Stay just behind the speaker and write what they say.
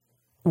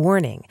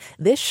Warning,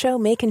 this show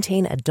may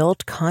contain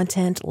adult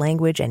content,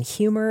 language, and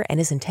humor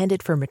and is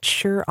intended for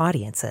mature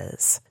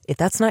audiences. If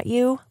that's not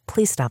you,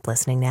 please stop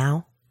listening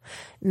now.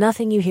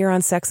 Nothing you hear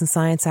on Sex and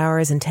Science Hour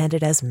is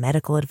intended as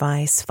medical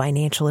advice,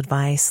 financial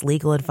advice,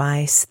 legal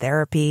advice,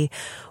 therapy,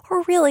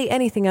 or really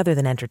anything other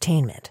than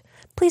entertainment.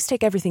 Please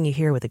take everything you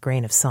hear with a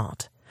grain of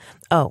salt.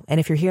 Oh, and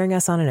if you're hearing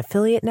us on an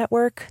affiliate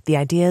network, the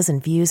ideas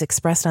and views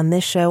expressed on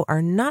this show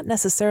are not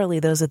necessarily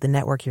those of the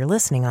network you're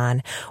listening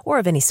on or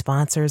of any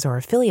sponsors or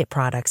affiliate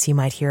products you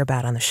might hear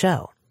about on the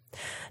show.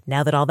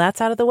 Now that all that's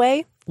out of the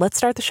way, let's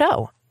start the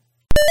show.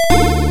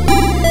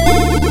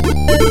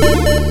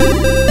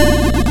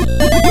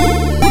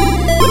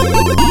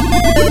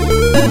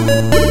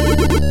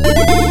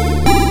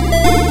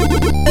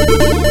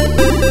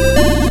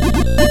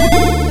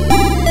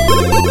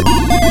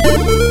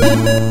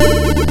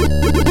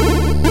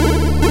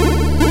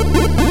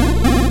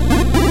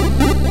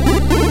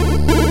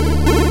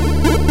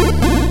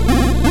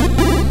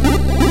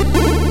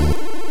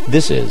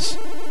 This is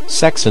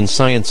Sex and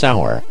Science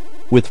Hour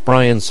with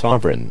Brian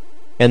Sovereign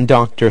and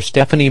Dr.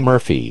 Stephanie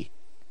Murphy.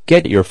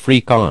 Get your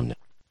freak on.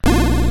 Whoa,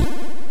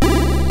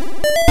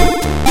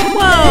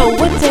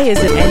 what day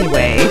is it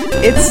anyway?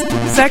 It's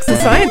Sex and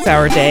Science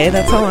Hour day,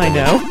 that's all I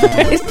know.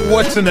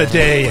 What's in a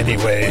day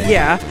anyway?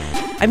 Yeah.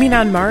 I mean,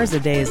 on Mars, a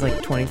day is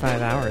like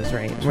 25 hours,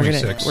 right?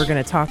 26. We're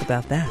gonna talk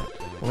about that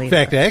later. In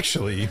fact,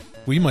 actually,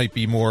 we might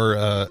be more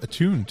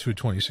attuned to a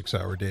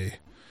 26-hour day.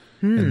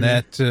 And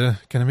that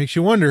kind of makes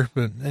you wonder,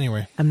 but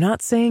anyway. I'm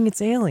not saying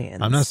it's aliens.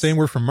 I'm not saying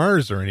we're from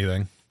Mars or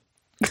anything.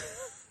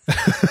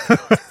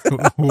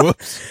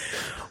 Whoops.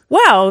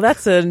 Wow,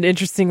 that's an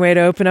interesting way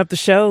to open up the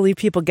show. Leave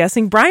people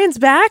guessing. Brian's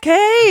back.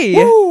 Hey.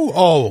 Woo!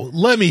 Oh,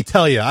 let me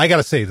tell you, I got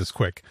to say this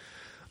quick.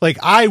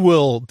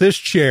 This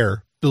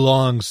chair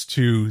belongs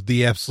to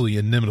the absolutely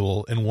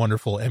inimitable and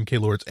wonderful MK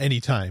Lords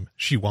anytime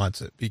she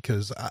wants it,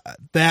 because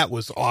that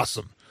was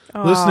awesome.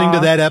 Aww. Listening to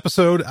that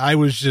episode,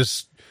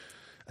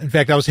 in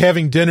fact, I was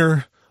having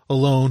dinner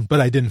alone, but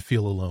I didn't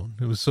feel alone.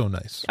 It was so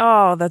nice.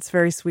 Oh, that's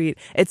very sweet.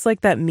 It's like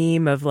that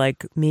meme of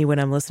like me when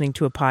I'm listening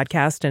to a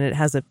podcast and it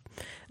has a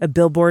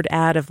billboard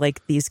ad of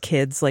like these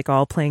kids like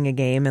all playing a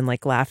game and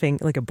like laughing,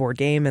 like a board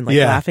game, and like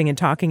laughing and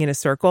talking in a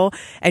circle,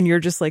 and you're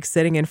just like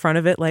sitting in front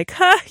of it like,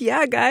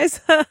 yeah,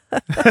 guys.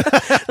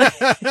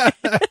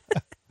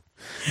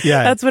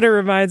 Yeah, that's what it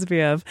reminds me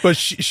of. But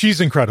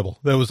she's incredible.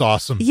 That was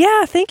awesome.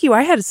 Yeah, thank you.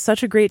 I had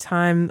such a great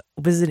time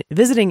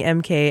visiting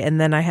MK, and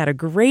then I had a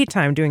great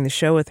time doing the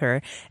show with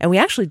her. And we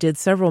actually did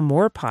several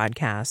more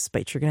podcasts,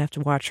 but you're gonna have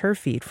to watch her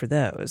feed for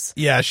those.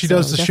 Yeah, she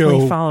does the definitely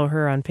show. Follow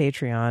her on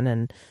Patreon,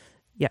 and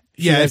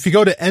if you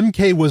go to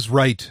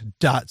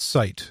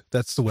mkwasright.site,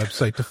 that's the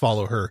website to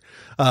follow her.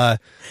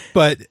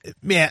 But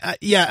man,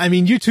 I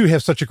mean, you two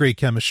have such a great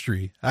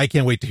chemistry. I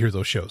can't wait to hear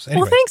those shows.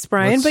 Anyway, well, thanks,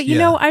 Brian. But you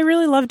know, I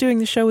really love doing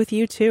the show with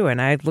you too,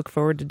 and I look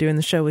forward to doing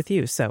the show with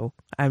you. So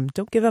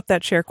don't give up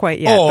that share quite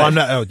yet. Oh, I'm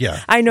not. Oh,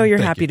 yeah. I know you're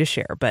happy to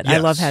share, but I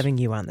love having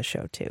you on the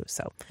show too.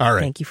 So all right.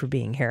 Thank you for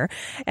being here.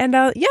 And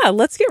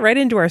let's get right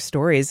into our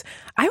stories.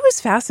 I was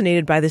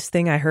fascinated by this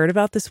thing I heard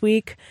about this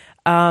week.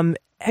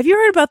 Have you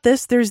heard about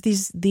this? There's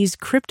these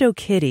crypto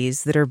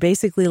kitties that are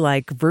basically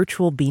like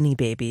virtual Beanie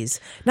Babies.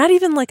 Not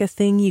even like a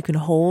thing you can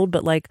hold,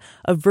 but like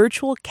a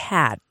virtual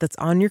cat that's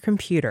on your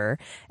computer,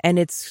 and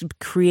it's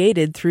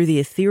created through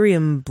the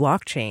Ethereum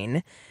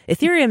blockchain.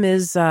 Ethereum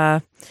is I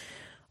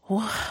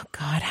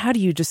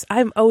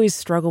always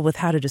struggle with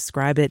how to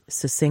describe it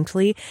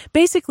succinctly.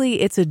 Basically,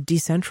 it's a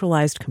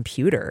decentralized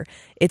computer.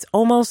 It's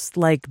almost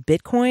like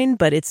Bitcoin,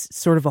 but it's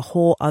sort of a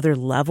whole other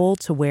level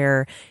to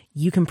where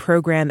you can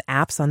program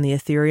apps on the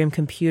Ethereum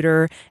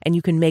computer and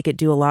you can make it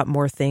do a lot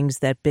more things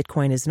that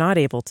Bitcoin is not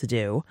able to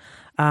do.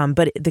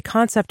 But the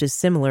concept is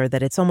similar,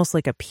 that it's almost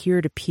like a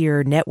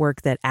peer-to-peer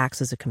network that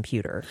acts as a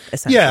computer,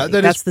 essentially. Yeah,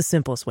 that's the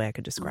simplest way I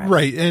could describe it.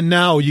 Right, and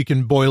now you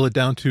can boil it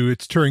down to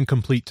its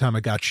Turing-complete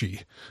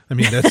Tamagotchi. I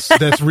mean,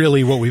 that's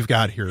really what we've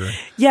got here.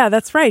 Yeah,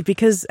 that's right,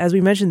 because as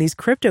we mentioned, these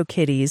crypto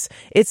kitties,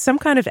 it's some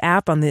kind of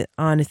app on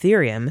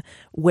Ethereum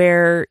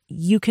where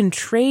you can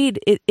trade.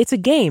 It's a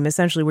game,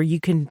 essentially, where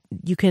you can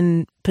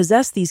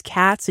possess these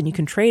cats and you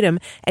can trade them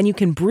and you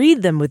can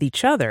breed them with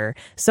each other.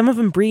 Some of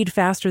them breed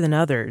faster than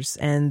others,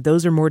 and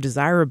those are more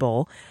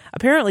desirable.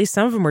 Apparently,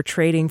 some of them are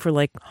trading for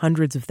like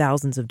hundreds of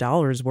thousands of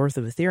dollars worth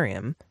of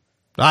Ethereum.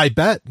 I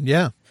bet,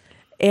 yeah.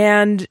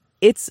 And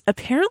it's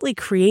apparently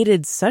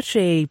created such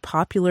a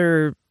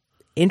popular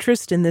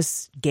interest in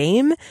this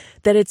game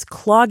that it's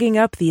clogging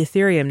up the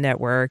Ethereum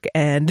network,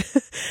 and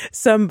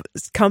some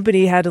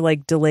company had to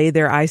like delay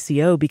their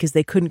ICO because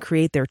they couldn't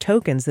create their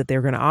tokens that they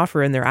were going to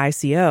offer in their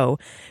ICO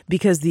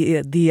because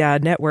the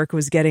network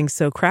was getting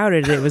so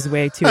crowded it was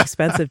way too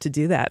expensive to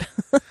do that.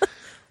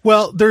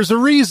 Well, there's a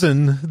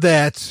reason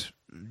that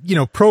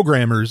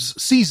programmers,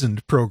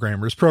 seasoned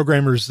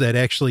programmers that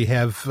actually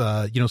have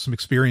some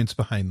experience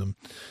behind them,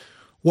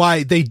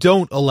 why they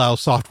don't allow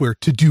software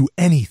to do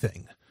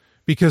anything.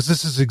 Because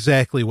this is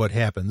exactly what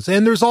happens.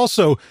 And there's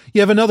also,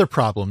 you have another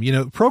problem.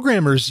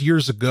 Programmers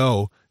years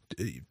ago,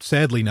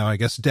 sadly now, I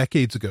guess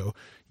decades ago,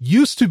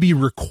 used to be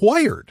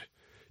required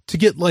to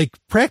get like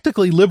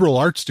practically liberal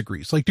arts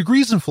degrees, like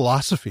degrees in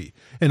philosophy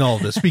and all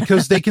this,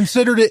 because they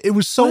considered it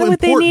was so Why would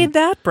important. they need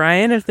that,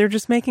 Brian, if they're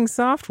just making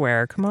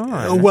software? Come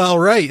on. Well,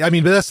 right. I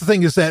mean, but that's the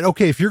thing is that,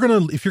 okay, if you're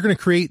going to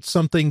create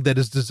something that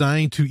is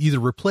designed to either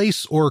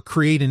replace or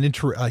create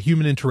a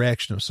human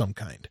interaction of some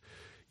kind,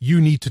 you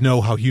need to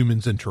know how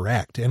humans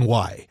interact and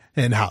why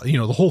and how, the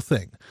whole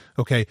thing.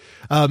 Okay.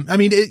 I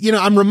mean,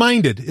 I'm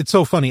reminded, it's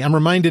so funny. I'm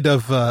reminded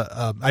of,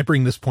 I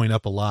bring this point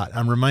up a lot.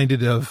 I'm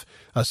reminded of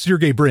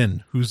Sergey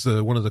Brin, who's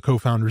one of the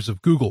co-founders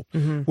of Google,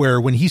 where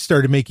when he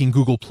started making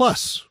Google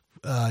Plus,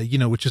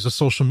 which is a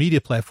social media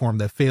platform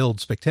that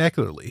failed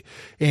spectacularly.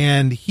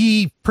 And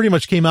he pretty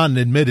much came out and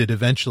admitted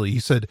eventually, he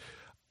said,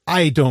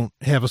 I don't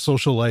have a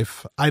social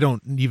life. I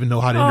don't even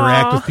know how to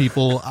interact with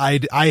people.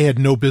 I had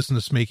no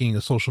business making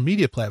a social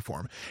media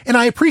platform. And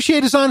I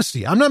appreciate his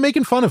honesty. I'm not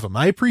making fun of him.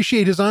 I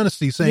appreciate his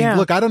honesty saying,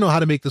 look, I don't know how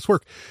to make this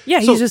work. Yeah,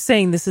 he's just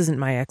saying this isn't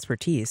my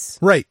expertise.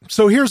 Right.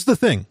 So here's the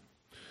thing,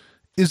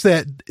 is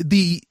that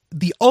the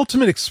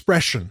ultimate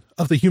expression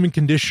of the human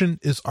condition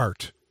is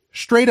art.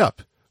 Straight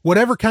up.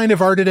 Whatever kind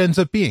of art it ends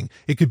up being.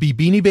 It could be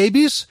Beanie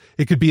Babies.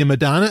 It could be a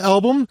Madonna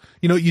album.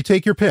 You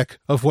take your pick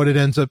of what it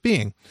ends up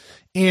being.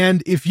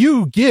 And if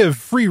you give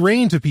free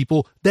rein to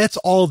people, that's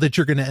all that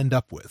you're going to end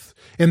up with.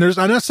 And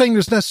I'm not saying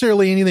there's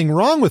necessarily anything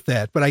wrong with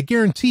that, but I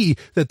guarantee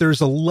that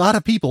there's a lot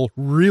of people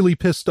really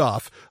pissed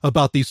off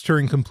about these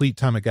Turing complete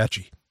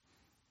Tamagotchi.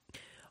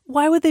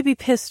 Why would they be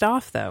pissed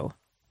off, though?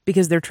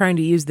 Because they're trying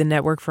to use the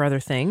network for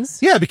other things?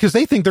 Yeah, because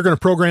they think they're going to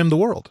program the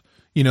world.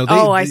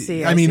 I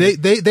see. I mean,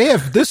 they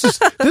have, this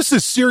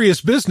is serious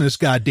business.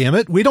 God damn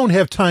it. We don't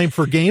have time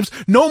for games.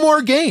 No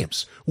more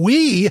games.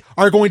 We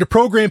are going to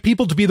program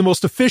people to be the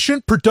most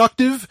efficient,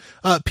 productive,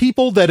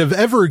 people that have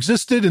ever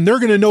existed. And they're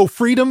going to know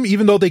freedom,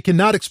 even though they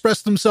cannot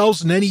express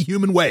themselves in any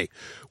human way.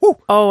 Woo.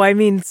 Oh, I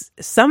mean,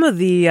 some of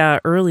the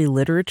early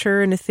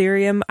literature in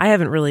Ethereum, I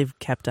haven't really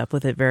kept up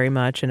with it very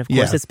much. And of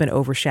course, it's been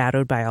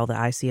overshadowed by all the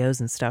ICOs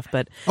and stuff.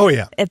 But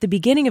at the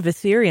beginning of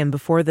Ethereum,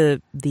 before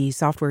the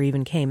software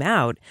even came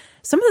out,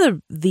 some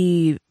of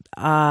the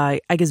I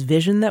guess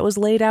vision that was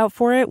laid out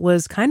for it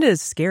was kind of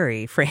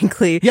scary,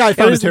 frankly. Yeah, I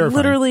found it terrifying.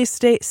 Literally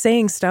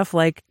saying stuff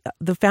like,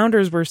 the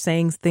founders were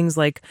saying things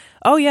like,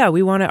 oh yeah,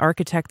 we want to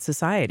architect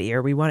society,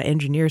 or we want to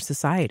engineer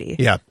society.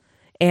 Yeah.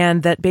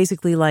 And that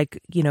basically,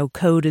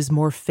 code is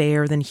more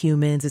fair than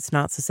humans. It's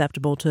not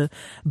susceptible to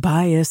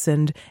bias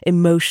and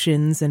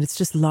emotions, and it's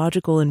just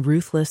logical and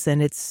ruthless,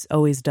 and it's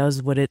always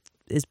does what it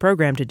is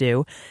programmed to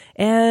do.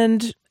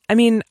 And I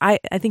mean, I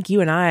think you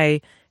and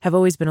I have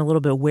always been a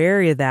little bit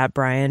wary of that,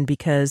 Brian,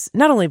 because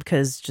not only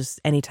because just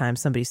anytime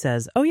somebody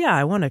says, oh yeah,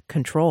 I want to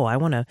control, I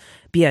want to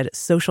be a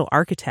social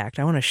architect,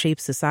 I want to shape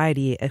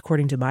society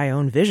according to my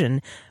own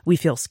vision, we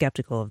feel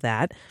skeptical of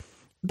that.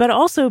 But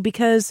also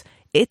because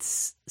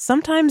it's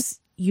sometimes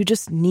you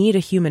just need a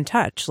human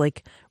touch.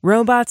 Like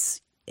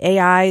robots,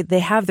 AI, they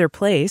have their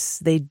place.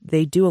 They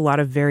do a lot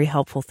of very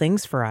helpful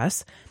things for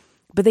us,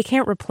 but they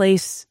can't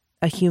replace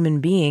a human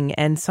being.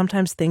 And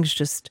sometimes things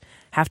just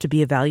have to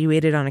be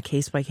evaluated on a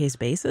case-by-case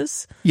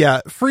basis. Yeah,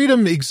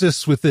 freedom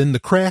exists within the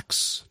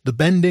cracks, the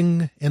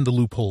bending, and the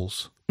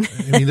loopholes.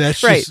 I mean,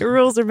 that's right. Just, the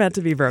rules are meant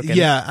to be broken.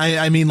 Yeah,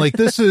 I mean, like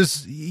this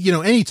is,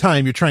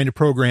 anytime you're trying to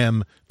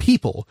program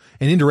people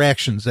and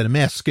interactions at a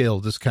mass scale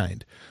of this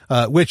kind,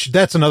 which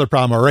that's another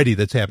problem already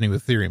that's happening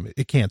with Ethereum.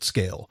 It can't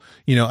scale.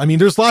 I mean,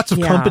 there's lots of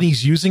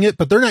companies using it,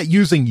 but they're not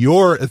using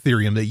your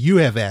Ethereum that you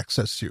have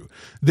access to.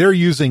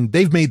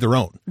 They've made their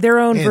own. Their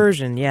own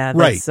version, yeah.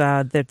 That's,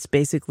 right. That's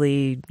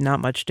basically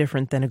not much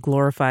different than a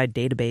glorified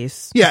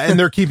database. Yeah, and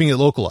they're keeping it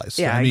localized.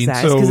 Yeah, I mean,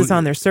 exactly. Because it's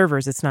on their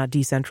servers. It's not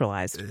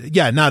decentralized.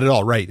 Yeah, not at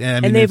all, right.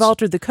 And they've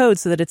altered the code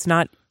so that it's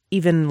not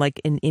even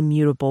like an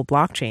immutable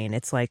blockchain.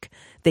 It's like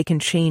they can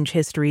change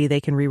history, they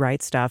can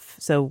rewrite stuff.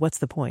 So what's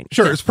the point?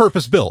 Sure, it's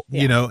purpose built.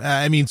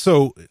 I mean,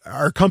 so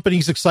our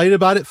company's excited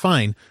about it,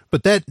 fine,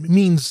 but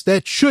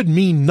that should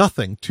mean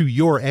nothing to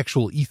your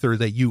actual ether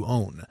that you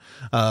own.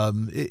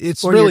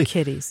 It's or really your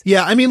kitties.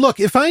 Yeah, I mean, look,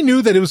 if I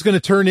knew that it was going to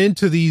turn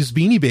into these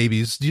Beanie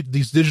Babies,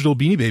 these digital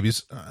Beanie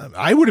Babies,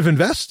 I would have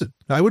invested.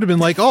 I would have been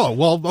like, oh,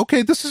 well,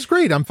 okay, this is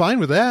great. I'm fine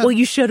with that. Well,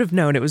 you should have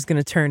known it was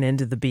going to turn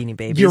into the Beanie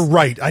Babies. You're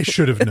right. I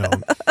should have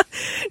known.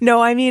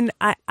 No, I mean,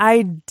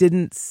 I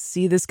didn't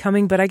see this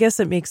coming, but I guess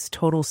it makes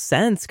total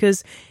sense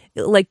because,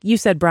 like you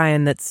said,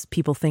 Brian, that's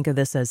people think of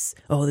this as,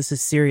 oh, this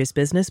is serious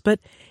business. But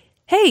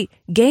hey,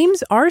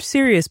 games are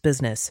serious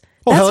business.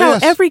 That's how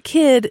every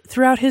kid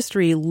throughout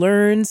history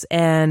learns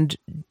and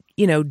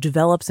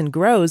develops and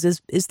grows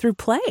is through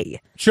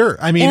play. Sure.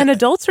 I mean, and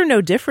adults are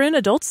no different.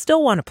 Adults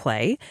still want to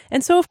play.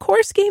 And so, of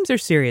course, games are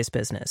serious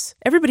business.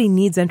 Everybody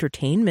needs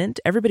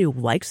entertainment. Everybody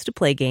likes to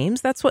play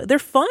games. That's what they're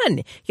fun.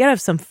 You got to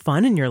have some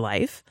fun in your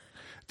life.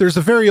 There's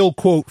a very old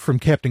quote from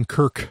Captain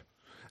Kirk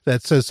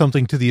that says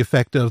something to the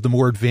effect of the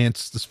more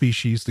advanced the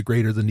species, the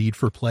greater the need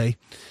for play.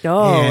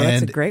 Oh,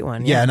 that's a great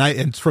one. Yeah, and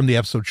it's from the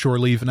episode Shore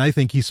Leave, and I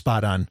think he's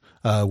spot on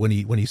when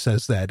he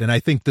says that. And I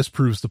think this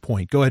proves the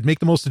point. Go ahead, make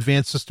the most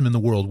advanced system in the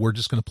world. We're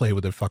just going to play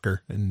with it, fucker,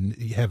 and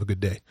you have a good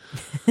day.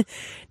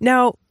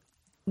 Now,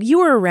 you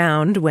were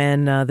around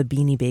when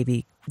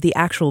the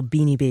actual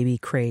Beanie Baby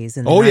craze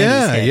in the 90s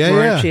yeah, hit,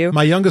 weren't you?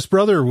 My youngest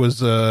brother was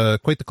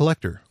quite the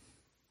collector.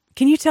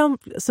 Can you tell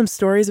some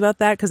stories about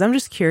that? Because I'm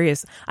just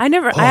curious. I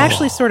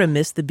actually sort of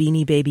missed the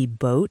Beanie Baby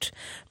boat,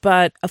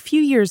 but a few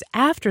years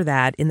after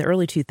that, in the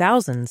early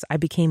 2000s, I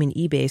became an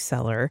eBay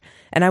seller,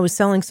 and I was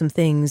selling some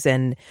things,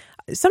 and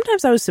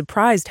sometimes I was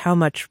surprised how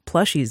much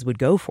plushies would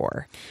go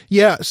for.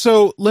 Yeah,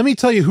 so let me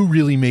tell you who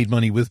really made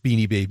money with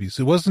Beanie Babies.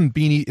 It wasn't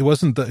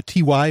the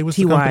TY was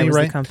the company, was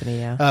right? The company,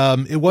 yeah.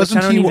 It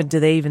wasn't do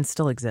they even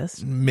still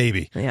exist?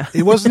 Maybe. Yeah.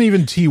 It wasn't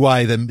even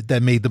TY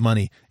that made the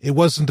money. It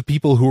wasn't the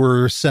people who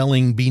were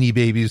selling Beanie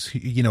Babies,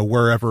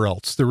 wherever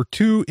else. There were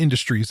two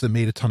industries that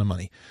made a ton of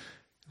money.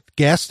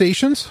 Gas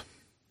stations,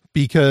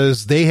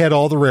 because they had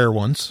all the rare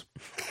ones,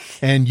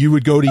 and you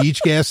would go to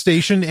each gas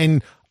station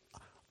and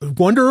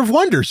wonder of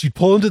wonders, you'd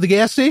pull into the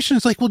gas station.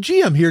 It's like, well,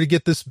 gee, I'm here to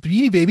get this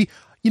Beanie Baby.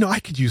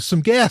 I could use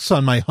some gas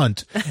on my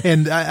hunt.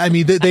 And I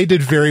mean, they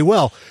did very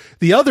well.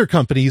 The other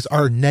companies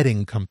are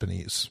netting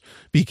companies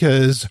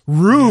because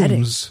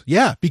rooms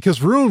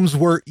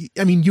were,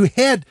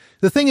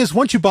 the thing is,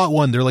 once you bought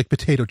one, they're like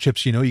potato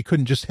chips, you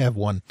couldn't just have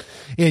one,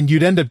 and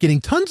you'd end up getting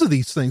tons of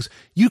these things.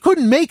 You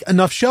couldn't make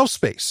enough shelf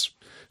space.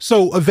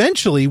 So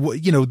eventually,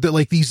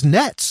 like these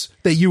nets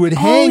that you would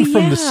hang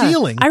from the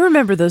ceiling. I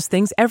remember those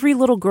things. Every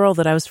little girl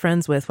that I was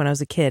friends with when I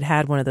was a kid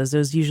had one of those. It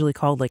was usually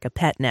called like a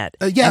pet net.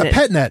 A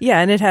pet net.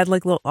 Yeah, and it had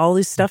like all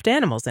these stuffed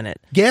animals in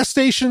it. Gas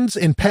stations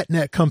and pet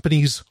net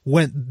companies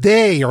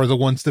they are the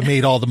ones that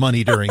made all the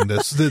money during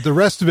this. The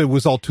rest of it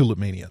was all Tulip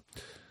Mania.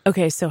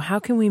 Okay, so how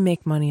can we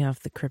make money off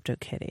the crypto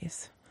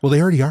kitties? Well,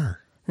 they already are.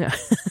 Yeah.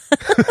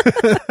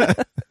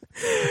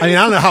 I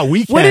don't know how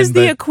we can. What is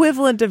the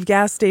equivalent of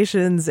gas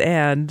stations?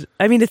 And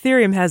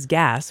Ethereum has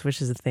gas,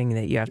 which is a thing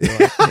that you have to.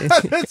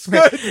 That's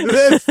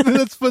good.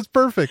 That's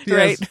perfect.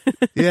 Yes. Right.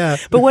 Yeah.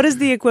 But what is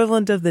the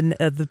equivalent of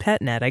the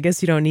pet net? I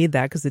guess you don't need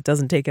that because it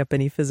doesn't take up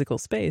any physical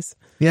space.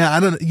 Yeah, I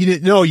don't.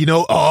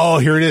 Oh,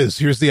 here it is.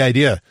 Here's the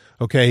idea.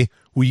 Okay,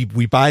 we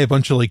buy a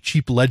bunch of like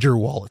cheap Ledger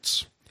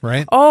wallets.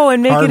 Right? Oh,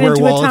 and make Hardware it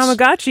into wallets. a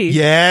Tamagotchi.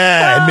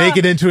 Yeah, and make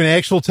it into an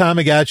actual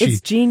Tamagotchi.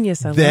 It's genius.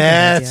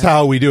 That's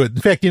how we do it.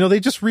 In fact, they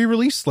just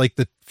re-released like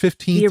the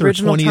 15th or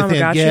 20th.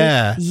 Tamagotchi?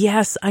 Yeah.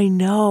 Yes, I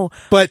know.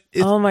 But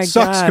it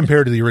sucks God.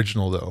 compared to the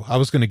original, though. I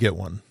was going to get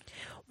one.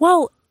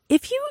 Well,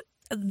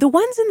 the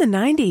ones in the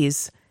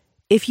 90s,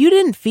 if you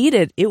didn't feed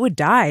it, it would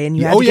die, and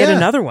you had to get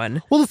another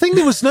one. Well, the thing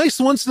that was nice,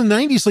 the ones in the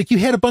 90s, like you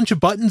had a bunch of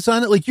buttons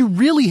on it. Like you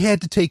really had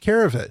to take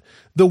care of it.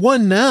 The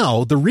one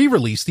now, the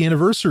re-release, the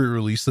anniversary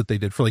release that they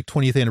did for like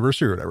 20th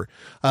anniversary or whatever,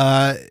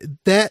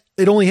 that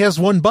it only has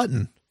one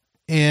button.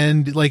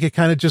 And like it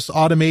kind of just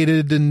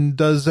automated and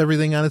does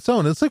everything on its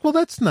own. It's like, well,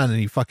 that's not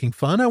any fucking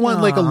fun. I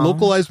want like a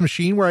localized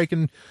machine where I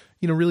can,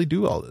 really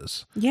do all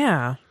this.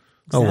 Yeah,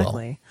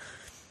 exactly.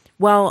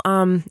 Well,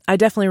 I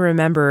definitely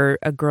remember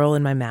a girl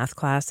in my math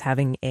class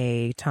having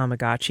a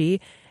Tamagotchi,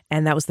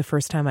 and that was the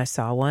first time I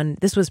saw one.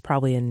 This was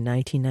probably in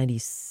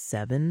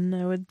 1997,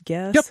 I would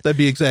guess. Yep, that'd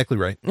be exactly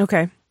right.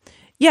 Okay.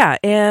 Yeah,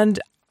 and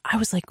I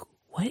was like,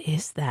 what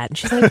is that? And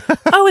she's like,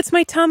 oh, it's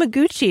my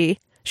Tamagotchi.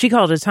 She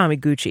called it a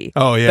Tamagotchi.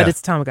 Oh, yeah. But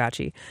it's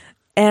Tamagotchi.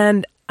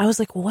 And I was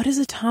like, what is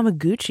a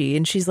Tamagotchi?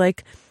 And she's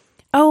like,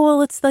 oh,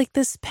 well, it's like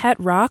this pet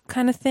rock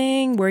kind of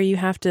thing where you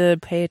have to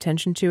pay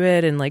attention to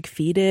it and like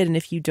feed it. And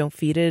if you don't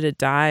feed it, it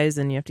dies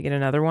and you have to get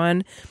another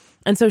one.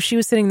 And so she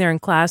was sitting there in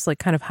class, like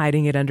kind of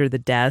hiding it under the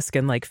desk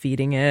and like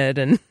feeding it.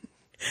 And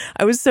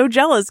I was so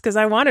jealous because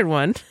I wanted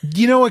one.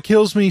 You know what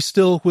kills me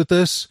still with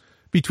this?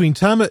 Between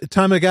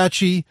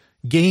Tamagotchi,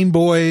 Game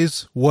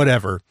Boys,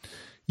 whatever,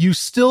 you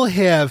still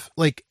have,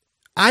 like,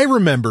 I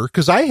remember,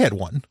 because I had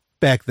one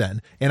back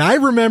then, and I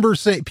remember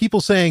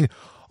people saying,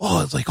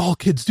 oh, it's like all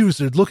kids do is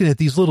they're looking at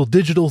these little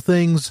digital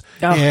things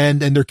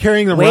and they're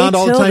carrying them around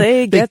all the time. Wait till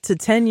they get to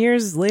 10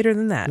 years later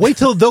than that. Wait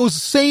till those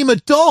same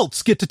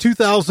adults get to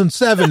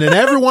 2007 and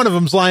every one of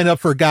them's lined up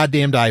for a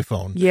goddamned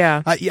iPhone.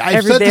 Yeah.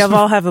 They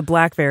all have a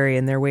BlackBerry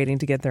and they're waiting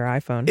to get their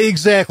iPhone.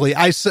 Exactly.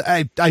 I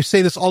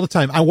say this all the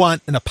time. I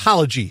want an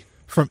apology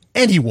from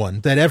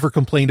anyone that ever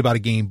complained about a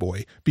Game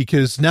Boy,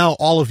 because now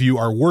all of you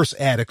are worse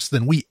addicts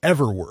than we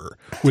ever were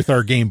with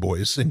our Game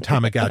Boys and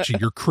Tamagotchi.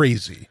 You're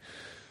crazy.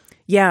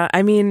 Yeah,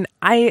 I mean,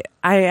 I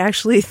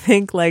actually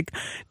think like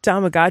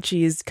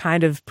Tamagotchis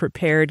kind of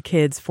prepared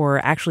kids for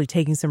actually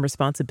taking some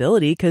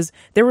responsibility, because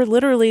there were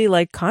literally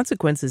like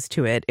consequences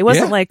to it. It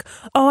wasn't like,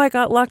 oh, I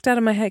got locked out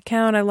of my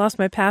account, I lost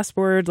my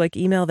password, like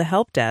email the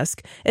help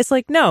desk. It's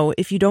like, no,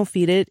 if you don't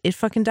feed it, it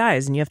fucking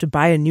dies and you have to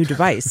buy a new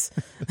device.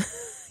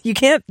 You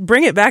can't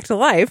bring it back to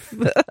life.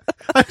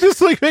 I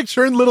just like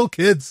picturing little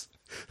kids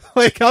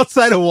like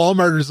outside of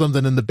Walmart or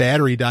something and the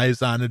battery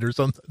dies on it or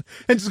something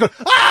and just go,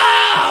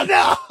 oh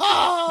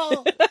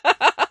no,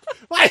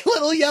 my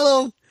little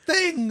yellow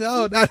thing.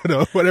 Oh, I don't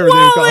know, whatever they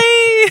call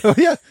it. Oh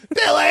yeah,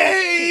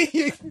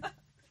 Billy.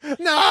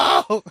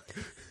 No.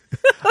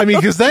 I mean,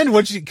 because then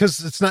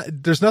because it's not,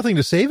 there's nothing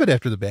to save it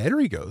after the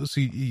battery goes.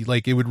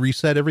 Like it would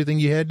reset everything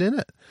you had in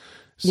it.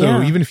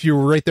 So even if you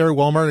were right there at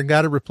Walmart and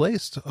got it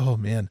replaced, oh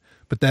man,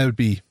 but that would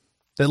be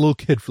That little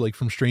kid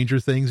from Stranger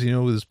Things,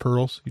 with his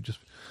pearls. You just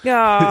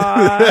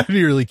Yeah. that'd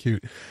be really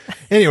cute.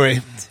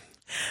 Anyway.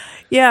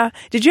 Yeah.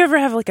 Did you ever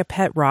have a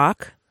pet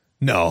rock?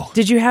 No.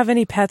 Did you have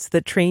any pets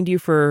that trained you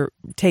for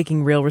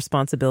taking real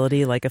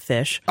responsibility, like a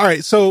fish? All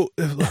right, so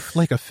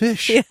like a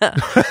fish. Yeah.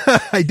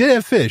 I did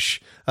have fish.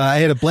 I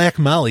had a black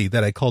Molly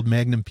that I called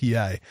Magnum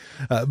PI.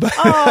 But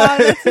Oh,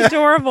 that's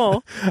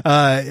adorable.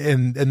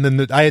 and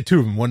then I had two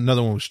of them.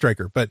 Another one was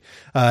Striker. But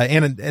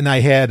and I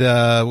had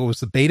what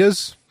was the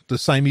betas? The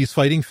Siamese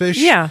fighting fish.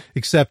 Yeah.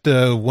 Except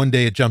one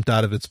day it jumped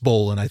out of its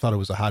bowl and I thought it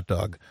was a hot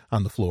dog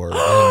on the floor. And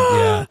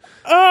yeah,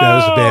 that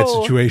was a bad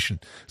situation.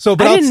 So,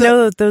 but I didn't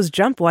know that those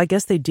jump. Well, I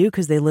guess they do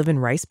because they live in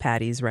rice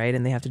paddies, right?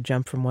 And they have to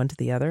jump from one to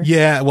the other.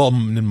 Yeah, well,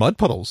 in mud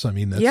puddles. I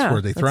mean, that's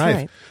where they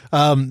thrive.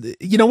 Right.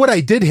 You know what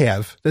I did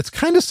have that's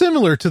kind of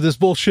similar to this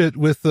bullshit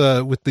with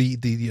the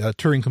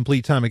Turing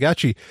Complete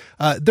Tamagotchi.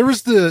 There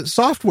was the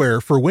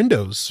software for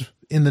Windows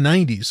in the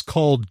 90s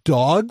called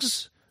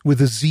Dogs with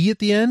a Z at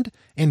the end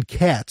and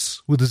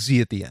Cats with a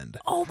Z at the end.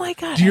 Oh my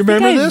God. Do you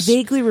remember this? I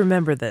vaguely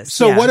remember this.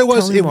 So yeah, what it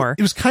was, tell me more.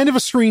 it was kind of a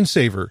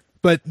screensaver,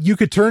 but you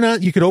could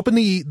open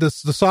the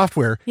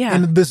software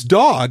and this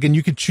dog, and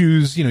you could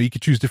choose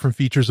different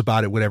features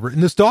about it, whatever.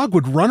 And this dog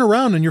would run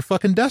around on your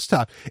fucking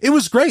desktop. It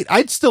was great.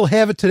 I'd still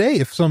have it today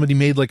if somebody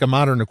made a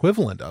modern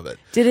equivalent of it.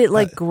 Did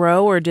it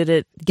grow or did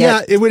it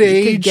get? Yeah, it would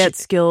age. You could get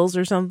skills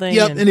or something.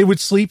 Yep, and it would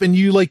sleep, and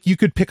you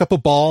could pick up a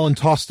ball and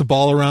toss the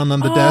ball around on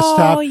the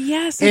desktop. Oh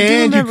yes, I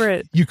do remember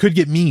it. You could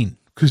get mean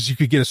because you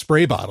could get a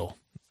spray bottle.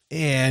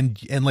 And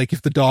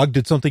if the dog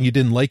did something you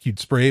didn't like, you'd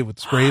spray it with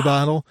the spray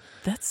bottle.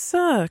 That's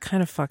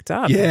kind of fucked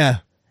up. Yeah.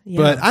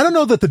 But I don't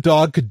know that the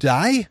dog could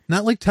die.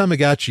 Not like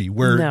Tamagotchi,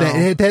 where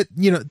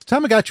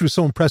Tamagotchi was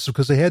so impressive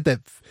because they had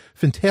that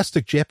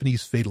fantastic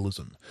Japanese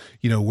fatalism,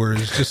 where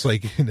it's just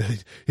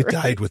it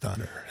died with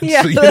honor.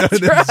 Yeah, so, that's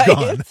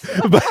right. It's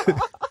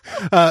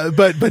gone.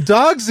 But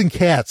dogs and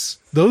cats,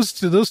 those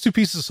two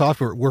pieces of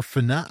software were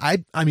phenomenal.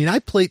 I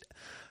played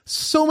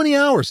so many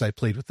hours. I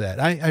played with that.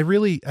 I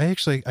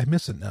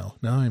miss it now.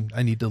 Now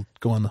I need to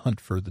go on the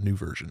hunt for the new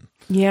version.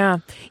 Yeah.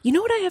 You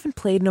know what I haven't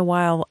played in a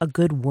while? A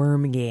good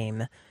worm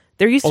game.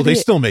 There used to be. They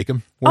still make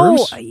them.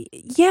 Worms? Oh,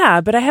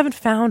 yeah, but I haven't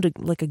found a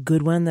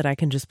good one that I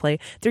can just play.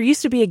 There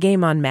used to be a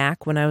game on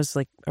Mac when I was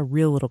a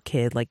real little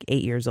kid,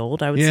 8 years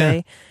old, I would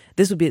say.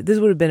 This would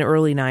have been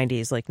early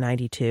 90s,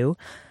 92.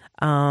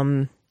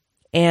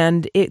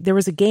 And there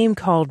was a game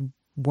called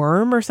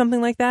Worm or something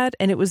like that,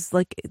 and it was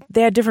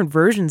they had different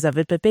versions of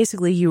it, but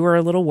basically you were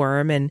a little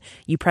worm and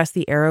you press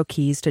the arrow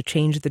keys to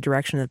change the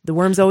direction that the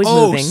worm's always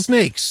moving.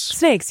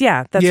 Snakes,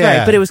 yeah, that's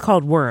right, but it was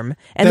called Worm,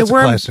 and that's the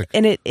worm classic.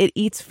 And it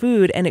eats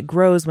food and it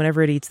grows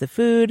whenever it eats the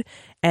food,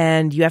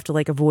 and you have to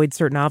avoid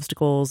certain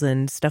obstacles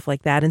and stuff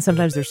like that, and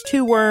sometimes there's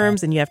two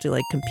worms and you have to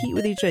compete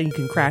with each other. You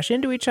can crash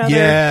into each other.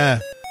 I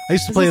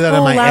used to play that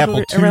on my Apple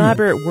II.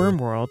 Elaborate worm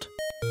world.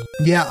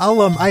 Yeah,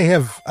 I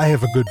have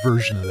a good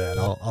version of that.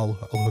 I'll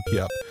hook you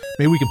up.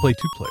 Maybe we can play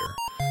 2-player.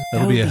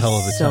 That'll be a hell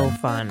of a time. So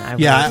fun. I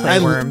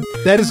Worm.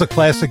 That is a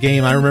classic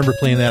game. I remember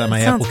playing that on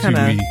my Apple II. Sounds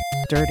kind of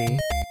dirty.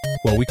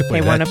 Well, we could play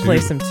that. Hey, want to too. play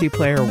some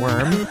 2-player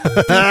Worm?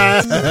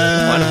 Want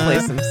to play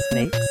some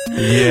snakes?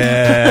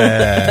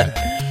 Yeah.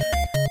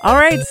 All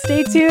right,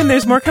 stay tuned.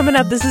 There's more coming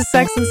up. This is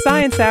Sex and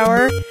Science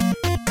Hour.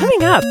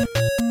 Coming up,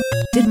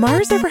 did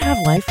Mars ever have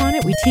life on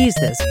it? We tease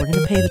this. We're going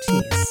to pay the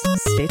tease.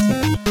 Stay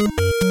tuned.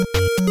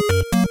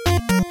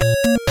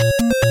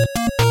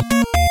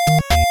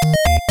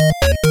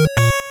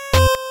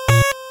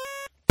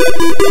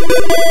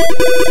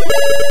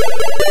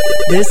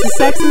 This is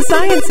Sex and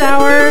Science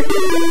Hour.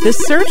 The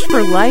search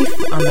for life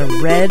on the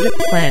red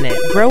planet.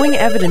 Growing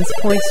evidence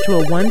points to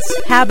a once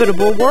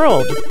habitable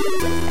world.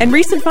 And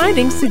recent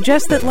findings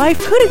suggest that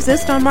life could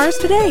exist on Mars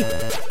today.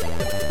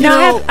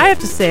 Now, I have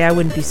to say, I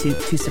wouldn't be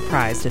too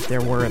surprised if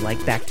there were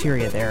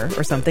bacteria there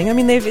or something. I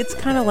mean, it's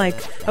kind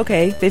of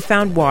okay, they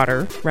found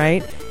water,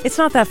 right? It's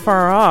not that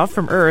far off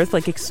from Earth.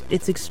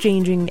 It's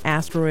exchanging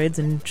asteroids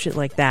and shit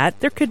like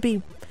that. There could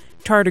be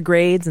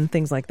tardigrades and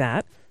things like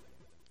that.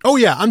 Oh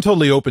yeah, I'm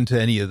totally open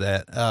to any of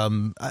that.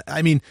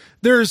 I mean,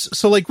 there's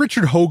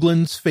Richard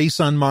Hoagland's Face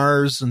on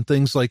Mars and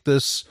things like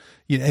this.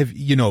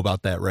 You know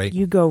about that, right?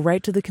 You go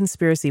right to the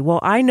conspiracy. Well,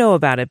 I know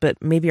about it, but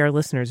maybe our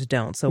listeners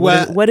don't. So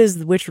what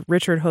is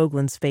Richard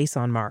Hoagland's Face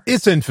on Mars?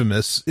 It's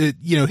infamous.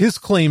 His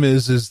claim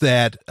is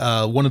that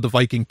one of the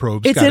Viking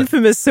probes. It's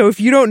infamous. So if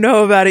you don't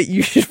know about it,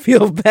 you should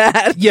feel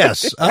bad.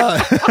 Yes.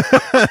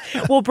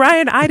 Well,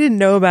 Brian, I didn't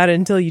know about it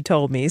until you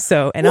told me.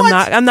 So, and what?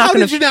 I'm not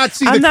going to. Did you not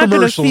see the I'm not going to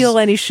commercials? feel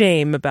any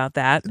shame about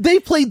that. They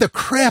played the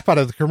crap out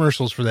of the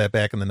commercials for that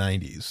back in the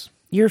 90s.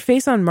 Your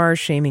Face on Mars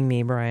shaming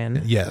me,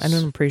 Brian. Yes. I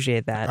don't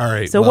appreciate that. All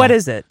right. So what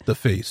is it? The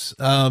face.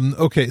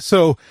 Okay.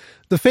 So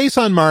the face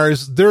on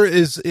Mars,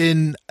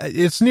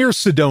 it's near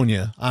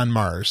Cydonia on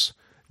Mars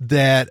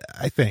that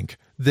I think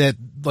that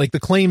the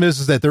claim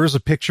is that there is a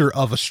picture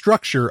of a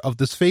structure of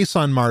this face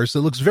on Mars that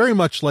looks very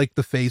much like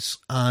the face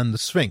on the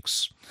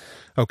Sphinx.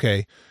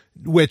 Okay.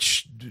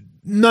 Which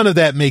none of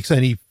that makes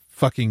any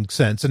fucking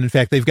sense. And in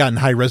fact, they've gotten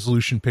high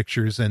resolution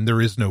pictures and there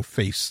is no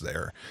face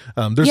there.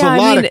 There's yeah, a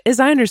lot of, as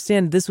I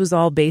understand, this was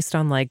all based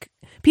on like,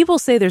 people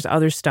say there's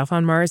other stuff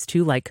on Mars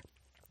too, like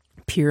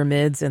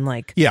pyramids and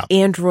like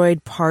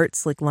android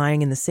parts like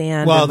lying in the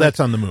sand. well, and, that's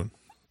like, on the moon.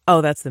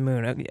 oh, that's the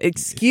moon. Okay.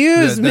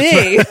 Excuse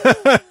me.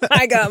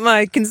 I got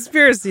my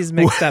conspiracies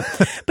mixed up.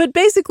 But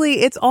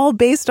basically, it's all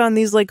based on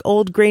these like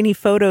old grainy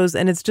photos,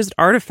 and it's just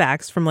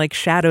artifacts from like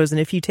shadows. And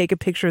if you take a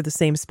picture of the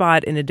same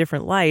spot in a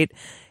different light,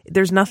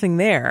 there's nothing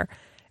there.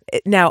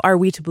 Now, are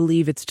we to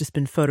believe it's just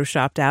been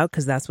photoshopped out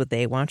because that's what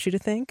they want you to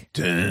think?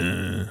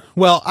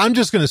 Well, I'm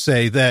just going to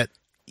say that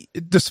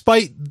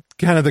despite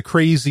kind of the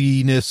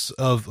craziness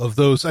of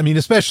those, I mean,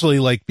 especially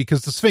like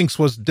because the Sphinx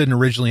didn't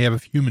originally have a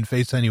human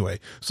face anyway,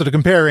 so to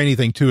compare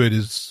anything to it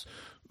is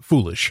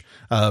foolish.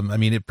 I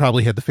mean, it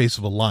probably had the face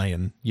of a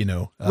lion, you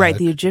know. Right,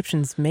 the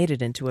Egyptians made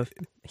it into a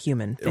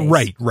human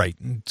face. Right.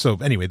 So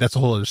anyway, that's a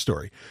whole other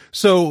story.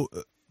 So,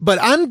 but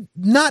I'm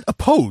not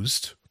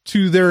opposed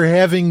to there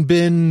having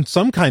been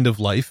some kind of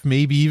life,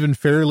 maybe even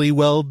fairly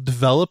well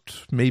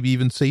developed, maybe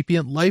even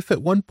sapient life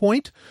at one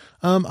point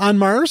on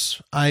Mars.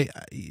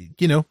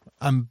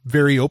 I'm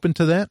very open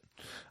to that.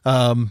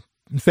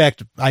 In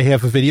fact, I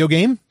have a video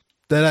game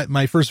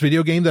my first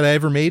video game that I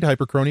ever made,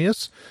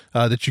 Hyperchronius,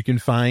 that you can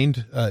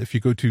find if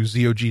you go to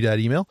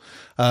zog.email.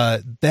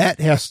 That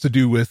has to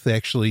do with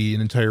actually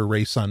an entire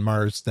race on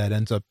Mars that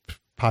ends up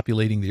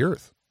populating the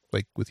Earth,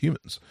 like with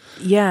humans.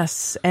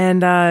 Yes,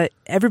 and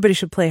everybody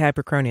should play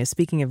Hyperchronius.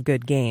 Speaking of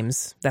good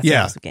games, that's a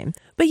awesome game.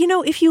 But you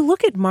know, if you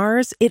look at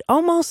Mars, it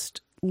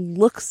almost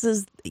looks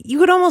as you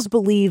could almost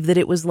believe that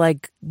it was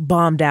like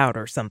bombed out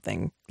or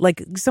something,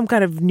 like some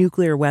kind of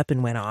nuclear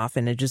weapon went off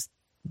and it just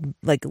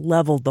like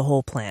leveled the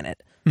whole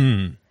planet.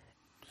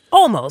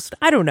 Almost.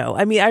 I don't know.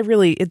 I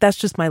mean, that's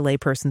just my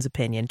layperson's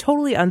opinion,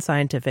 totally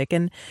unscientific.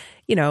 And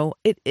you know,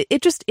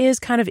 it just is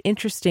kind of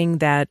interesting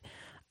that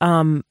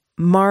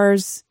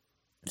Mars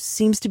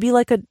seems to be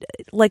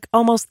like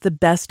almost the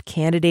best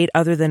candidate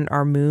other than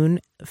our moon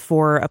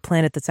for a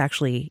planet that's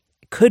actually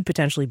could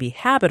potentially be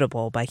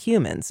habitable by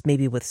humans,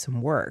 maybe with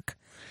some work.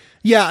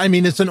 Yeah, I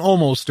mean, it's an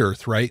almost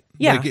Earth, right?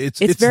 Yeah, like it's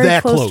very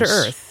that close to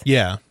Earth.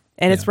 Yeah.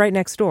 And it's right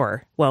next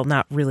door. Well,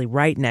 not really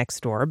right next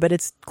door, but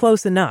it's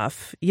close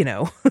enough, you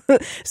know,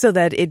 so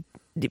that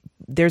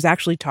there's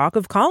actually talk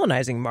of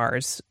colonizing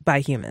Mars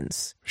by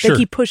humans. Sure. They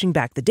keep pushing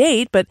back the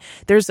date, but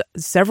there's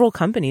several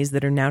companies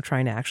that are now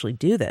trying to actually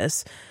do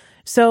this.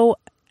 So,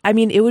 I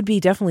mean, it would be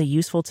definitely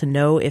useful to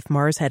know if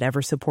Mars had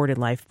ever supported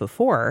life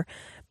before.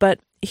 But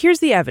here's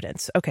the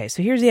evidence. Okay,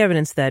 so here's the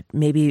evidence that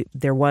maybe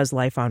there was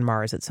life on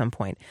Mars at some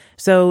point.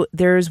 So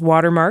there's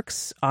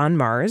watermarks on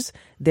Mars.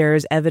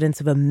 There's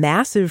evidence of a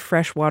massive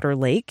freshwater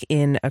lake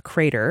in a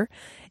crater,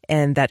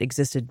 and that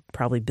existed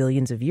probably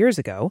billions of years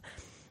ago.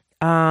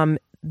 The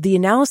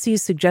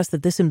analyses suggest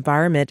that this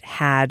environment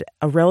had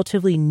a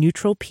relatively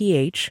neutral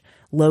pH,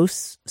 low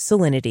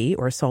salinity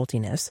or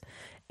saltiness,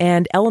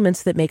 and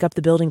elements that make up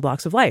the building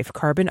blocks of life: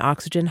 carbon,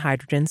 oxygen,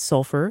 hydrogen,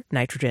 sulfur,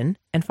 nitrogen,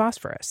 and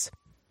phosphorus.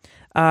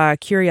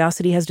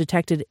 Curiosity has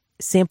detected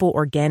simple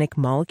organic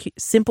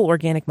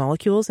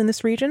molecules in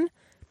this region: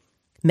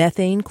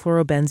 methane,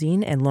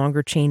 chlorobenzene, and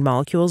longer chain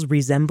molecules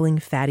resembling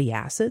fatty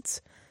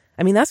acids.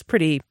 I mean, that's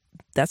pretty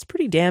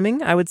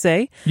damning, I would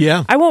say.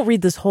 Yeah. I won't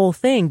read this whole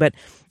thing, but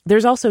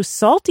there's also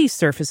salty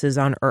surfaces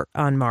on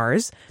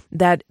Mars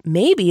that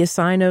may be a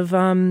sign of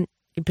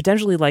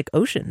potentially like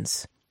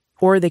oceans,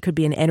 or they could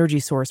be an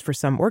energy source for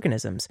some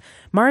organisms.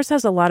 Mars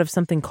has a lot of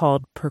something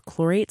called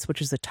perchlorates,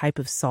 which is a type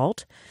of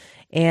salt.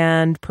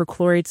 And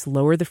perchlorates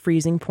lower the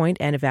freezing point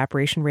and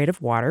evaporation rate of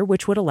water,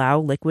 which would allow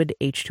liquid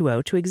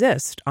H2O to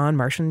exist on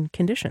Martian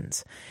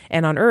conditions.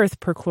 And on Earth,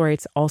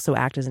 perchlorates also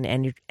act as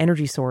an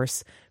energy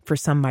source for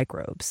some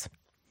microbes.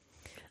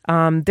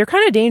 They're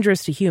kind of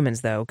dangerous to humans,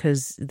 though,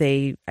 because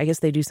I guess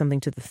they do something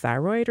to the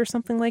thyroid or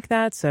something like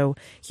that. So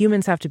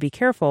humans have to be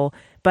careful,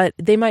 but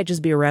they might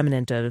just be a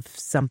remnant of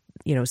some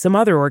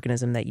other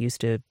organism that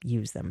used to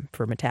use them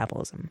for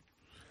metabolism.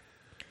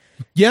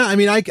 Yeah, I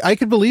mean, I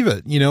could believe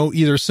it, you know,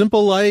 either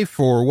simple life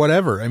or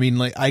whatever. I mean,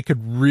 like, I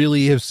could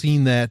really have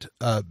seen that,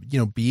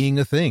 being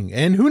a thing.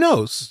 And who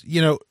knows,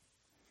 you know,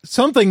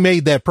 something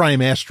made that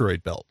prime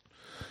asteroid belt,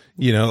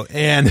 you know,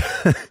 and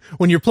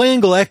when you're playing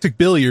galactic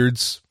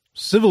billiards,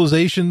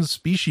 civilizations,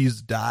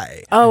 species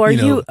die. Oh,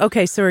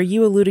 okay, so are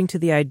you alluding to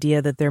the idea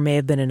that there may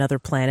have been another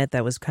planet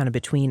that was kind of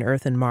between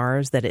Earth and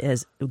Mars that it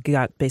has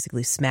got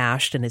basically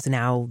smashed and is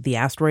now the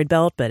asteroid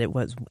belt, but it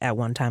was at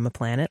one time a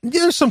planet?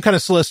 Yeah, there's some kind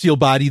of celestial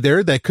body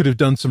there that could have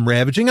done some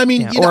ravaging. I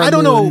mean, or I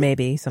don't know.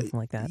 Maybe something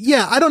like that.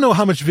 Yeah, I don't know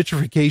how much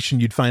vitrification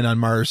you'd find on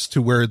Mars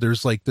to where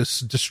there's like this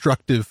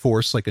destructive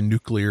force, like a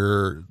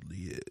nuclear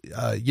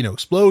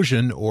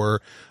explosion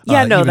or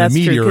even a that's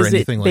meteor true, or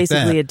anything like that.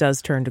 Basically, it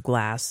does turn to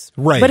glass.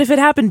 Right. But if it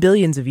happened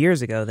billions of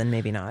years ago, then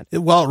maybe not.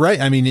 Well, right.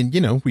 I mean,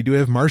 we do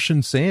have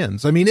Martian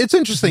sands. I mean, it's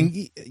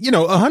interesting,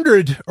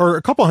 100 or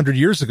a couple hundred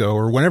years ago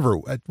or whenever,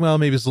 well,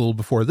 maybe it's a little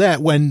before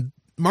that, when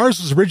Mars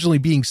was originally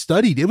being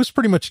studied, it was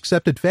pretty much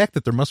accepted fact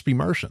that there must be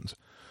Martians.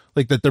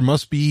 Like that there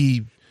must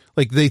be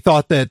Like they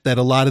thought that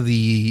a lot of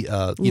the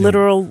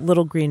literal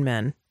little green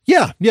men.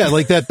 Yeah,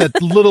 like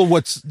that little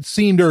what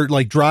seemed or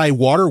like dry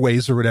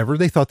waterways or whatever.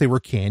 They thought they were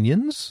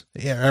canyons,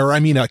 or I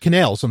mean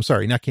canals. I'm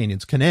sorry, not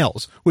canyons,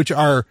 canals, which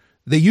are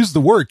they use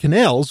the word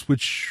canals,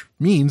 which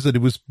means that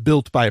it was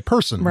built by a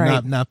person,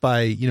 right. not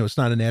by it's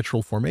not a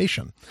natural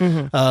formation.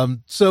 Mm-hmm.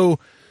 So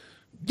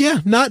yeah,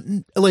 not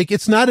like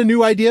it's not a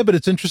new idea, but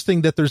it's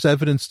interesting that there's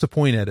evidence to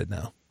point at it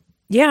now.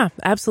 Yeah,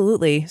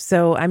 absolutely.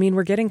 So, I mean,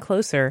 we're getting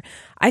closer.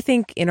 I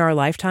think in our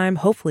lifetime,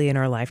 hopefully in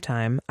our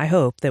lifetime, I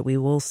hope that we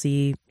will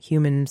see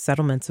human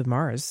settlements of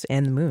Mars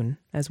and the moon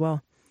as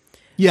well.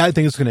 Yeah, I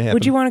think it's going to happen.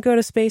 Would you want to go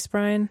to space,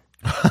 Brian?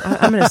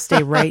 I'm going to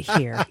stay right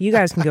here. You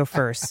guys can go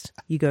first.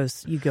 You go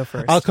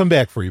first. I'll come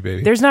back for you,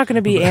 baby. There's not going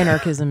to be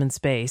anarchism in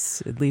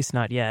space, at least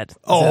not yet.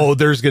 Oh,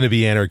 there's going to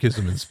be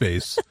anarchism in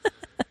space.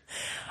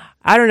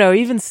 I don't know.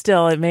 Even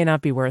still, it may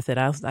not be worth it.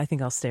 I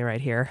think I'll stay right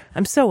here.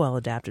 I'm so well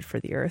adapted for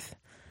the Earth.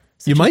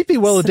 You might be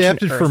well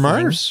adapted for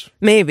Mars.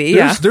 Maybe,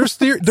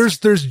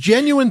 There's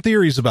genuine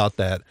theories about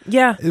that.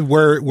 Yeah.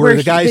 Where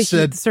the guy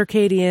said the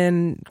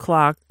circadian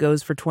clock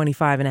goes for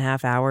 25 and a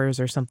half hours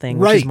or something,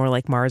 right. Which is more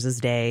like Mars's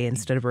day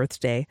instead of Earth's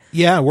day.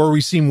 Yeah, where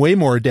we seem way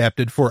more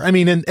adapted for. I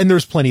mean, and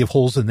there's plenty of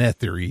holes in that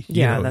theory.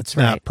 That's it's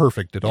right. not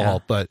perfect at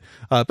all, but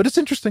it's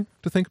interesting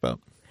to think about.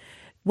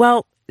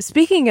 Well,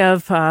 speaking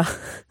of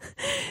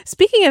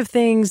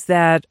things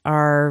that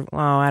are,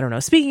 I don't know.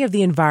 Speaking of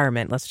the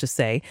environment, let's just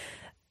say.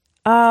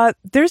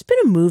 There's been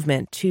a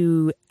movement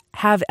to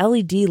have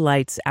LED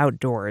lights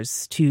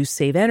outdoors to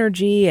save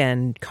energy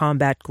and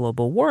combat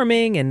global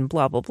warming and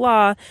blah, blah,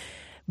 blah.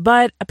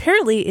 But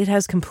apparently it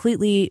has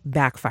completely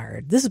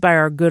backfired. This is by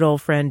our good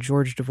old friend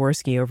George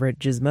Dvorsky over at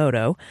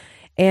Gizmodo.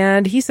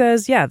 And he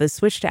says, the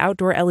switch to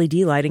outdoor LED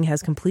lighting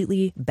has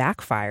completely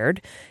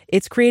backfired.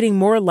 It's creating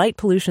more light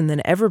pollution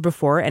than ever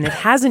before, and it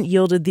hasn't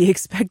yielded the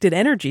expected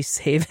energy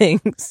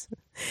savings.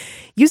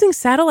 Using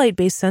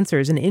satellite-based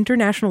sensors, an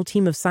international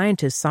team of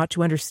scientists sought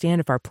to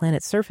understand if our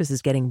planet's surface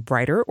is getting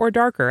brighter or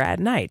darker at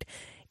night,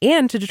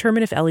 and to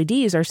determine if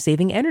LEDs are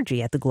saving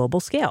energy at the global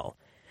scale.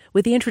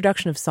 With the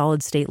introduction of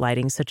solid-state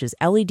lighting such as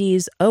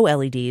LEDs,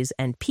 OLEDs,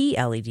 and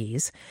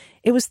PLEDs,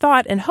 it was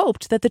thought and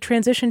hoped that the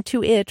transition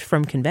to it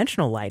from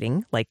conventional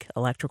lighting, like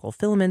electrical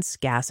filaments,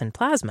 gas, and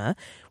plasma,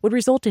 would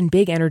result in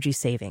big energy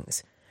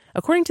savings.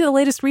 According to the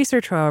latest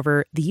research,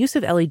 however, the use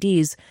of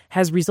LEDs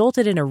has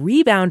resulted in a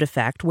rebound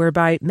effect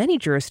whereby many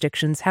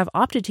jurisdictions have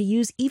opted to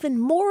use even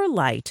more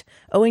light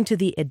owing to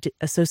the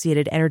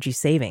associated energy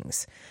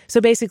savings.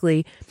 So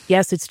basically,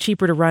 yes, it's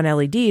cheaper to run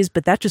LEDs,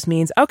 but that just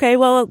means, okay,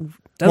 well,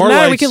 doesn't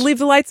matter, we can leave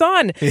the lights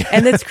on.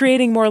 And it's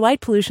creating more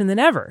light pollution than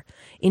ever.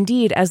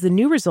 Indeed, as the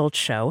new results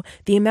show,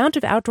 the amount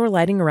of outdoor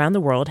lighting around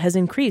the world has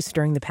increased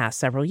during the past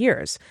several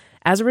years.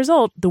 As a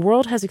result, the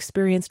world has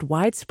experienced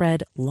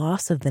widespread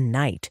loss of the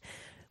night,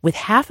 with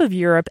half of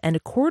Europe and a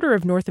quarter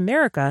of North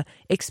America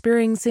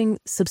experiencing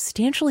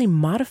substantially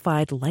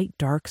modified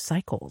light-dark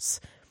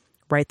cycles,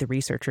 write the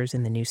researchers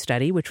in the new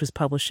study, which was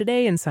published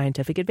today in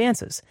Scientific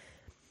Advances.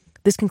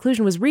 This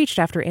conclusion was reached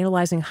after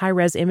analyzing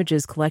high-res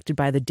images collected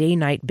by the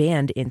Day-Night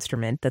Band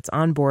instrument that's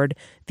on board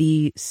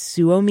the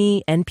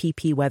Suomi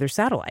NPP weather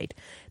satellite.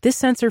 This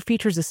sensor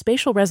features a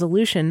spatial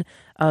resolution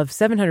of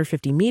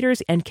 750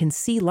 meters and can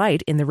see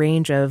light in the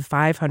range of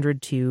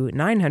 500 to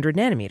 900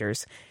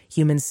 nanometers.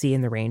 Humans see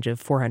in the range of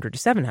 400 to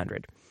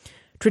 700.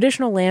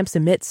 Traditional lamps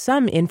emit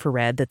some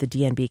infrared that the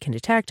DNB can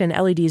detect, and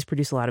LEDs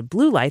produce a lot of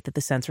blue light that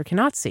the sensor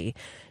cannot see.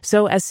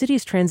 So as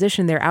cities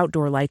transition their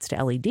outdoor lights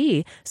to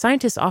LED,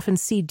 scientists often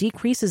see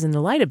decreases in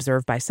the light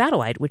observed by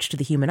satellite, which to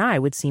the human eye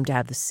would seem to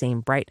have the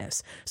same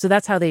brightness. So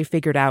that's how they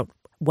figured out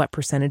what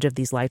percentage of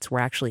these lights were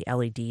actually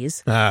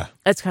LEDs.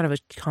 That's kind of a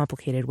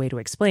complicated way to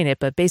explain it,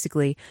 but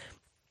basically,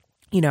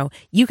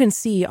 you can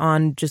see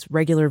on just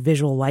regular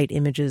visual light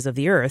images of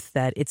the Earth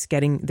that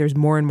there's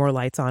more and more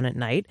lights on at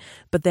night.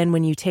 But then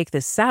when you take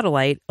this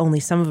satellite, only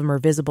some of them are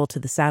visible to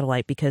the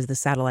satellite because the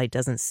satellite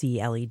doesn't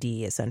see LED,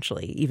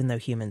 essentially, even though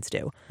humans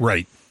do.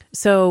 Right.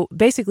 So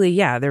basically,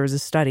 there was a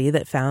study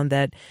that found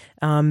that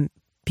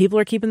people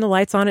are keeping the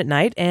lights on at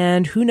night,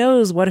 and who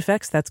knows what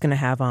effects that's going to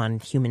have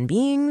on human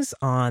beings,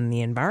 on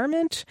the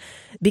environment.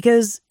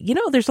 Because,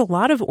 there's a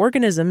lot of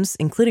organisms,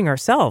 including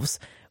ourselves,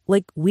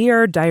 like we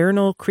are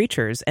diurnal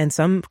creatures, and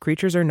some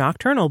creatures are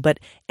nocturnal, but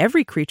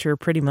every creature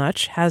pretty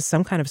much has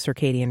some kind of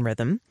circadian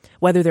rhythm,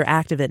 whether they're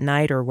active at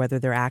night or whether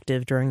they're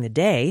active during the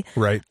day.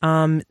 Right.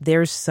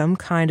 There's some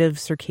kind of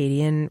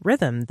circadian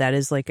rhythm that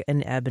is like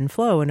an ebb and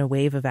flow and a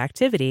wave of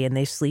activity, and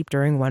they sleep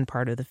during one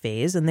part of the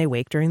phase and they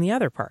wake during the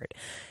other part.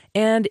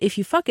 And if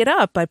you fuck it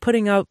up by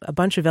putting up a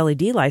bunch of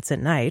LED lights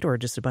at night, or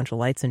just a bunch of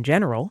lights in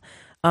general,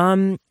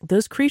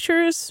 those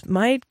creatures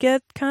might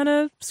get kind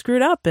of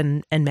screwed up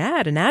and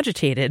mad and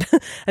agitated.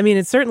 I mean,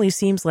 it certainly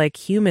seems like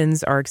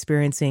humans are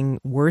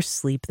experiencing worse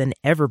sleep than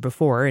ever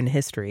before in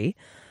history.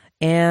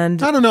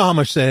 And I don't know how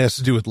much that has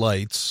to do with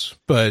lights,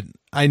 but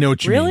I know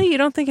what you mean. Really? You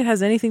don't think it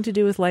has anything to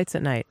do with lights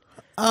at night?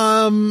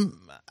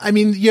 I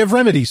mean, you have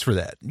remedies for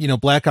that.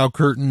 Blackout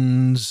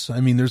curtains. I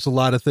mean, there's a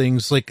lot of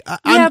things like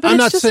I'm it's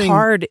not just saying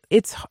hard.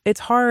 It's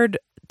hard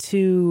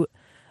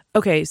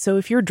okay, so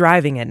if you're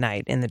driving at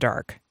night in the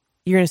dark,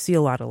 you're going to see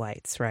a lot of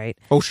lights, right?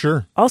 Oh,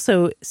 sure.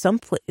 Also, some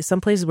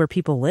places where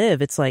people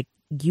live, it's like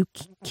you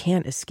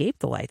can't escape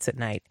the lights at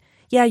night.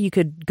 Yeah, you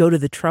could go to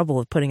the trouble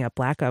of putting up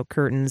blackout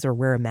curtains or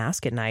wear a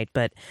mask at night,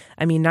 but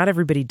I mean, not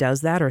everybody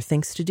does that or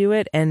thinks to do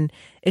it. And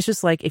it's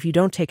just like, if you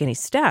don't take any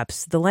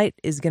steps, the light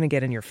is going to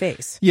get in your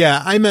face.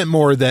 Yeah, I meant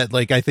more that,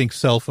 like, I think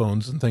cell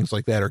phones and things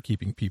like that are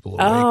keeping people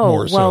awake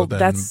more so than...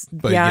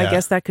 I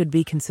guess that could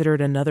be considered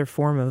another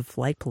form of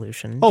light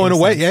pollution. Oh, in a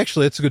way,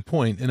 actually, that's a good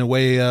point. In a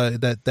way,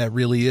 that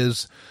really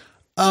is.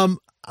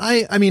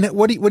 I mean,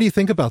 what do you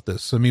think about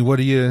this? I mean, what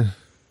do you...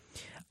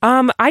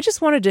 I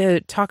just wanted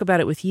to talk about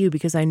it with you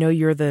because I know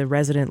you're the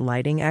resident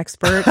lighting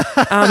expert.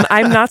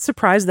 I'm not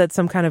surprised that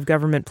some kind of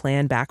government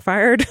plan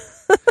backfired.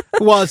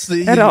 Well, it's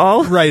at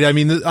all. Right. I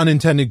mean, the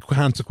unintended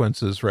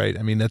consequences, right?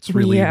 I mean, that's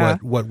really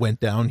what went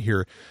down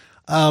here.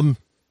 I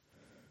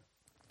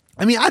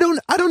mean, I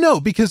don't know,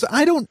 because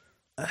I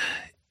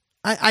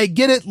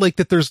get it, like,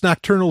 that there's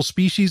nocturnal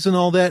species and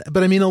all that,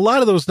 but I mean, a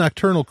lot of those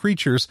nocturnal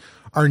creatures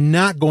are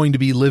not going to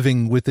be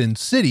living within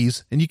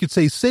cities, and you could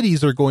say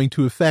cities are going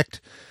to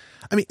affect...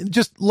 I mean,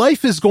 just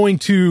life is going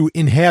to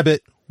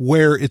inhabit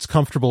where it's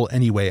comfortable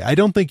anyway. I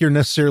don't think you're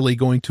necessarily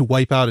going to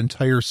wipe out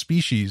entire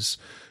species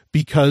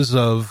because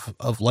of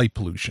light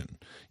pollution.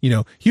 You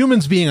know,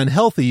 humans being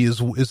unhealthy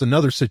is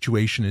another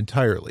situation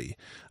entirely.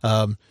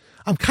 I'm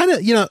kind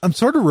of, I'm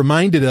sort of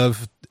reminded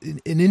of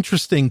an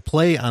interesting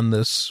play on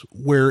this,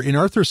 where in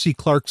Arthur C.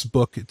 Clarke's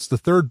book, it's the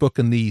third book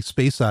in the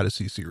Space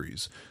Odyssey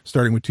series,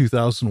 starting with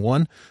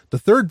 2001. The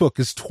third book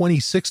is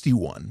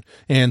 2061.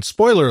 And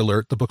spoiler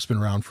alert, the book's been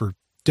around for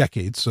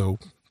decades, so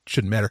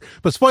shouldn't matter.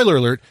 But spoiler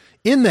alert,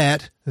 in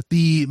that,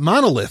 the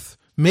monolith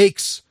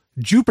makes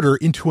Jupiter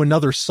into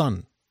another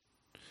sun.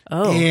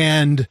 Oh.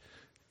 And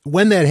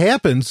when that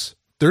happens,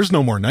 there's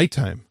no more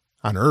nighttime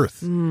on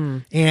Earth.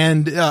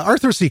 And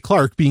Arthur C.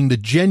 Clarke, being the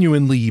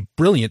genuinely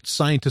brilliant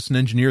scientist and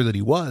engineer that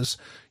he was,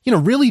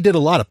 really did a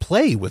lot of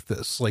play with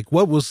this. Like,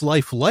 what was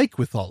life like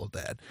with all of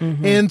that?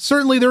 And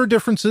certainly there are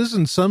differences,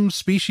 and some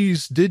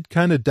species did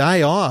kind of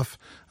die off.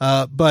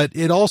 But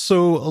it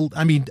also,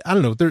 I mean, I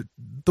don't know,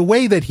 the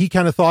way that he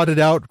kind of thought it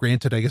out,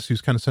 granted, I guess he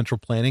was kind of central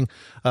planning,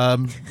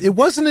 it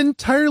wasn't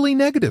entirely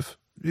negative.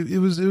 It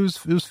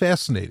was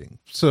fascinating.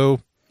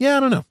 So, yeah, I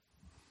don't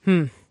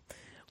know.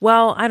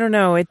 Well, I don't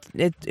know.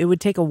 It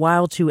would take a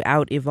while to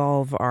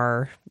out-evolve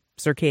our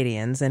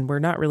circadians, and we're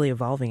not really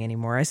evolving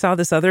anymore. I saw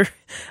this other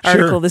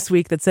article this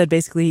week that said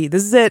basically,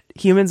 this is it.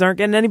 Humans aren't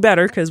getting any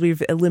better because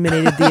we've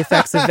eliminated the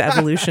effects of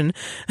evolution.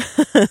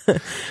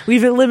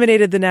 We've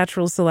eliminated the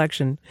natural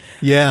selection.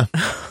 Yeah.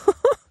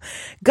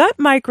 Gut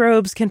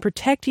microbes can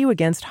protect you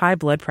against high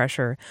blood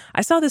pressure.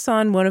 I saw this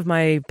on one of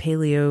my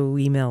paleo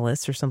email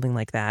lists or something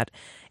like that.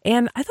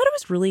 And I thought it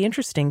was really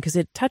interesting because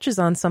it touches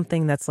on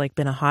something that's like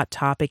been a hot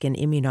topic in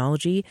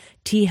immunology,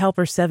 T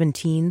helper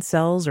 17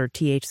 cells or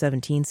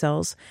Th17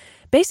 cells.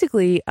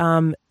 Basically,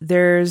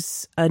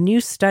 there's a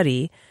new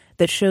study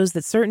that shows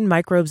that certain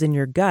microbes in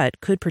your gut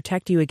could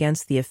protect you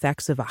against the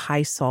effects of a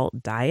high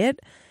salt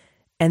diet.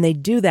 And they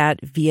do that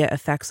via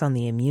effects on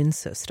the immune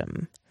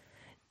system.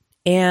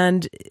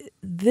 And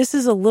this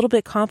is a little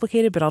bit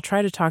complicated, but I'll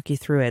try to talk you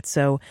through it.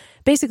 So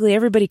basically,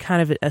 everybody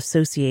kind of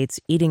associates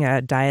eating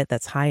a diet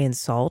that's high in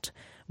salt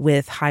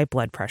with high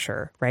blood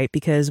pressure, right?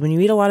 Because when you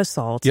eat a lot of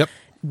salt,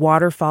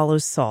 water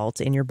follows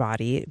salt in your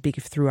body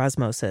through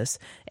osmosis.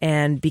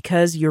 And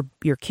because your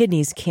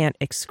kidneys can't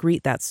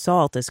excrete that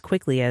salt as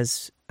quickly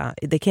as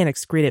they can't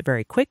excrete it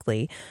very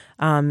quickly,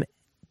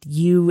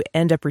 you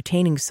end up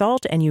retaining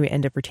salt and you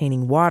end up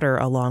retaining water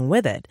along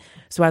with it.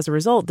 So as a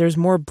result, there's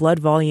more blood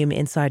volume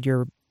inside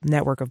your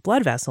network of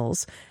blood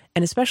vessels.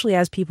 And especially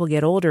as people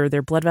get older,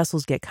 their blood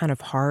vessels get kind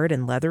of hard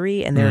and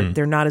leathery, and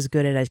they're not as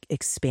good at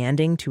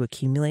expanding to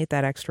accumulate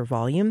that extra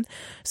volume.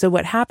 So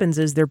what happens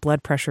is their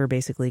blood pressure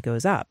basically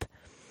goes up.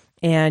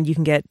 And you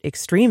can get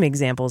extreme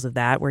examples of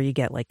that where you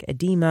get like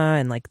edema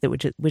and like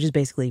which is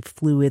basically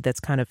fluid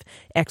that's kind of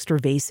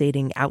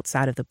extravasating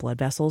outside of the blood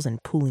vessels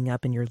and pooling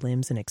up in your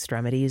limbs and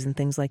extremities and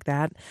things like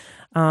that.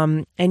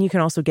 And you can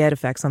also get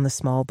effects on the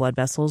small blood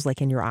vessels,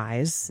 like in your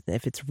eyes,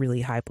 if it's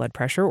really high blood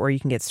pressure, or you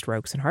can get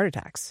strokes and heart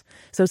attacks.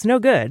 So it's no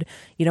good.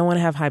 You don't want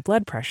to have high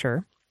blood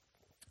pressure.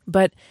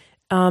 But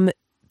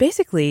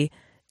basically,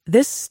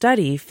 this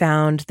study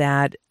found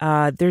that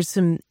there's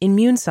some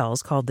immune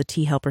cells called the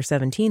T helper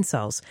 17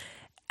 cells.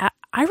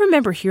 I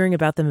remember hearing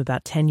about them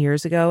about 10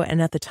 years ago,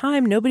 and at the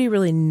time, nobody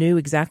really knew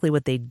exactly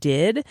what they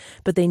did,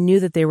 but they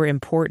knew that they were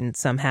important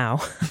somehow.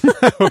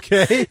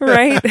 Okay.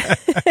 Right?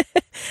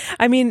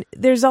 I mean,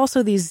 there's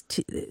also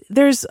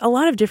there's a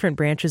lot of different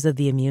branches of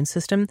the immune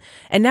system,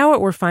 and now what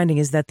we're finding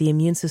is that the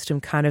immune system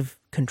kind of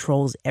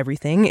controls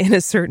everything in a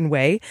certain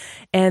way,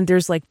 and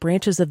there's like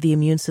branches of the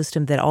immune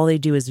system that all they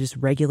do is just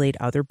regulate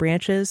other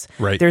branches.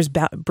 Right. There's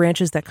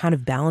branches that kind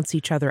of balance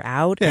each other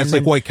out. Yeah, it's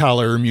like white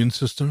collar immune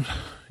system.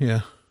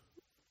 Yeah.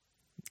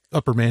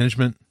 Upper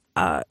management.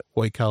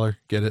 White collar,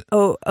 get it?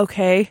 Oh,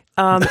 okay.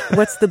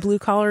 What's the blue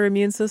collar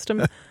immune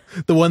system?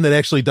 The one that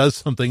actually does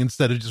something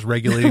instead of just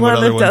regulating The what one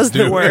other that ones does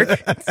do. the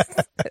work.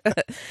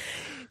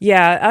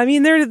 Yeah, I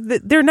mean,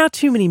 there are not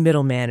too many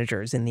middle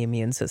managers in the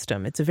immune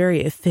system. It's a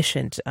very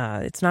efficient.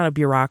 It's not a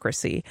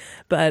bureaucracy,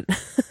 but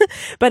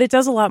but it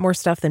does a lot more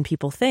stuff than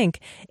people think.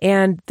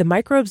 And the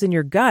microbes in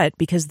your gut,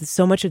 because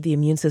so much of the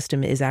immune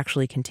system is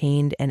actually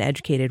contained and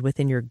educated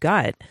within your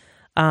gut,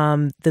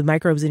 the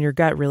microbes in your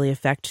gut really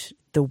affect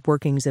the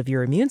workings of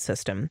your immune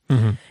system.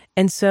 Mm-hmm.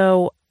 And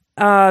so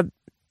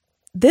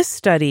this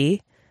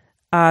study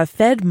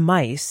fed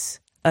mice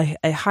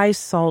a high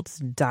salt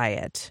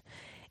diet,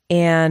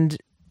 and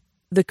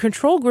the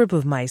control group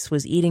of mice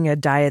was eating a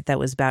diet that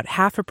was about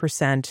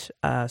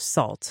 0.5%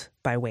 salt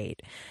by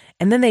weight.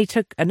 And then they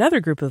took another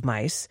group of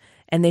mice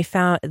and they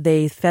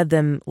fed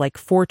them like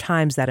 4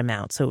 times that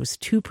amount. So it was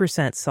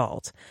 2%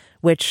 salt,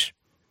 which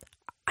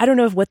I don't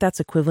know what that's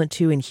equivalent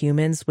to in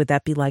humans. Would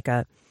that be like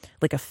a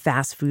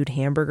fast food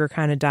hamburger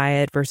kind of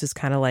diet versus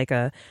kind of like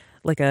a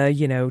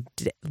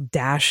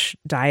DASH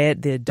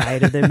diet, the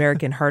diet of the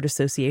American Heart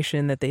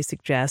Association that they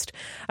suggest?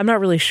 I'm not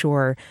really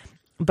sure.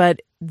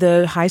 But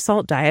the high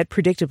salt diet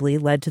predictably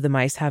led to the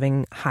mice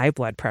having high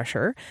blood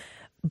pressure.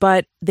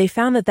 But they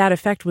found that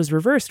effect was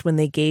reversed when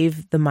they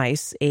gave the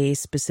mice a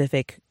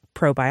specific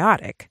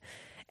probiotic.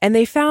 And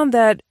they found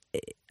that,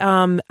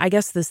 I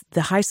guess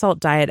the high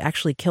salt diet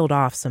actually killed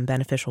off some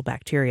beneficial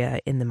bacteria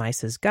in the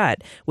mice's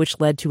gut, which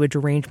led to a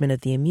derangement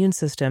of the immune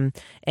system,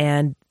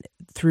 and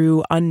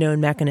through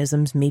unknown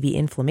mechanisms, maybe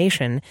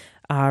inflammation,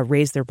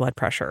 raised their blood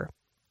pressure.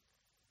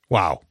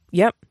 Wow.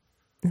 Yep.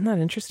 Isn't that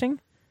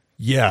interesting?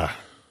 Yeah.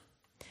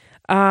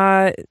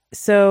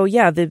 So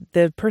yeah,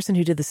 the person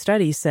who did the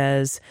study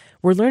says,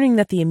 we're learning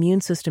that the immune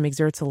system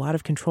exerts a lot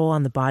of control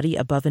on the body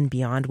above and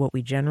beyond what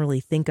we generally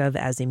think of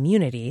as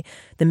immunity.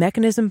 The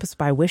mechanisms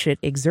by which it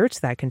exerts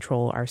that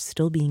control are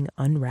still being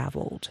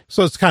unraveled.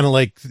 So it's kind of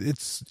like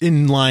it's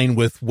in line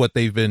with what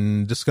they've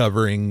been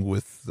discovering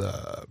with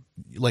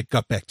like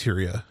gut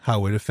bacteria,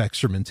 how it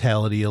affects your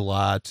mentality a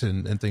lot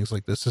and things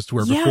like this, as to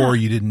where before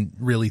you didn't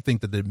really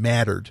think that it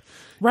mattered.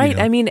 Right. You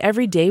know? I mean,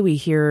 every day we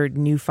hear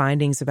new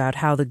findings about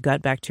how the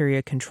gut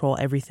bacteria control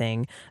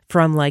everything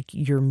from like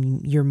your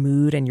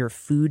mood and your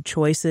food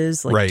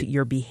choices, like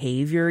your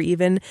behavior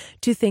even,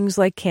 to things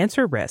like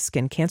cancer risk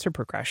and cancer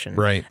progression.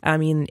 Right. I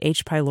mean,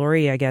 H.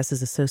 pylori, I guess,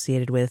 is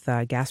associated with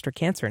gastric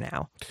cancer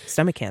now,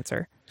 stomach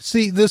cancer.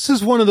 See, this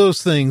is one of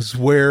those things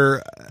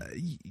where,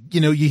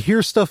 you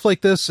hear stuff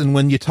like this, and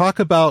when you talk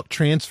about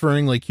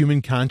transferring like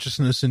human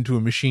consciousness into a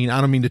machine, I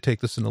don't mean to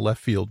take this in the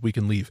left field. We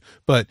can leave,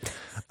 but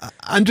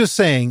I'm just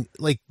saying,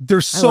 like,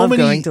 there's so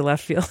many going to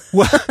left field.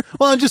 well,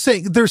 I'm just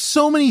saying there's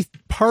so many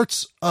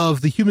parts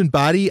of the human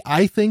body,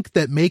 I think,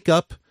 that make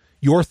up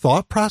your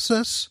thought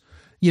process.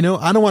 I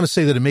don't want to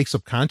say that it makes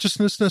up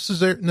consciousness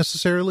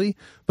necessarily,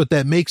 but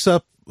that makes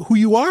up who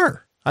you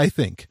are, I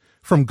think.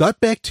 From gut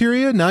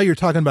bacteria, now you're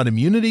talking about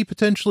immunity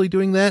potentially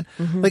doing that.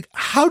 Mm-hmm. Like,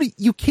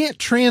 you can't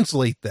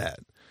translate that.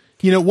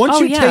 Once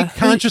you take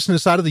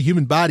consciousness out of the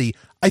human body,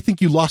 I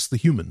think you lost the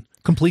human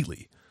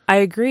completely. I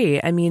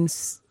agree. I mean,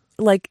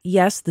 like,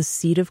 yes, the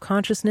seat of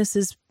consciousness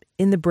is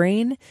in the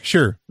brain.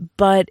 Sure.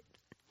 But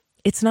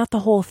it's not the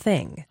whole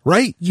thing.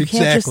 Right. You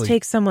can't just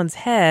take someone's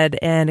head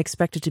and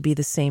expect it to be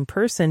the same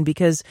person,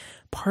 because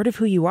part of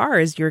who you are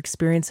is your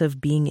experience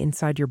of being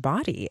inside your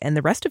body and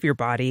the rest of your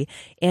body,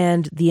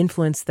 and the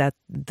influence that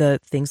the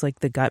things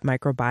like the gut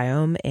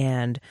microbiome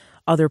and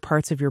other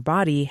parts of your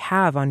body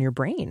have on your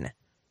brain.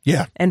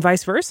 Yeah. And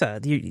vice versa,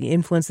 the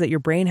influence that your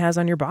brain has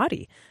on your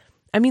body.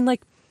 I mean,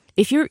 like,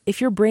 if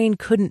your brain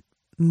couldn't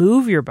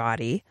move your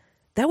body,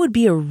 that would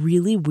be a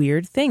really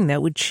weird thing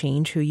that would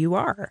change who you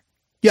are.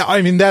 Yeah,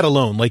 I mean, that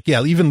alone, like,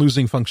 yeah, even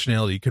losing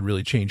functionality could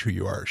really change who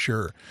you are,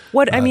 sure.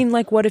 What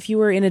if you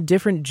were in a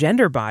different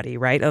gender body,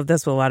 right?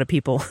 That's what a lot of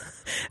people,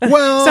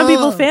 well, some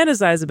people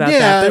fantasize about that.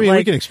 Yeah, but I mean, like,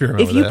 we can experiment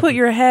with that. If you put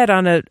your head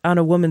on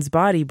a woman's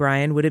body,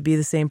 Brian, would it be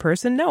the same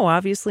person? No,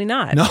 obviously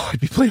not. No,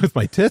 I'd be playing with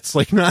my tits,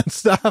 like,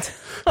 nonstop.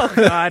 Oh,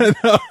 God.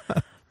 No.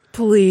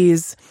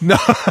 Please. No.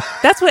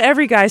 That's what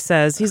every guy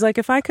says. He's like,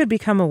 if I could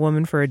become a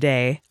woman for a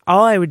day,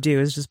 all I would do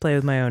is just play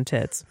with my own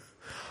tits.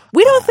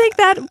 We don't think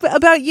that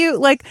about you.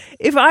 Like,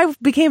 if I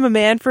became a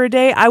man for a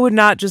day, I would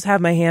not just have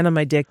my hand on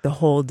my dick the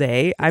whole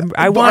day.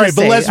 I want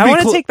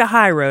to take the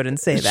high road and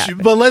say that.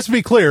 But let's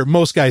be clear,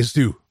 most guys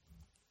do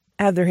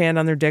have their hand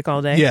on their dick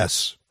all day.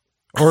 Yes.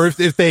 Or if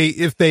they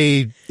had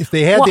the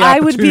opportunity, I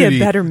would be a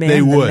better man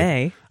they would. Than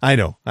they. I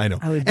know. And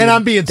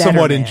I'm being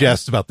somewhat in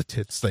jest about the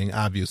tits thing,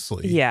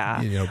 obviously. Yeah.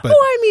 But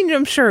I mean,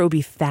 I'm sure it would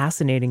be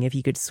fascinating if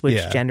you could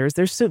switch genders.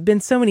 There's been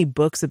so many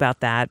books about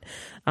that.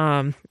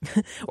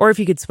 Or if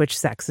you could switch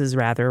sexes,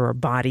 rather, or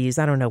bodies.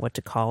 I don't know what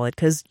to call it,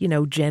 because,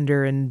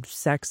 gender and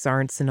sex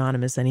aren't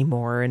synonymous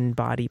anymore, and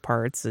body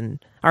parts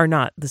are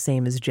not the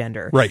same as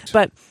gender. Right.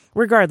 But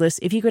regardless,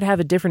 if you could have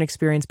a different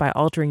experience by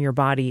altering your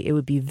body, it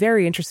would be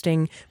very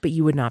interesting, but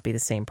you would not be the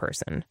same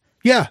person.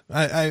 Yeah,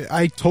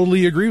 I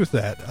totally agree with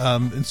that.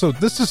 And so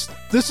this is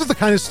the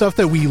kind of stuff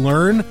that we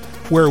learn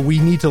where we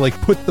need to like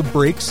put the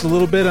brakes a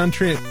little bit on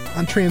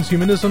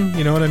transhumanism.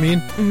 You know what I mean?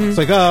 Mm-hmm. It's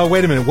like, oh,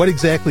 wait a minute. What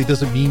exactly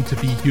does it mean to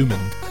be human?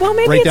 Well,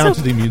 maybe right down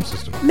to the immune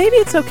system. Maybe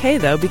it's okay,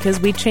 though, because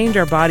we change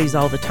our bodies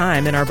all the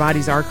time and our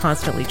bodies are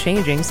constantly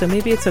changing. So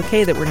maybe it's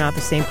okay that we're not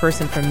the same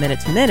person from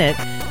minute to minute,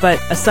 but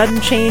a sudden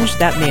change,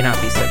 that may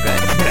not be so good.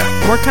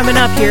 Yeah. More coming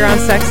up here on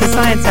Sex and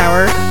Science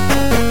Hour.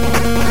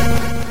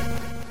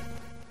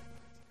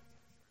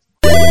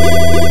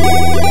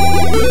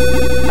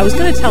 I was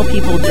going to tell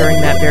people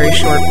during that very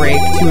short break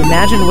to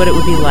imagine what it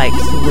would be like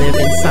to live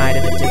inside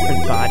of a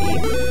different body.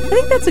 I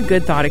think that's a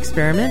good thought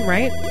experiment,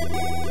 right?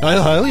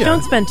 Hell yeah.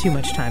 Don't spend too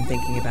much time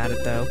thinking about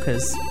it, though,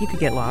 because you could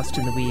get lost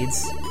in the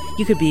weeds.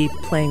 You could be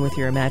playing with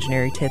your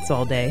imaginary tits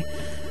all day.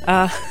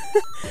 I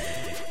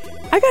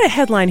got a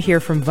headline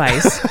here from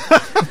Vice.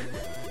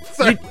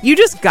 You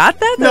just got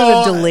that? That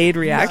was a delayed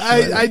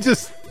reaction. I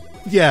just,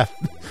 yeah.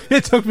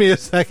 It took me a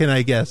second,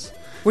 I guess.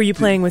 Were you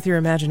playing with your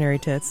imaginary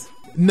tits?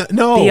 No,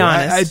 be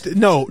honest.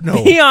 No.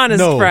 Be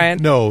honest, Brian.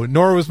 No,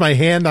 nor was my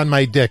hand on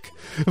my dick.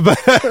 But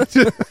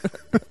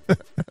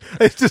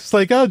it's just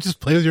like, oh, just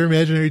play with your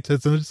imaginary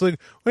tits. And I'm just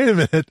like, wait a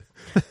minute.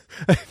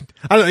 I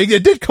don't know.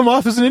 It did come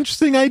off as an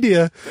interesting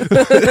idea.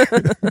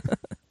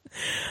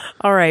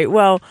 All right.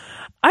 Well,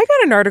 I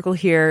got an article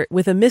here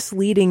with a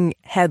misleading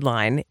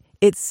headline.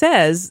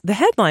 The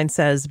headline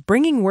says,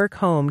 bringing work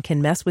home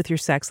can mess with your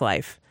sex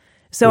life.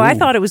 So I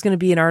thought it was going to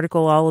be an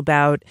article all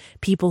about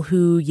people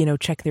who,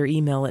 check their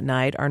email at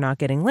night are not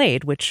getting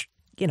laid, which,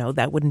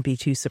 that wouldn't be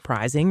too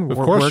surprising. Of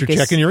course, you're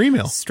checking your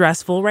email.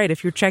 Stressful, right?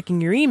 If you're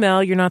checking your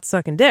email, you're not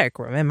sucking dick.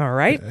 Am I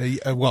right?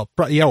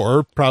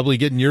 Or probably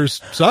getting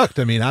yours sucked.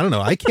 I mean, I don't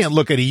know. I can't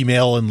look at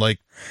email and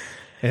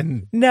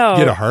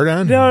get a hard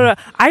on. No.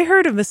 I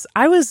heard of this.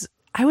 I was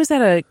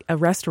at a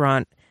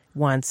restaurant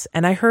once,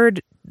 and I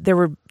heard there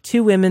were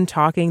two women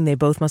talking. They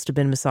both must have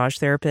been massage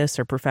therapists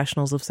or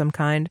professionals of some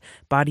kind,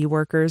 body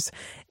workers.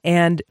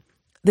 And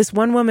this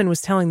one woman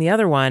was telling the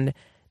other one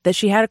that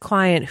she had a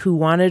client who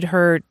wanted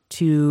her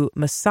to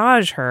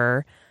massage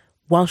her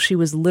while she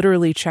was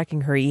literally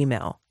checking her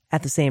email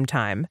at the same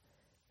time.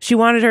 She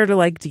wanted her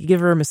to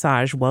give her a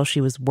massage while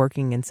she was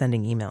working and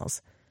sending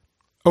emails.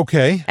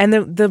 Okay. And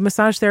the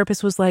massage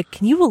therapist was like,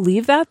 can you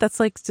believe that? That's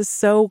just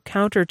so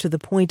counter to the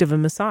point of a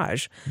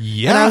massage.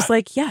 Yeah. And I was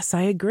like, yes,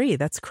 I agree.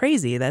 That's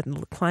crazy. That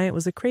client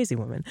was a crazy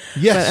woman.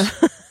 Yes.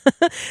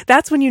 But,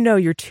 that's when you know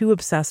you're too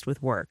obsessed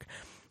with work.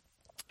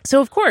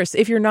 So, of course,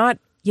 if you're not,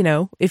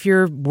 if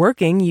you're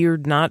working, you're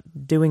not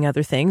doing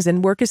other things,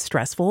 and work is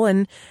stressful,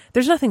 and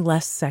there's nothing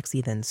less sexy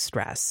than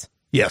stress.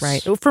 Yes.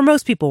 Right. For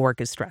most people,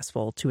 work is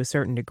stressful to a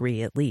certain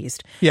degree, at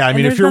least. Yeah. I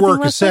mean, if your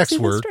work is sex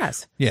work.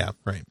 Yeah.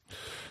 Right.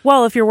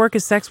 Well, if your work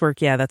is sex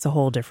work, yeah, that's a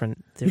whole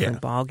different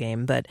ball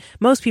game. But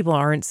most people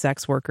aren't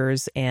sex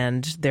workers,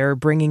 and they're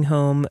bringing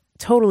home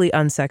totally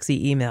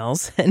unsexy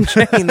emails and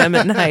checking them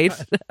at night.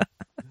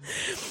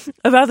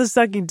 About the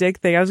sucking dick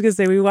thing, I was going to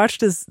say, we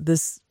watched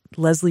this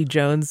Leslie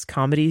Jones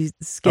comedy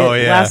skit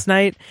last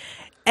night,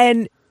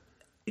 and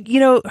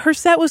her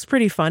set was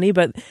pretty funny,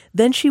 but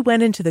then she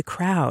went into the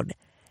crowd.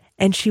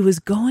 And she was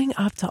going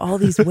up to all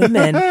these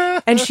women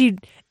and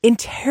she'd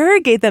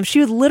interrogate them. She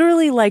would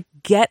literally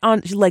get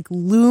on,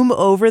 loom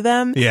over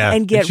them. Yeah.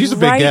 And get she's a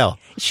big gal.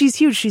 She's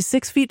huge. She's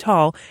 6 feet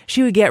tall.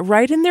 She would get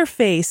right in their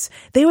face.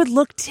 They would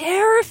look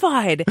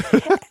terrified.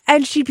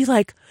 And she'd be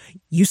like,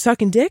 you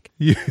sucking dick?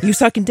 You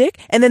sucking dick?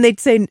 And then they'd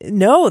say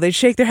no. They'd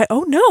shake their head.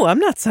 Oh, no, I'm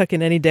not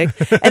sucking any dick.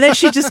 And then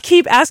she'd just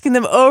keep asking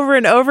them over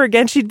and over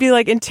again. She'd be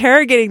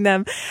interrogating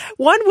them.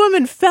 One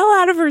woman fell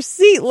out of her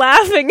seat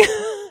laughing.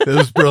 It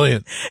was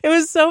brilliant. It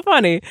was so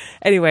funny.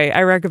 Anyway,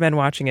 I recommend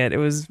watching it. It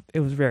was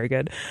very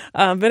good.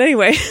 But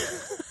anyway,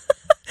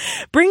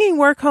 bringing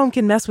work home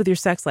can mess with your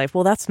sex life.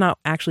 Well, that's not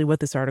actually what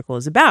this article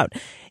is about.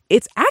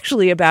 It's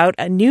actually about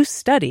a new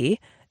study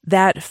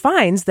that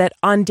finds that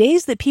on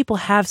days that people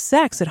have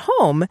sex at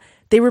home,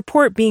 they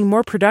report being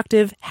more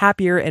productive,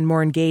 happier, and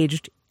more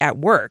engaged at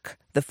work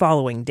the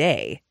following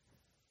day.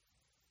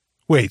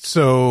 Wait,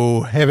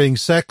 so having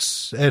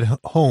sex at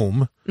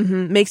home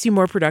makes you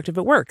more productive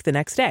at work the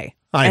next day.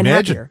 I and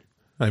imagine. Happier.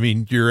 I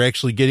mean, you're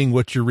actually getting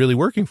what you're really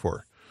working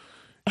for.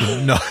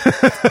 No.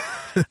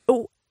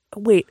 Oh,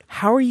 wait,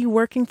 how are you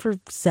working for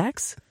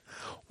sex?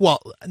 Well,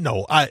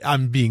 no,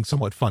 I'm being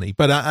somewhat funny,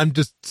 but I'm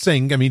just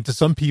saying, I mean, to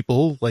some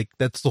people,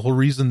 that's the whole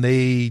reason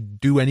they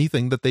do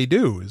anything that they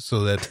do, is so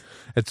that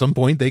at some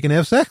point they can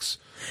have sex.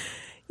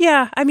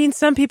 Yeah, I mean,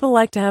 some people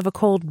like to have a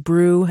cold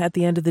brew at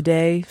the end of the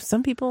day.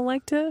 Some people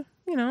like to,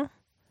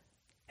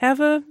 have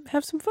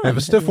some fun. Have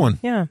a stiff one.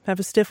 Yeah, have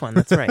a stiff one.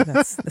 That's right.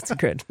 That's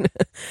good.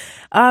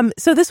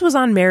 So this was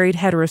on married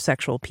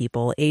heterosexual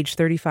people, age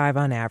 35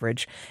 on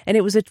average, and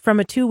it was from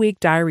a 2-week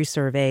diary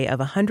survey of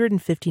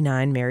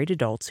 159 married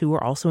adults who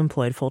were also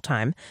employed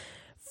full-time.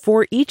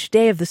 For each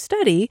day of the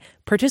study,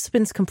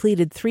 participants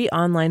completed 3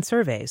 online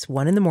surveys,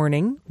 one in the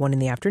morning, one in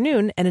the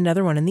afternoon, and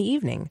another one in the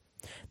evening.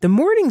 The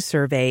morning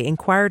survey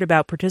inquired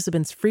about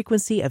participants'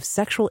 frequency of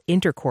sexual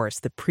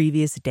intercourse the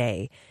previous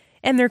day.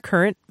 and their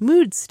current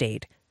mood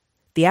state.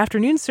 The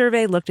afternoon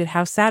survey looked at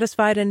how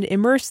satisfied and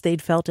immersed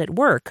they'd felt at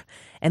work,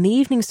 and the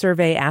evening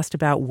survey asked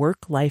about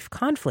work-life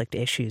conflict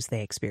issues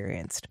they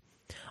experienced.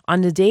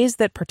 On the days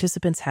that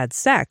participants had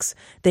sex,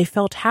 they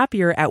felt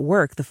happier at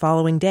work the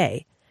following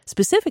day.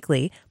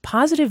 Specifically,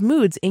 positive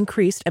moods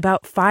increased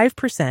about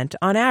 5%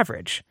 on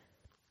average.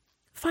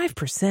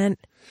 5%?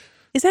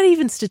 Is that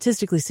even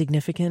statistically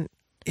significant?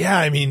 Yeah,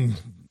 I mean,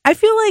 I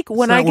feel like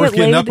when I get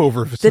laid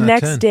the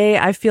next 10. day,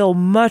 I feel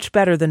much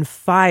better than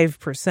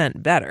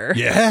 5% better.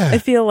 Yeah. I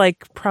feel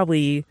like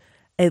probably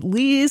at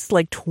least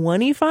like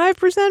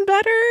 25%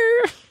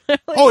 better.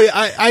 Oh,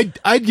 yeah,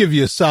 I'd give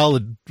you a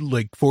solid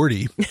like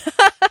 40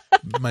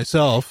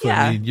 myself.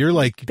 Yeah. I mean, you're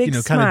like, Big kind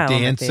of smile on my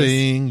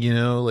dancing,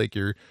 like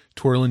you're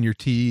twirling your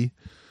tea.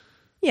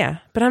 Yeah,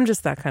 but I'm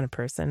just that kind of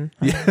person.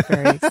 I'm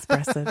very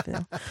expressive.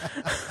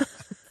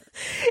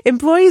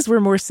 Employees were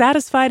more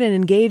satisfied and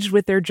engaged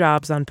with their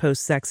jobs on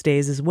post-sex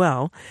days as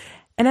well.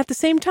 And at the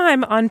same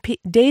time, on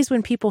days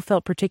when people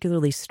felt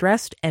particularly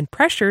stressed and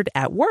pressured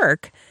at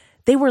work,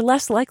 they were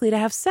less likely to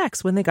have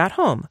sex when they got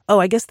home. Oh,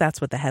 I guess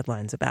that's what the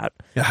headline's about.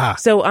 Aha.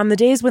 So on the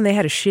days when they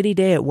had a shitty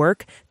day at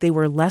work, they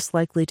were less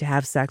likely to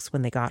have sex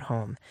when they got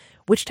home,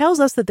 which tells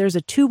us that there's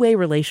a two-way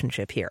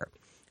relationship here.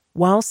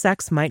 While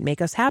sex might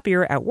make us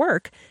happier at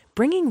work,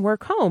 bringing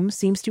work home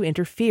seems to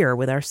interfere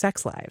with our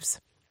sex lives.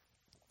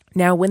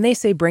 Now, when they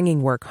say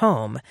bringing work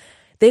home,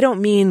 they don't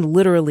mean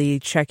literally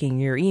checking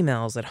your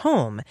emails at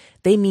home.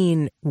 They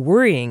mean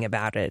worrying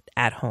about it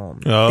at home.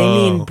 Oh. They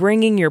mean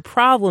bringing your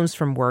problems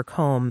from work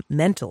home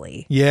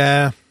mentally.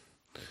 Yeah.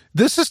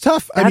 This is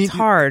tough. That's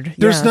hard.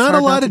 There's not a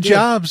lot of do.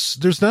 jobs.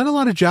 There's not a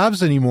lot of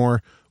jobs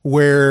anymore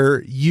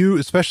where you,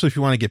 especially if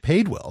you want to get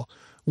paid well,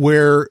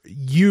 where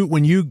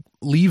when you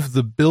leave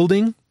the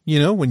building,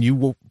 when you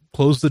will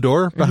close the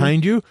door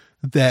behind you,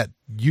 that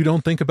you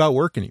don't think about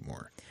work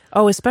anymore.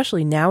 Oh,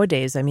 especially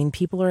nowadays. I mean,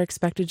 people are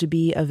expected to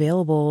be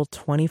available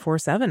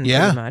 24/7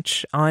 pretty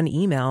much on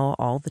email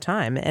all the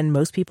time. And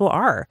most people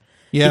are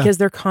because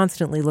they're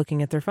constantly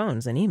looking at their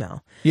phones and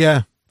email.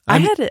 Yeah. I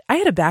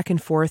had a back and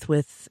forth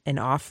with an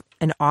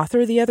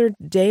author the other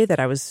day that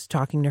I was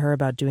talking to her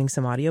about doing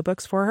some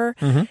audiobooks for her.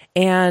 Mm-hmm.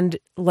 And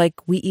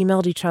we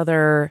emailed each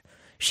other.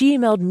 She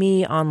emailed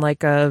me on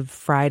like a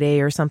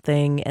Friday or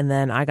something, and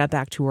then I got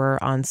back to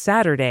her on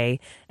Saturday,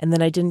 and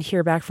then I didn't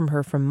hear back from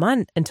her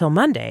until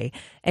Monday.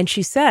 And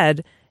she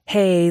said,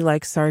 hey,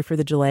 sorry for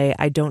the delay.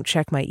 I don't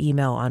check my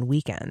email on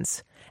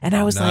weekends. And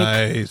I was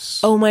like,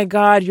 oh my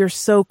God, you're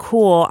so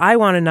cool. I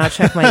want to not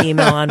check my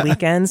email on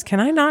weekends. Can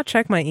I not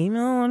check my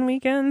email on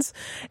weekends?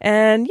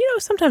 And,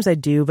 sometimes I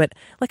do, but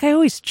I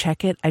always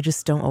check it. I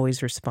just don't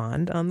always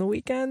respond on the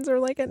weekends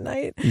or at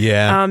night.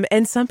 Yeah.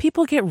 And some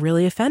people get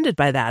really offended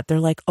by that. They're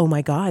like, oh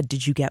my God,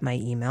 did you get my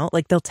email?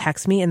 They'll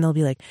text me and they'll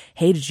be like,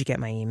 hey, did you get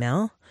my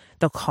email?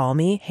 They'll call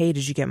me, hey,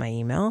 did you get my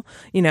email?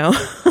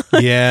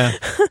 Yeah.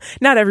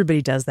 Not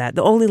everybody does that.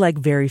 Only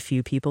very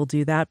few people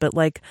do that. But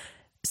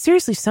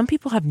seriously, some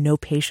people have no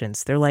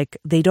patience. They're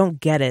they don't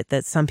get it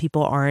that some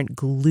people aren't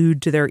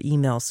glued to their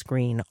email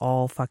screen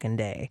all fucking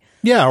day.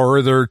 Yeah,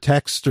 or their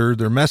text or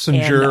their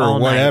messenger or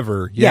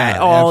whatever. Night. Yeah,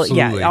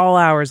 absolutely. all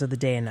hours of the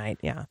day and night.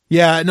 Yeah.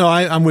 Yeah, no,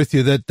 I'm with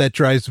you. That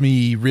drives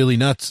me really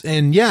nuts.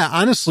 And yeah,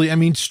 honestly, I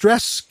mean,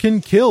 stress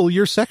can kill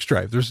your sex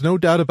drive. There's no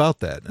doubt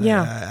about that.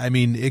 Yeah. I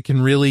mean, it can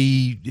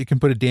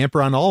put a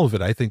damper on all of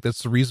it. I think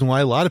that's the reason why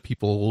a lot of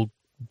people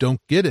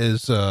don't get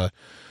as,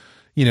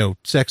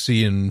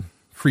 sexy and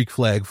freak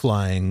flag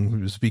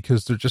flying, is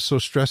because they're just so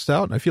stressed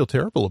out, and I feel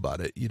terrible about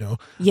it,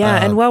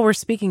 Yeah, and while we're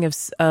speaking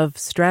of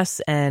stress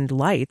and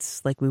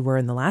lights, like we were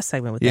in the last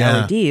segment with the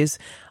LEDs,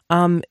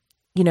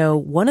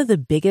 one of the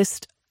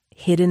biggest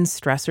hidden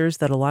stressors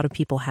that a lot of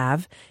people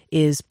have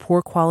is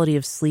poor quality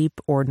of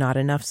sleep or not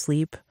enough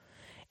sleep.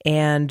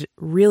 And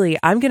really,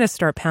 I'm going to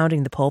start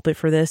pounding the pulpit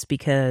for this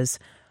because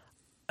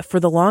for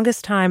the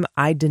longest time,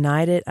 I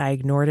denied it, I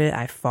ignored it,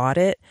 I fought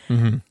it.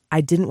 Mm-hmm. I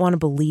didn't want to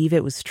believe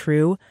it was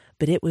true,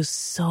 but it was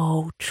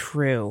so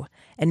true.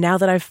 And now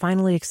that I've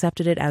finally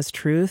accepted it as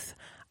truth,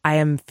 I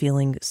am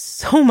feeling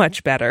so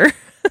much better.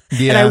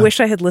 Yeah. And I wish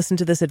I had listened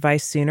to this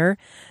advice sooner.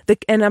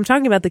 And I'm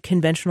talking about the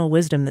conventional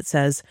wisdom that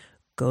says,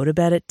 go to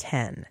bed at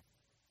 10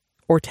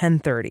 or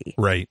 10:30.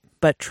 Right.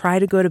 But try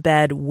to go to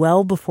bed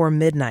well before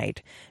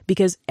midnight,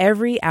 because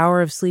every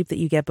hour of sleep that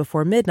you get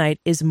before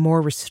midnight is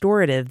more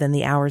restorative than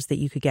the hours that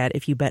you could get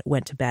if you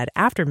went to bed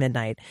after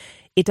midnight.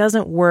 It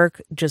doesn't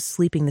work just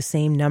sleeping the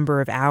same number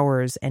of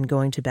hours and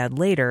going to bed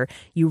later.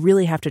 You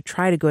really have to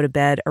try to go to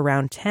bed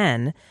around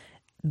 10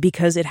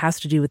 because it has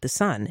to do with the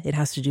sun. It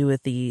has to do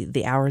with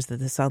the hours that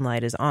the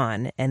sunlight is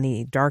on and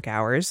the dark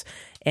hours.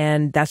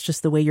 And that's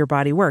just the way your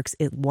body works.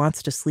 It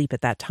wants to sleep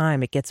at that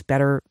time. It gets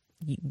better.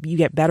 You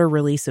get better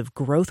release of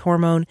growth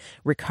hormone,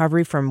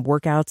 recovery from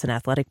workouts and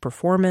athletic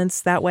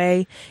performance that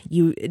way.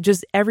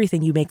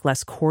 Everything. You make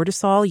less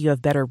cortisol. You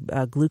have better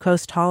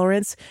glucose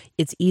tolerance.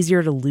 It's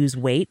easier to lose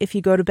weight if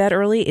you go to bed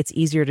early. It's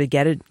easier to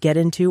get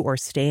into or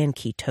stay in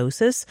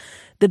ketosis.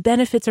 The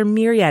benefits are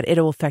myriad.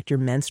 It'll affect your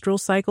menstrual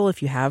cycle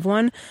if you have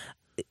one.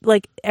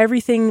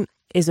 Everything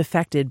is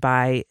affected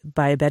by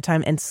a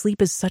bedtime, and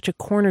sleep is such a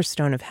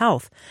cornerstone of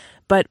health.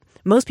 But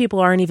most people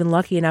aren't even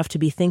lucky enough to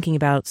be thinking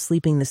about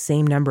sleeping the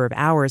same number of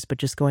hours, but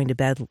just going to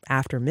bed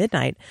after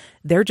midnight.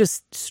 They're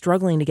just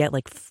struggling to get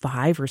like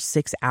 5 or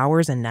 6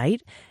 hours a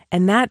night.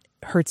 And that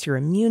hurts your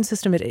immune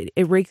system.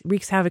 It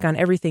wreaks havoc on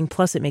everything.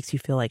 Plus, it makes you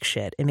feel like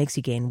shit. It makes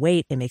you gain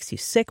weight. It makes you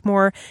sick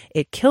more.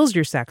 It kills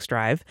your sex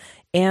drive.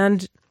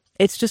 And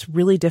it's just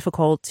really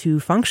difficult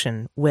to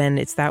function when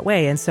it's that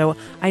way. And so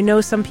I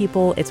know some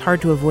people, it's hard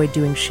to avoid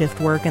doing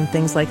shift work and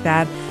things like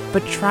that,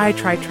 but try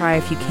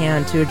if you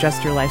can to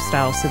adjust your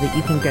lifestyle so that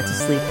you can get to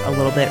sleep a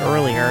little bit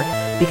earlier,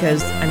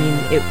 because, I mean,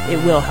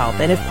 it will help.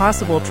 And if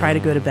possible, try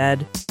to go to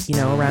bed,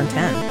 around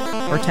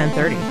 10 or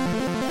 10:30.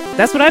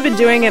 That's what I've been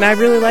doing, and I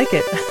really like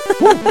it.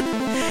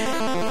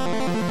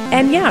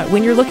 And yeah,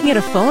 when you're looking at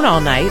a phone all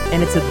night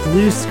and it's a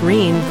blue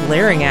screen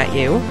glaring at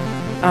you,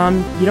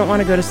 you don't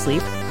want to go to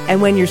sleep. And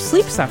when your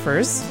sleep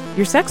suffers,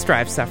 your sex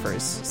drive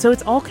suffers. So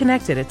it's all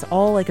connected. It's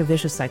all like a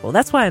vicious cycle.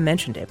 That's why I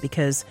mentioned it,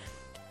 because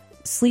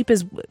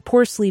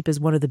poor sleep is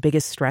one of the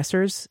biggest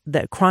stressors,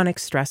 the chronic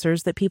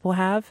stressors that people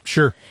have.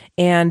 Sure.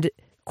 And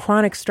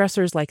chronic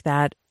stressors like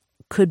that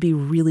could be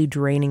really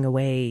draining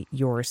away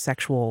your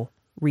sexual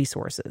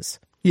resources.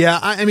 Yeah,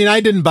 I mean, I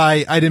didn't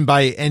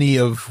buy any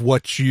of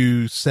what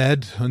you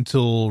said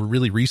until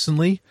really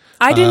recently.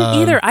 I didn't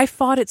either. I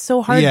fought it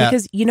so hard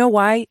because you know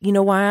why? You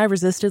know why I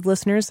resisted,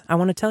 listeners? I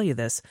want to tell you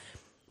this.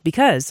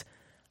 Because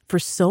for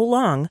so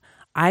long,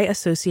 I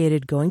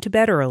associated going to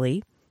bed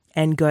early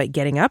and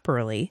getting up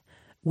early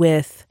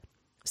with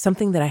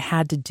something that I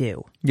had to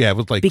do. Yeah,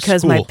 with like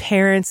because school. My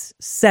parents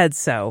said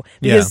so.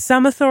 Because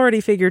some authority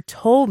figure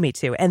told me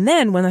to. And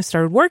then when I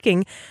started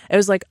working, it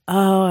was like,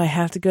 oh, I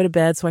have to go to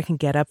bed so I can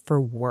get up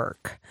for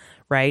work,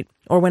 right?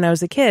 Or when I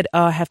was a kid,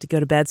 oh, I have to go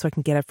to bed so I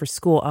can get up for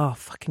school. Oh,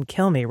 fucking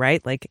kill me,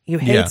 right? Like, you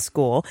hate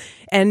school.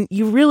 And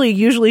you really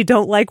usually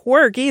don't like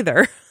work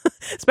either,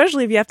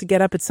 especially if you have to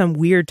get up at some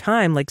weird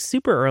time, like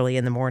super early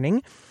in the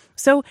morning.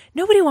 So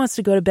nobody wants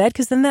to go to bed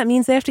because then that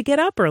means they have to get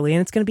up early,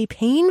 and it's going to be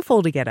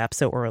painful to get up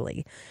so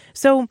early.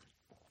 So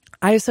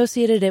I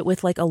associated it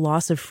with like a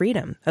loss of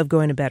freedom of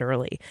going to bed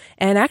early.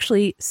 And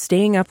actually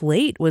staying up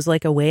late was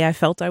like a way I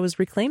felt I was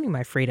reclaiming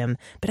my freedom.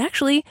 But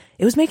actually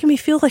it was making me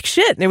feel like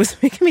shit, and it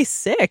was making me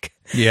sick.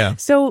 Yeah.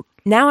 So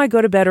now I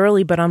go to bed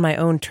early, but on my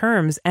own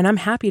terms, and I'm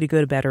happy to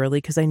go to bed early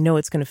because I know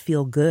it's going to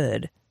feel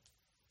good.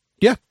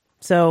 Yeah.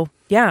 So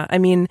yeah, I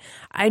mean,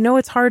 I know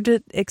it's hard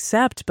to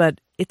accept, but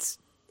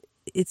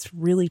it's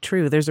really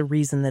true. There's a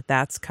reason that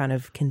that's kind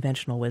of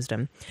conventional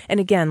wisdom. And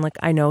again, like,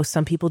 I know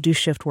some people do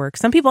shift work.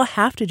 Some people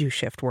have to do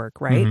shift work,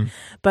 right? Mm-hmm.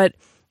 But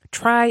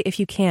try if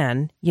you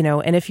can,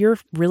 and if you're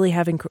really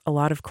having a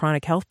lot of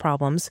chronic health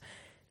problems,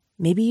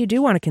 maybe you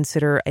do want to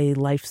consider a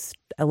life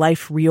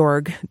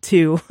reorg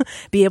to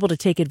be able to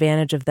take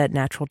advantage of that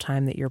natural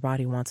time that your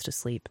body wants to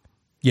sleep.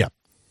 Yeah.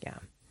 Yeah.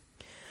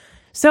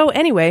 So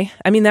anyway,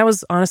 I mean, that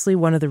was honestly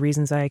one of the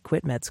reasons I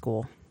quit med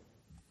school.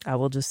 I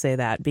will just say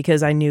that,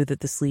 because I knew that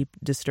the sleep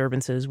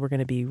disturbances were going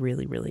to be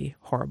really, really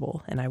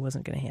horrible, and I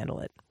wasn't going to handle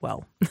it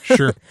well.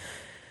 Sure.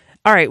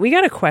 All right, we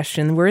got a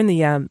question. We're in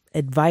the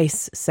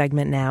advice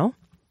segment now.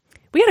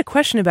 We got a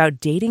question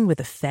about dating with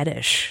a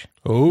fetish.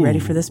 Oh, ready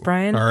for this,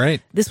 Brian? All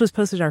right. This was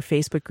posted in our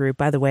Facebook group.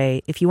 By the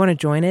way, if you want to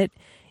join it,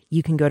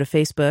 you can go to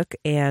Facebook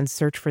and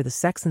search for the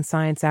Sex and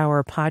Science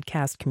Hour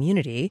podcast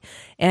community.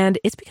 And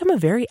it's become a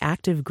very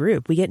active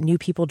group. We get new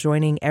people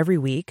joining every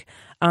week.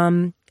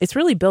 It's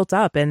really built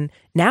up. And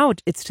now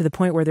it's to the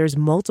point where there's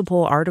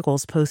multiple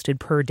articles posted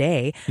per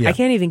day. Yeah. I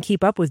can't even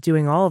keep up with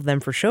doing all of them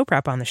for show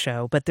prep on the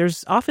show, but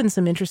there's often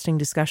some interesting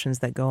discussions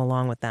that go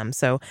along with them.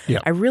 So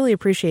I really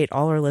appreciate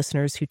all our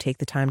listeners who take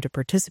the time to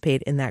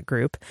participate in that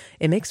group.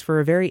 It makes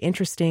for a very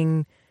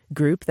interesting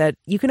group that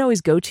you can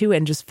always go to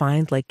and just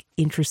find like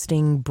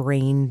interesting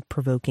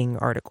brain-provoking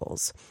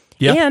articles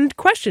and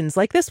questions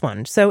like this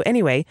one. So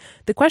anyway,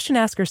 the question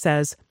asker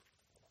says,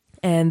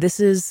 and this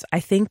is,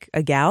 I think,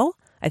 a gal.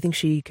 I think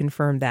she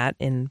confirmed that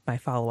in my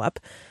follow-up.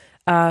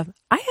 I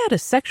had a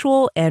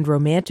sexual and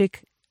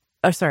relationship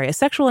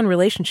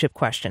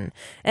question,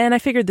 and I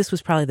figured this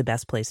was probably the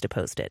best place to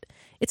post it.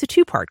 It's a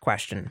two-part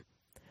question.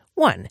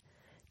 1,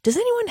 does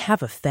anyone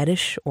have a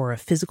fetish or a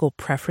physical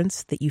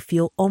preference that you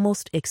feel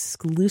almost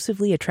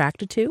exclusively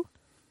attracted to?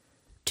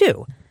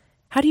 2,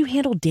 how do you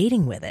handle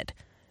dating with it?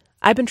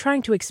 I've been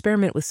trying to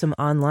experiment with some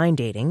online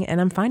dating, and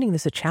I'm finding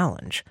this a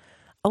challenge.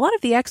 A lot of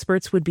the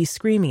experts would be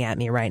screaming at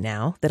me right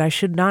now that I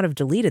should not have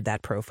deleted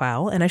that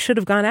profile, and I should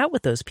have gone out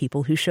with those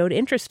people who showed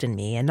interest in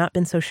me and not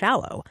been so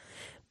shallow.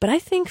 But I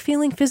think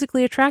feeling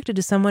physically attracted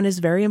to someone is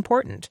very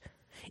important.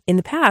 In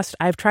the past,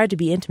 I've tried to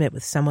be intimate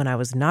with someone I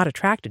was not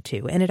attracted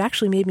to, and it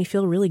actually made me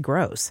feel really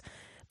gross.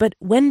 But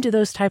when do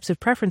those types of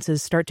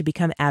preferences start to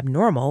become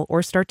abnormal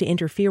or start to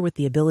interfere with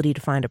the ability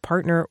to find a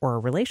partner or a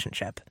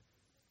relationship?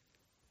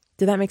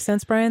 Did that make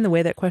sense, Brian, the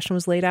way that question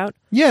was laid out?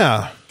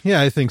 Yeah,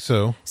 I think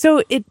so.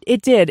 So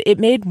it did. It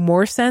made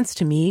more sense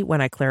to me when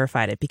I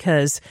clarified it,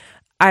 because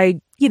I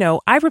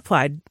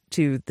replied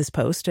to this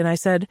post and I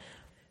said,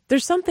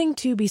 There's something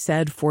to be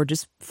said for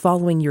just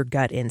following your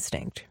gut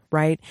instinct,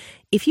 right?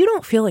 If you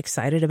don't feel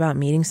excited about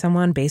meeting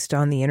someone based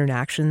on the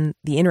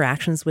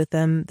interactions with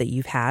them that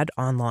you've had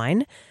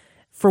online,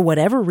 for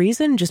whatever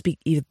reason,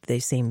 either they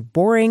seem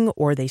boring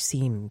or they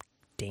seem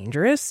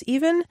dangerous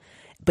even,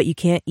 but you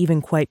can't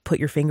even quite put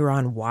your finger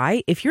on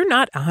why. If you're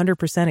not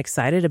 100%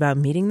 excited about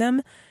meeting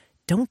them,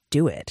 don't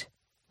do it.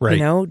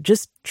 Right.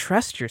 Just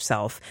trust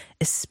yourself,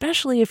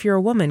 especially if you're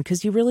a woman,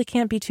 because you really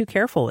can't be too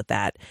careful with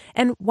that.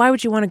 And why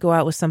would you want to go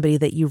out with somebody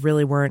that you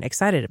really weren't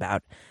excited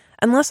about?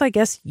 Unless I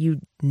guess you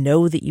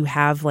know that you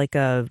have like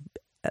an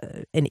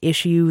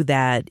issue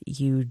that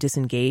you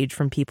disengage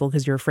from people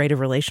because you're afraid of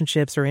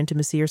relationships or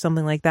intimacy or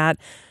something like that.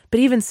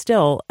 But even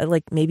still,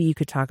 like maybe you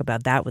could talk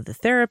about that with a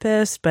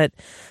therapist, but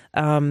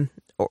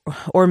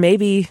or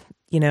maybe,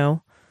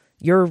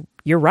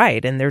 you're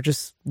right and they're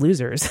just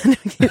losers.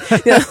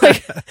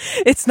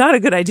 It's not a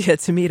good idea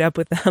to meet up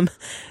with them.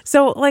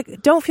 So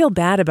don't feel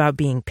bad about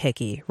being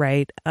picky,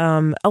 right?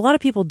 A lot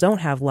of people don't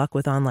have luck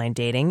with online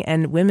dating,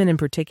 and women in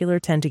particular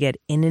tend to get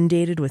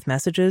inundated with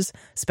messages,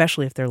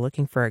 especially if they're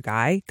looking for a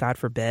guy, God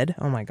forbid.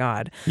 Oh my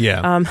God.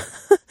 Yeah.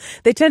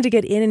 They tend to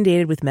get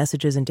inundated with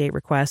messages and date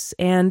requests,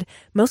 and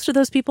most of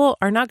those people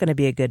are not going to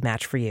be a good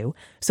match for you.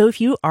 So if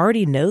you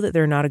already know that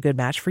they're not a good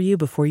match for you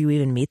before you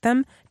even meet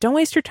them, don't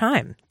waste your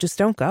time. Just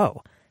don't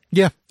go.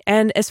 Yeah.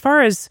 And as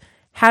far as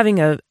having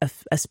a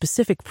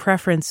specific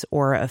preference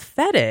or a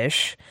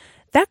fetish,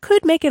 that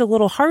could make it a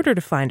little harder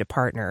to find a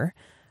partner.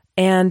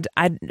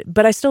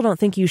 But I still don't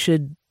think you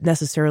should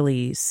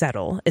necessarily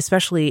settle,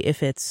 especially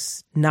if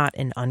it's not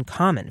an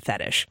uncommon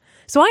fetish.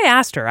 So I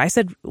asked her, I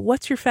said,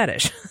 what's your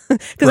fetish?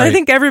 Because I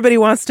think everybody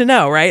wants to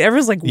know, right?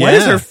 Everyone's like, what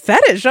is her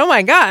fetish? Oh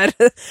my God.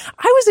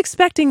 I was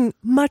expecting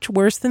much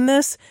worse than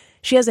this.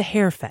 She has a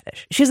hair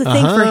fetish. She has a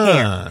thing for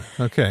hair.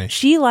 Okay.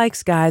 She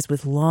likes guys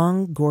with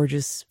long,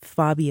 gorgeous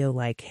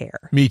Fabio-like hair.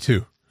 Me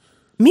too.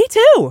 Me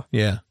too.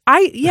 Yeah.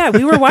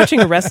 We were watching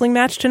a wrestling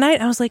match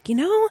tonight. I was like,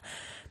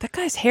 that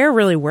guy's hair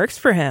really works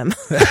for him.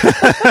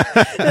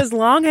 His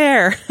long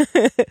hair.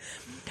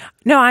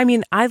 No, I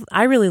mean,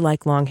 I really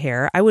like long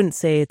hair. I wouldn't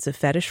say it's a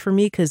fetish for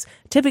me because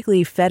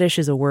typically fetish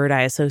is a word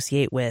I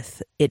associate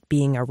with it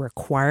being a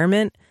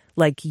requirement.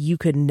 Like you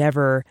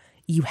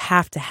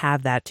have to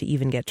have that to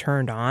even get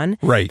turned on.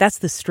 Right. That's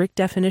the strict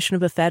definition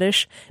of a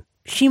fetish.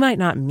 She might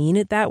not mean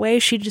it that way.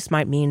 She just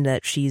might mean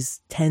that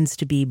tends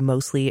to be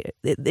mostly,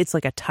 it's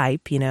like a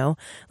type,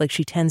 like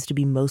she tends to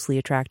be mostly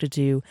attracted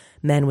to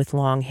men with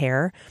long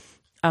hair.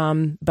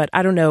 But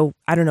I don't know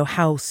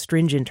how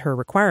stringent her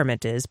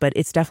requirement is, but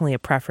it's definitely a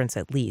preference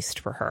at least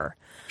for her.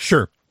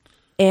 Sure.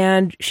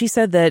 And she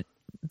said that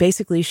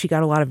basically she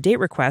got a lot of date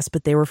requests,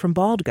 but they were from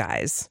bald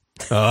guys.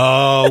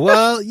 Oh,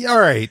 well, all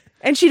right.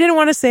 And she didn't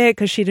want to say it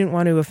because she didn't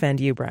want to offend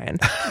you, Brian.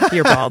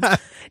 You're bald.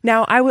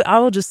 Now, I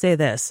will just say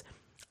this.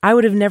 I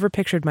would have never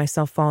pictured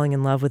myself falling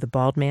in love with a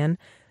bald man,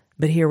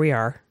 but here we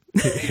are.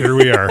 Here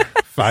we are,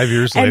 5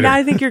 years later. And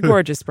I think you're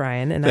gorgeous,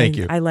 Brian, and Thank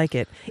you. I like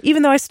it,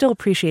 even though I still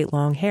appreciate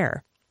long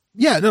hair.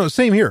 Yeah, no,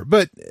 same here.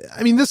 But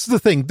I mean, this is the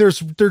thing. There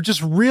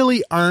just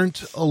really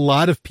aren't a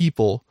lot of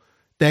people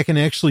that can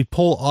actually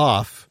pull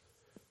off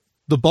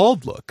the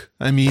bald look.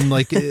 I mean,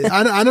 I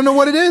don't know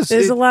what it is.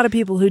 There's a lot of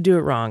people who do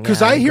it wrong.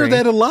 Because I hear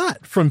that a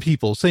lot from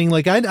people saying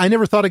I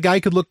never thought a guy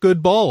could look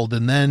good bald.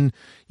 And then,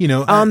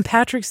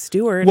 Patrick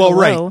Stewart. Well,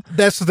 hello. Right.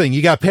 That's the thing.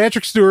 You got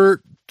Patrick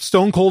Stewart,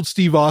 Stone Cold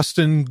Steve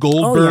Austin,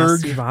 Goldberg. Oh, yeah,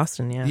 Steve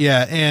Austin, yeah.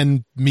 Yeah,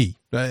 and me.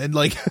 And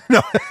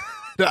no,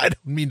 I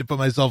don't mean to put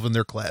myself in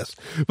their class.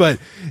 But,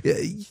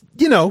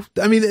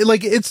 I mean,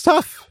 it's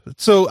tough.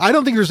 So I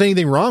don't think there's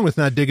anything wrong with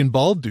not digging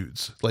bald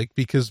dudes.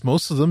 Because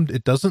most of them,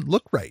 it doesn't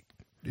look right.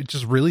 It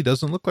just really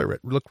doesn't look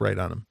right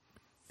on them.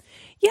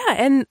 Yeah,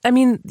 and I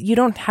mean, you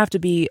don't have to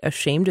be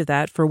ashamed of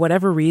that. For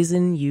whatever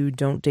reason you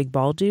don't dig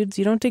bald dudes,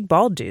 you don't dig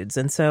bald dudes.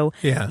 And so,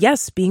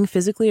 yes, being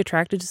physically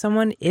attracted to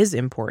someone is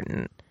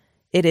important.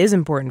 It is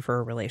important for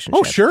a relationship.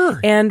 Oh, sure.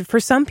 And for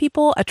some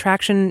people,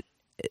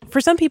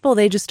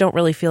 they just don't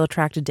really feel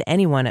attracted to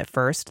anyone at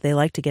first. They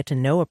like to get to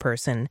know a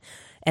person,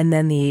 and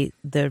then the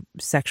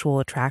sexual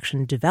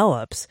attraction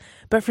develops.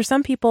 But for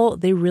some people,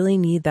 they really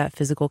need that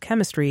physical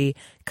chemistry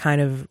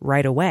kind of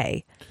right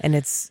away, and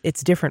it's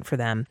different for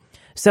them.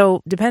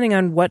 So depending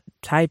on what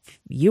type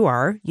you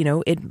are,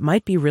 it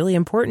might be really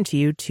important to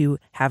you to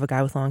have a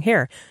guy with long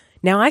hair.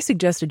 Now, I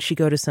suggested she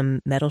go to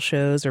some metal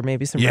shows or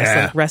maybe some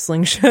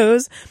wrestling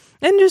shows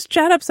and just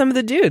chat up some of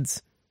the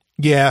dudes.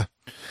 Yeah.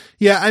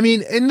 Yeah, I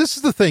mean, and this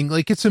is the thing,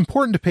 it's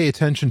important to pay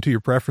attention to your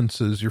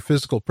preferences, your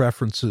physical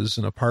preferences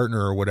in a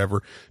partner or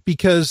whatever,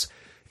 because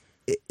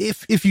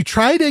if you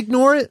try to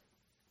ignore it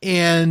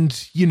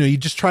and, you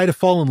just try to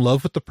fall in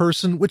love with the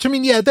person, which, I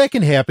mean, yeah, that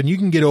can happen. You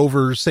can get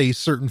over, say,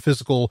 certain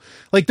physical,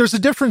 there's a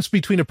difference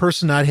between a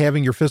person not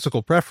having your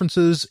physical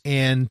preferences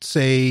and,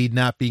 say,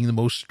 not being the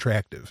most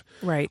attractive.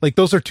 Right.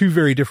 Those are two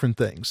very different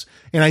things.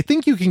 And I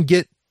think you can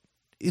get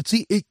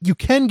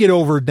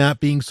over not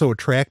being so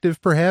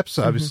attractive, perhaps.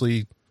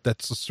 Obviously,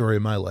 that's the story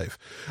of my life.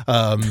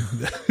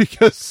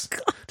 Because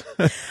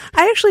I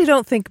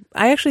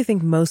actually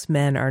think most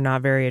men are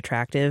not very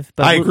attractive,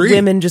 but I agree.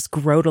 Women just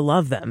grow to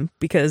love them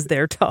because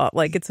they're taught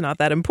like it's not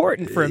that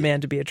important for a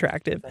man to be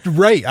attractive.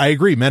 Right. I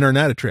agree. Men are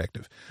not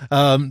attractive.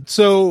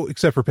 So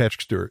except for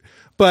Patrick Stewart,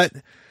 but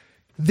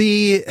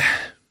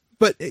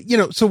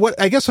so what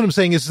I'm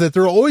saying is that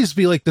there'll always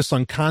be like this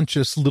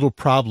unconscious little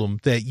problem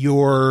that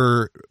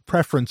your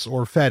preference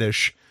or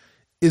fetish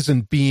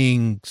isn't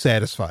being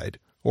satisfied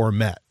or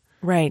met.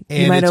 Right.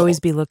 And you might always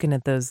be looking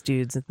at those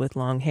dudes with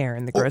long hair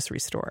in the grocery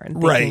store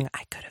and thinking,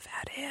 I could have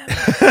had him.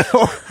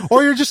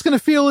 or you're just going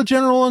to feel a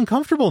general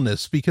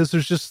uncomfortableness because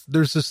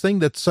there's this thing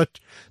that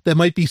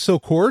might be so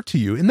core to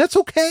you, and that's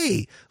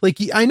okay. Like,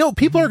 I know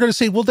people are going to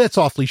say, well, that's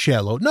awfully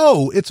shallow.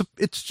 No, it's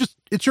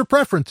your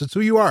preference. It's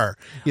who you are.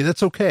 Yeah,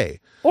 that's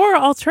okay. Or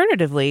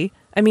alternatively,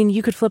 I mean,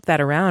 you could flip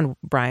that around,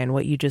 Brian,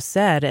 what you just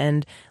said.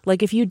 And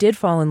like, if you did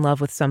fall in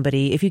love with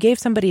somebody, if you gave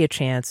somebody a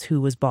chance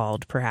who was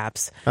bald,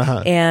 perhaps,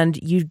 and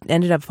you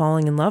ended up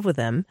falling in love with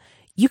them,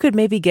 you could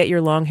maybe get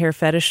your long hair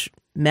fetish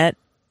met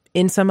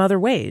in some other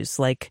ways,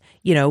 like,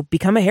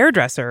 become a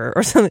hairdresser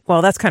or something.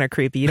 Well, that's kind of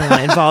creepy. You don't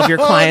want to involve your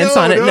clients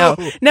on it. No,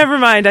 never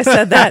mind. I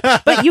said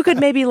that. But you could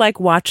maybe like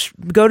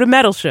go to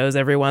metal shows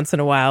every once in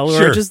a while,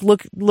 or just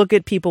look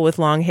at people with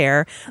long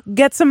hair,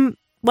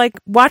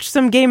 watch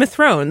some Game of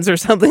Thrones or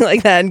something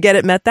like that and get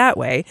it met that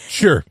way.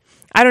 Sure.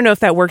 I don't know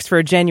if that works for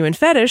a genuine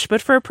fetish,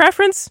 but for a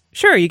preference,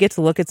 sure, you get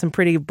to look at some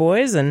pretty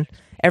boys and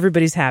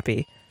everybody's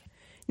happy.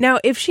 Now,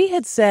 if she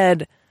had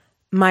said,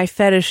 my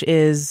fetish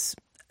is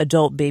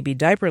adult baby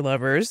diaper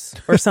lovers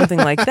or something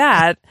like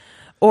that,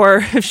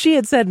 or if she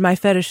had said, my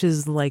fetish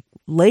is like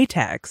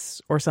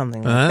latex or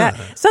something like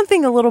that,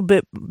 something a little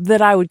bit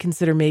that I would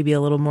consider maybe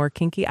a little more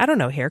kinky. I don't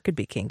know. Hair could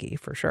be kinky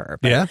for sure.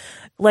 But yeah.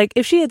 Like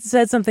if she had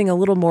said something a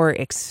little more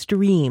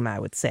extreme, I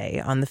would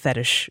say, on the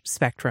fetish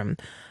spectrum,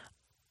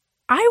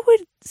 I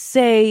would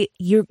say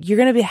you're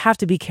going to have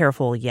to be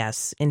careful,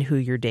 yes, in who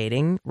you're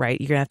dating, right?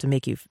 You're going to have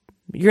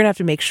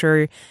to make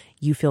sure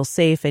you feel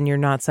safe and you're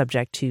not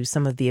subject to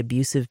some of the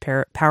abusive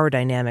power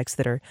dynamics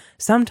that are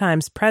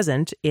sometimes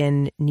present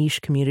in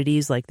niche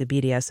communities like the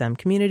BDSM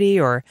community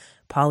or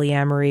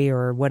polyamory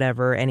or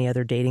whatever, any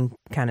other dating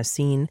kind of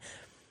scene.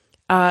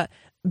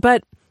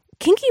 But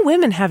kinky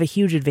women have a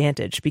huge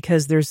advantage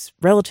because there's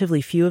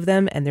relatively few of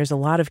them and there's a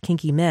lot of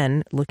kinky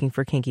men looking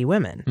for kinky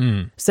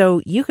women.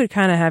 So you could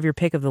kind of have your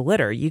pick of the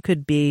litter. You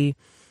could be,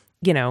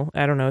 I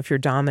don't know if you're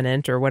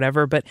dominant or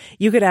whatever, but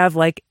you could have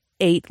like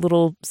 8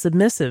 little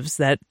submissives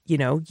that,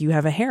 you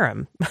have a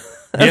harem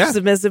of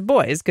submissive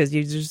boys because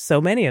there's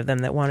so many of them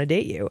that want to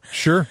date you.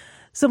 Sure.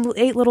 Some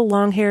 8 little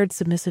long-haired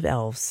submissive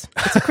elves.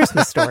 It's a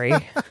Christmas story,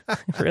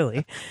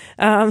 really.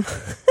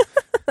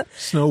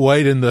 Snow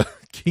White and the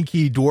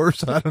kinky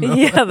dwarfs. I don't know.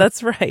 Yeah,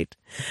 that's right.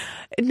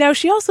 Now,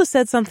 she also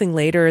said something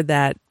later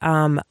that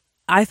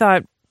I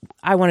thought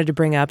I wanted to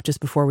bring up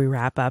just before we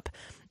wrap up.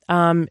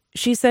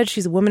 She said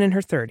she's a woman in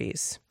her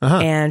 30s,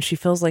 and she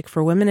feels like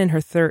for women in their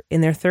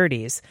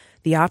 30s,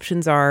 the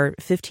options are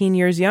 15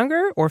 years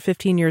younger or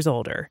 15 years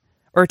older,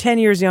 or 10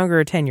 years younger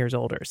or 10 years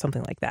older,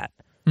 something like that.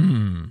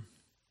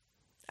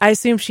 I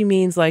assume she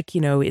means like,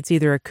 it's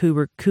either a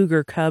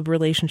cougar cub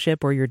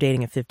relationship or you're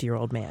dating a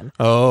 50-year-old man.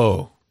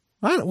 Oh,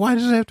 why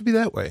does it have to be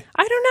that way?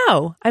 I don't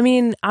know. I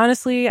mean,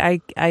 honestly,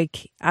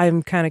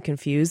 I'm kind of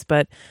confused,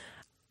 but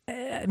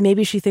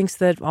maybe she thinks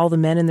that all the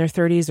men in their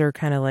 30s are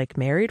kind of like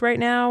married right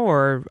now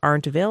or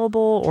aren't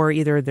available, or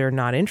either they're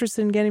not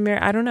interested in getting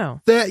married. I don't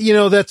know.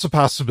 That's a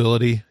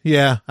possibility.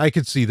 Yeah, I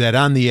could see that.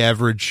 On the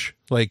average,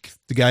 like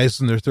the guys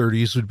in their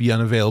 30s would be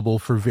unavailable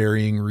for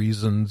varying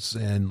reasons.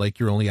 And like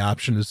your only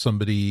option is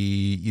somebody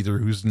either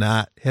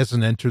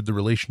hasn't entered the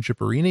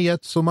relationship arena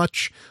yet so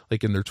much,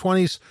 like in their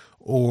 20s,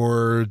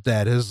 or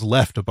that has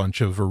left a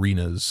bunch of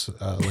arenas,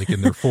 like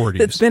in their 40s.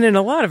 It's been in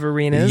a lot of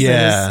arenas and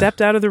has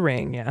stepped out of the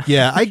ring. Yeah.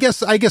 Yeah. I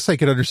guess I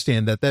could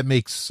understand that. That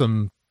makes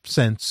some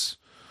sense,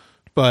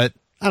 but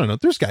I don't know.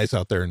 There's guys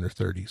out there in their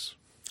 30s.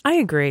 I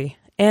agree.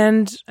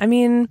 And I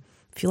mean,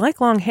 if you like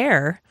long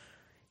hair,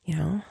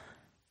 and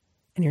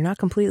you're not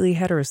completely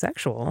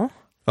heterosexual.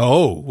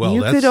 Oh, well,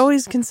 you could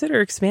always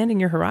consider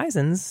expanding your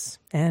horizons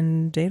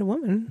and date a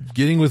woman.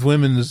 Getting with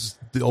women is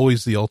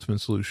always the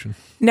ultimate solution.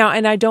 Now,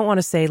 and I don't want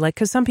to say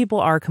because some people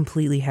are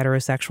completely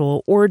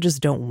heterosexual or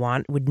just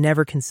would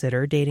never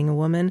consider dating a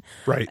woman.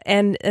 Right.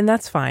 And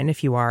that's fine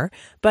if you are.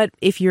 But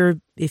if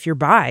you're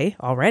bi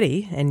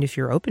already and if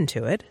you're open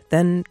to it,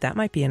 then that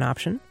might be an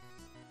option.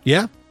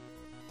 Yeah.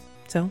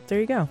 So there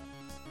you go.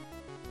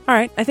 All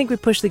right, I think we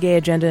pushed the gay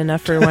agenda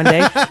enough for one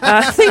day.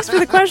 Thanks for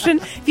the question.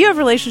 If you have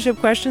relationship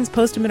questions,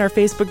 post them in our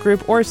Facebook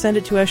group or send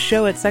it to us,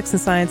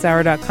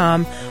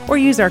 show@sexandsciencehour.com, or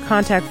use our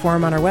contact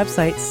form on our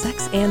website,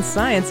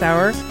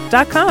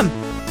 sexandsciencehour.com.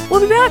 We'll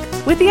be back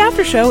with the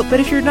after show, but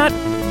if you're not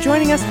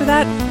joining us for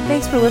that,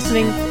 thanks for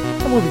listening,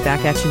 and we'll be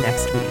back at you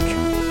next week.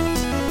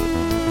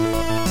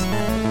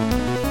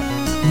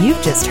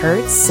 You've just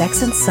heard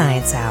Sex and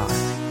Science Hour.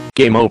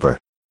 Game over.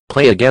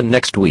 Play again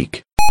next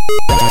week.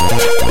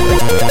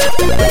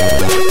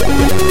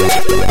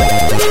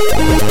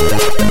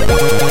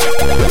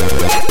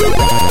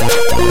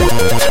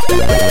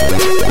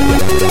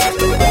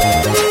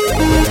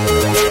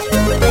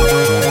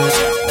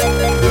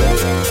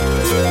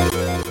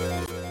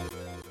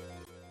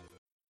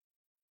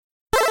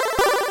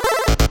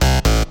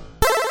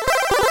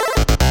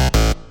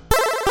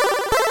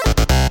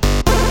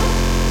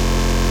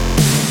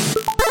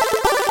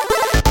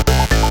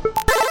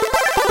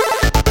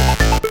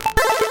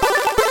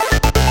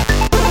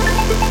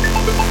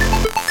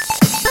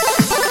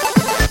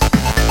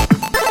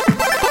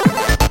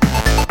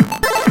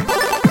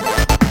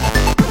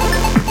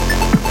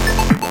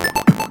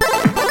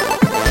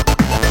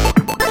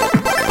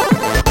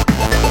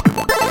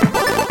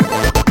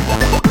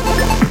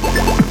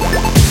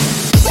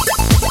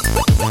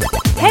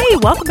 Hey,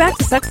 welcome back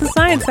to Sex and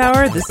Science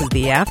Hour. This is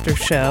the after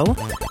show.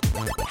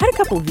 Had a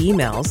couple of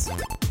emails.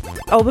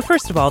 Oh, but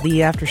first of all,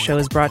 the after show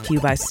is brought to you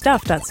by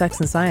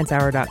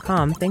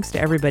stuff.sexandsciencehour.com. Thanks to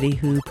everybody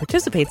who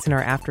participates in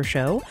our after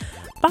show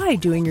by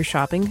doing your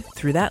shopping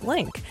through that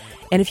link.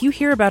 And if you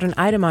hear about an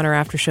item on our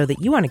after show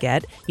that you want to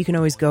get, you can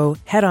always go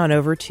head on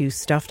over to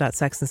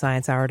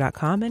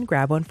stuff.sexandsciencehour.com and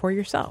grab one for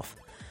yourself.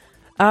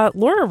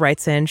 Laura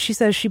writes in, she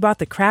says she bought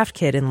the craft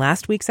kit in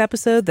last week's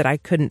episode that I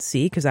couldn't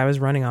see because I was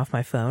running off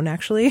my phone,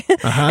 actually.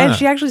 And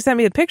she actually sent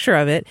me a picture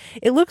of it.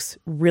 It looks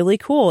really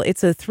cool.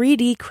 It's a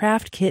 3D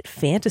craft kit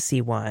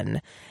fantasy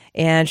one.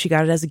 And she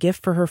got it as a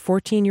gift for her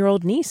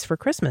 14-year-old niece for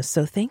Christmas.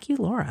 So thank you,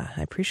 Laura.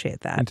 I appreciate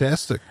that.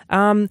 Fantastic.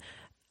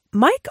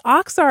 Mike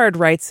Oxard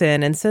writes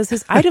in and says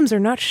his items are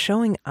not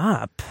showing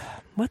up.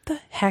 What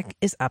the heck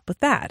is up with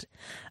that?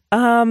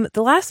 The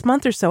last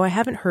month or so, I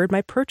haven't heard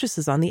my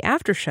purchases on the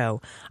after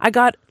show. I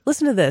got,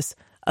 listen to this,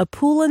 a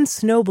Poulin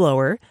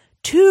snowblower,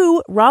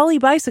 2 Raleigh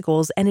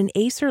bicycles, and an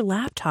Acer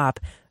laptop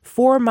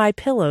for my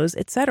pillows,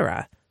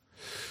 etc.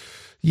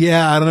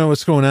 Yeah, I don't know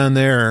what's going on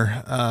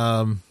there.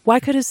 Why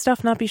could his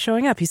stuff not be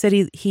showing up? He said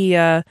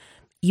he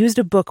used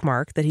a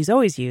bookmark that he's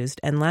always used,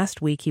 and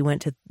last week he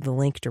went to the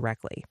link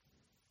directly.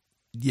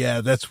 Yeah,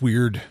 that's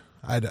weird.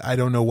 I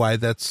don't know why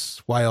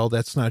all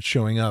that's not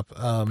showing up.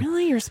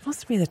 Really? You're supposed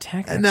to be the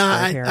tech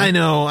expert here. I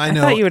know. I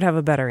thought you would have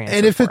a better answer.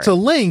 And if it's a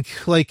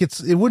link, like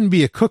it wouldn't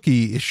be a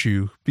cookie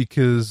issue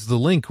because the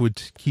link would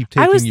keep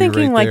taking you right there. I was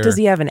thinking, like, does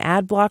he have an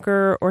ad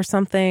blocker or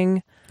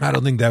something? I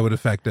don't think that would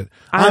affect it.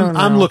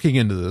 I'm looking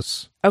into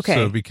this. Okay.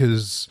 So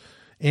because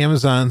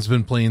Amazon's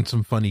been playing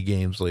some funny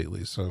games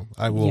lately, so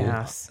I will.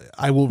 Yes.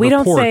 I will. We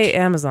report. don't say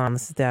Amazon.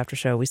 This is the after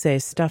show. We say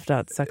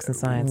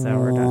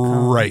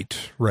stuff.sexandsciencehour.com.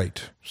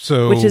 Right.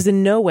 So, which is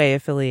in no way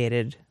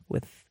affiliated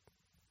with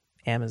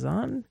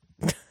Amazon.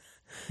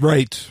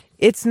 Right.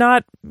 It's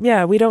not.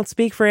 Yeah, we don't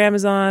speak for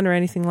Amazon or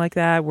anything like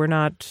that. We're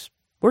not.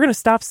 We're going to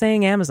stop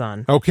saying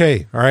Amazon.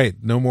 Okay. All right.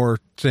 No more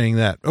saying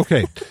that.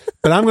 Okay.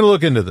 But I'm going to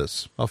look into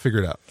this. I'll figure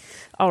it out.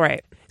 All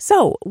right.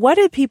 So, what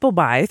did people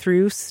buy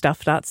through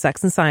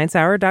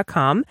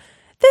stuff.sexandsciencehour.com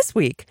this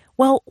week?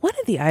 Well, one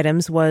of the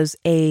items was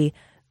a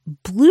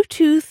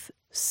Bluetooth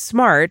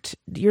Smart.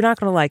 You're not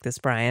going to like this,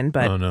 Brian,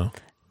 but oh, no.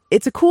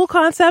 It's a cool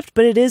concept,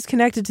 but it is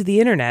connected to the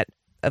Internet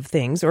of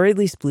Things, or at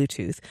least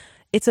Bluetooth.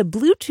 It's a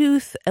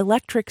Bluetooth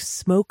electric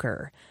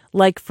smoker,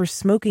 like for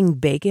smoking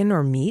bacon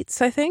or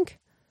meats, I think.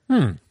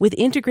 With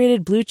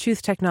integrated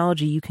Bluetooth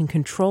technology, you can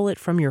control it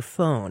from your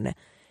phone.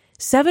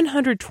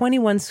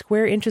 721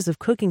 square inches of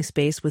cooking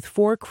space with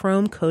 4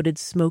 chrome-coated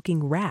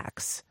smoking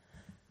racks.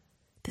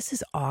 This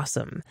is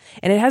awesome.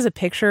 And it has a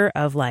picture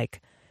of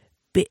like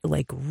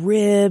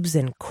ribs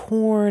and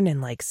corn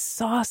and like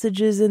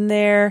sausages in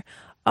there.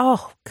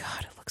 Oh,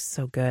 God, it looks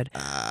so good.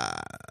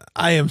 I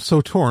am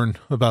so torn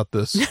about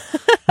this.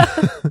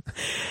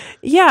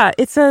 Yeah,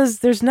 it says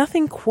there's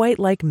nothing quite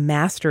like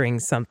mastering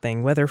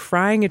something, whether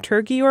frying a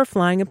turkey or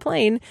flying a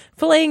plane,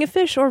 filleting a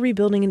fish or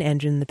rebuilding an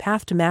engine. The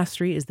path to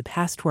mastery is the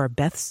path to our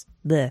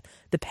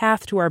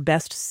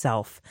best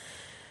self.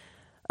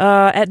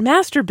 At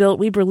Masterbuilt,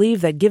 we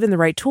believe that given the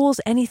right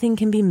tools, anything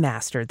can be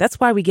mastered.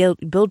 That's why we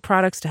build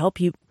products to help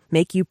you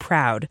make you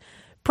proud.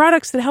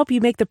 Products that help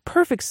you make the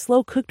perfect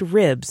slow-cooked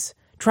ribs.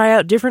 Try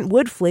out different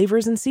wood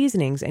flavors and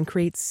seasonings and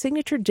create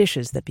signature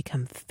dishes that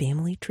become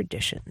family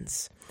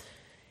traditions.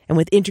 And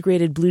with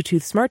integrated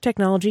Bluetooth smart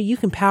technology, you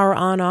can power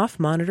on, off,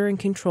 monitor, and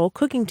control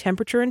cooking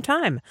temperature and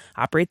time,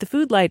 operate the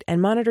food light, and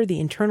monitor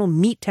the internal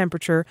meat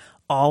temperature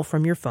all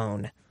from your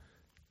phone.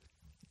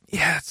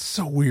 Yeah, it's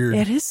so weird.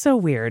 It is so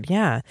weird,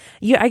 yeah.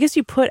 I guess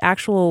you put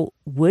actual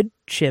wood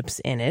chips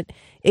in it.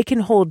 It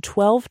can hold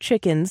 12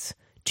 chickens,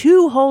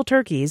 2 whole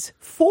turkeys,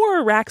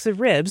 4 racks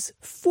of ribs,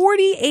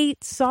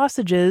 48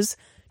 sausages,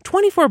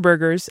 24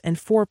 burgers, and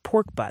 4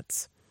 pork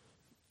butts.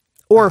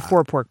 Or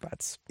 4 pork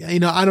butts. I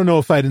don't know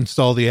if I'd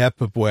install the app,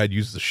 but boy, I'd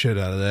use the shit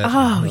out of that.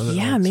 Oh,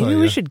 yeah, maybe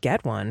we should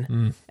get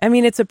one. I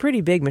mean, it's a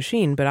pretty big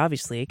machine, but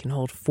obviously it can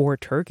hold 4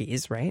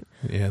 turkeys, right?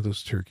 Yeah,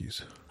 those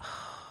turkeys.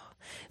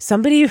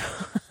 Somebody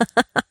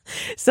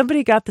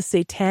got the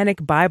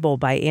Satanic Bible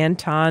by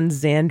Anton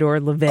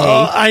Szandor LaVey.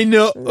 Oh, I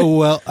know. Oh,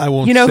 well, I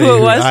won't say. You know who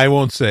it was? I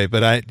won't say,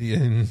 but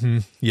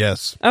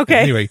yes. Okay.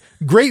 Anyway,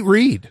 great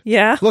read.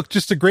 Yeah. Look,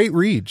 just a great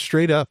read,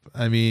 straight up.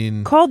 I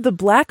mean. Called the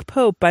Black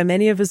Pope by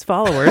many of his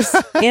followers,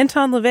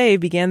 Anton LaVey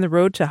began the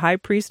road to high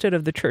priesthood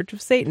of the Church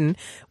of Satan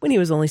when he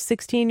was only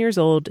 16 years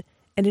old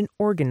and an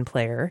organ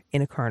player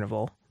in a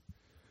carnival.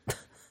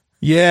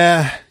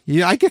 Yeah,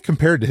 I get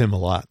compared to him a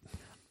lot.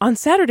 On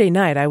Saturday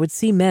night, I would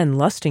see men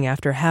lusting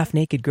after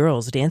half-naked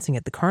girls dancing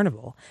at the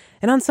carnival.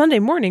 And on Sunday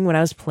morning, when I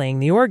was playing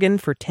the organ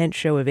for tent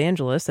show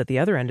evangelists at the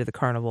other end of the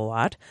carnival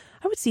lot,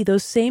 I would see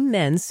those same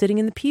men sitting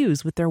in the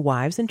pews with their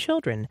wives and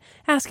children,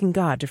 asking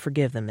God to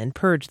forgive them and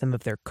purge them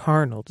of their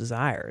carnal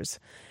desires.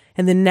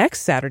 And the next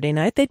Saturday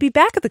night, they'd be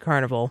back at the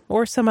carnival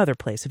or some other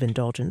place of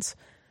indulgence.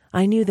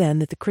 I knew then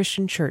that the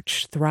Christian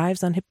church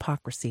thrives on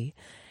hypocrisy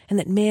and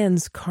that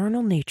man's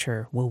carnal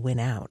nature will win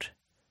out.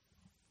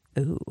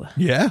 Ooh.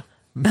 Yeah.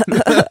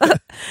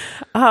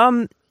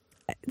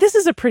 This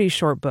is a pretty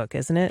short book,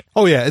 isn't it?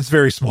 Oh, yeah, it's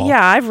very small.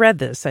 Yeah, I've read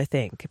this, I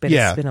think, but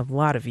Yeah. it's been a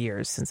lot of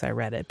years since I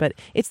read it. But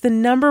it's the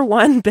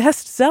 #1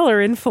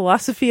 bestseller in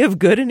philosophy of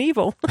good and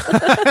evil.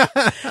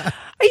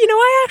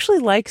 I actually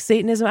like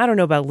Satanism. I don't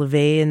know about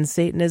LaVeyan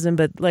Satanism,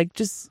 but like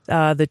just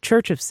the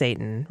Church of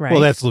Satan, right?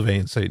 Well, that's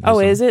LaVeyan Satanism. Oh,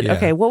 is it? Yeah.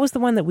 Okay, what was the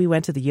one that we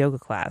went to the yoga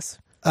class?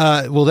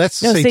 Well,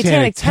 that's No,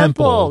 Satanic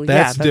Temple.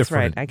 That's that's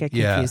different. right. I get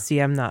confused. Yeah. See,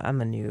 I'm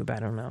a noob. I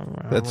don't know.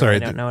 That's I all right.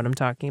 don't know what I'm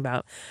talking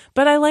about.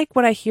 But I like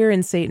what I hear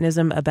in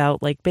Satanism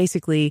about like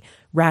basically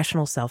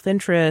rational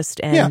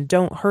self-interest and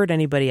don't hurt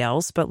anybody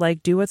else, but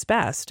like do what's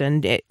best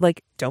and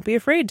don't be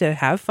afraid to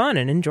have fun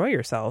and enjoy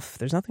yourself.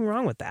 There's nothing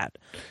wrong with that.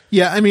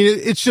 Yeah, I mean,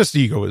 it's just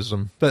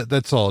egoism.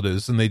 That's all it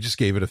is, and they just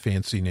gave it a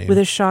fancy name. With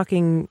a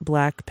shocking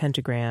black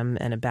pentagram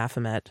and a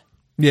Baphomet.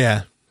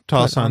 Yeah,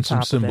 toss on on some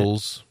top of it.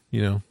 symbols,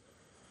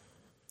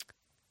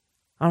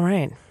 All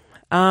right.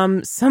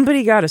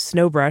 Somebody got a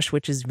snow brush,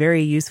 which is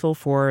very useful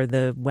for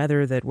the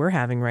weather that we're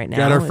having right now.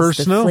 Got our as first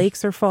the snow.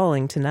 Flakes are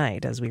falling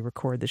tonight as we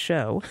record the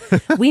show.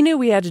 We knew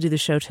we had to do the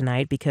show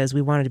tonight because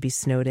we wanted to be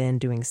snowed in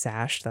doing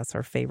Sash. That's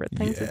our favorite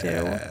thing to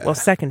do. Well,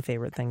 second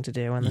favorite thing to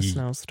do in the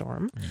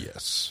snowstorm.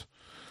 Yes.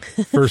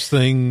 First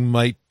thing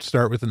might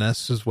start with an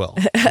S as well.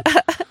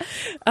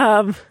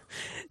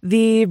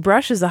 The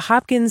brush is a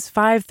Hopkins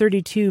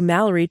 532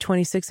 Mallory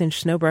 26-inch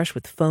snow brush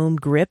with foam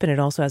grip, and it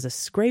also has a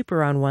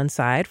scraper on one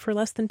side for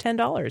less than $10.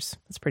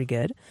 That's pretty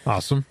good.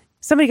 Awesome.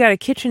 Somebody got a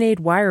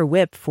KitchenAid wire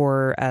whip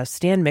for a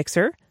stand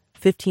mixer,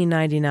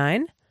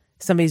 $15.99.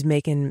 Somebody's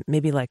making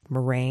maybe like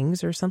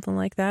meringues or something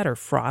like that, or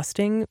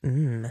frosting.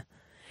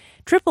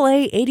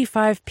 AAA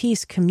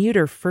 85-piece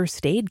commuter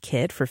first aid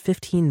kit for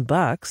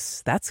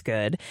 $15. That's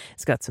good.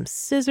 It's got some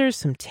scissors,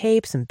 some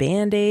tape, some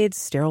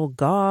Band-Aids, sterile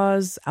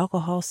gauze,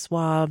 alcohol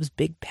swabs,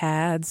 big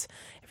pads,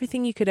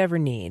 everything you could ever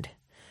need.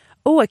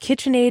 Oh, a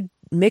KitchenAid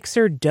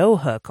mixer dough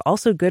hook,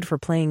 also good for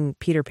playing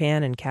Peter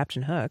Pan and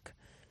Captain Hook.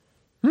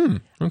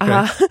 Okay.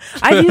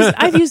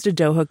 I've used a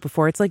dough hook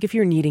before. It's like if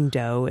you're kneading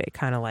dough, it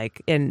kind of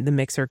like, and the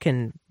mixer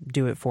can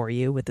do it for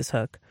you with this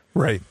hook.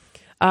 Right.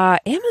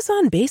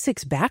 Amazon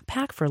Basics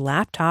backpack for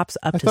laptops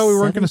up to 17 I thought we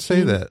weren't going to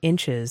say that.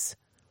 inches.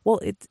 Well,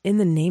 it's in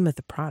the name of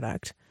the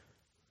product.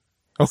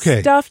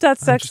 Okay.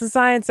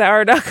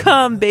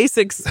 Stuff.sexandsciencehour.com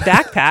Basics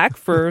backpack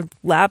for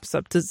laps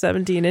up to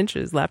 17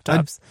 inches,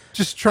 laptops.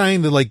 Just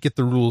trying to get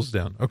the rules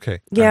down. Okay.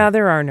 Yeah,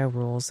 there are no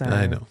rules.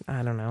 I know.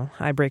 I don't know.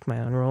 I break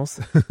my own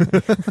rules.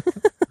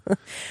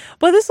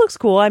 But this looks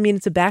cool. I mean,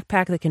 it's a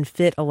backpack that can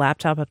fit a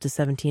laptop up to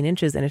 17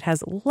 inches, and it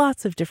has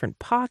lots of different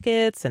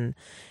pockets, and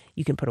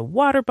you can put a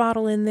water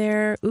bottle in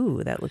there.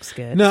 Ooh, that looks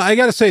good. No, I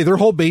got to say, their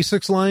whole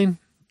Basics line,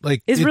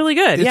 It's really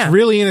good. It's Yeah.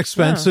 really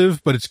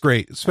inexpensive, but it's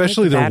great.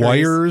 Especially the their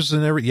batteries. wires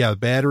and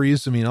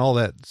batteries. I mean, all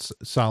that's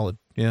solid.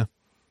 Yeah.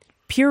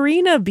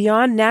 Purina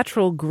Beyond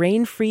Natural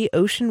Grain-Free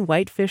Ocean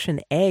Whitefish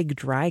and Egg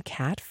Dry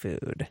Cat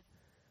Food.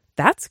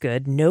 That's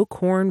good. No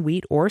corn,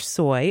 wheat, or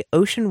soy.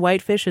 Ocean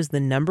whitefish is the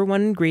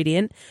 #1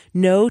 ingredient.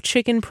 No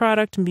chicken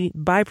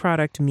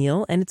byproduct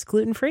meal, and it's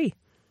gluten-free.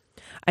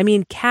 I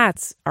mean,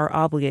 cats are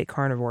obligate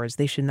carnivores.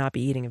 They should not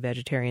be eating a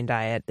vegetarian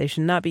diet. They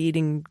should not be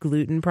eating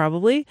gluten,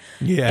 probably.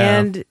 Yeah.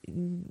 And,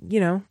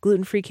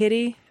 gluten-free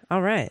kitty.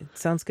 All right.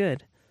 Sounds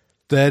good.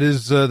 That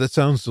is, that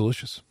sounds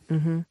delicious.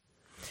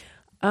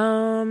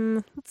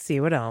 Let's see.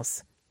 What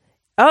else?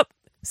 Oh,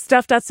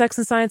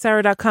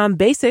 stuff.sexandsciencehour.com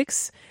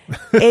Basics.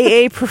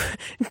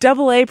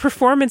 AA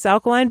Performance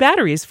Alkaline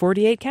Batteries,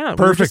 48 count.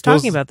 We were just Perfect.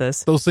 talking about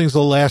this. Those things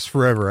will last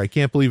forever. I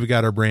can't believe we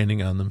got our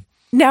branding on them.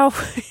 Now,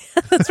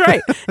 that's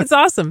right. It's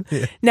awesome.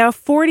 Now,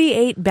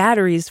 48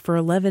 batteries for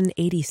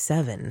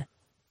 $11.87.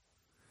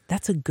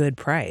 That's a good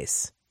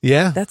price.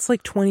 Yeah. That's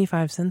like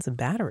 25 cents a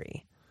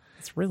battery.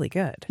 It's really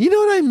good. You know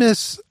what I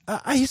miss?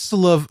 I used to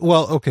love,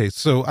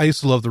 so I used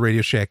to love the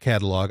Radio Shack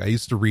catalog. I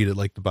used to read it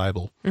like the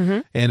Bible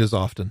and as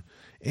often.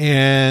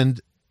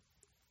 And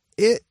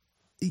it,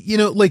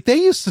 they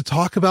used to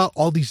talk about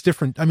all these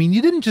different,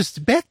 you didn't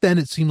just, back then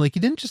it seemed like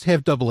you didn't just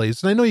have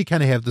AA's. And I know you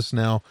kind of have this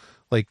now,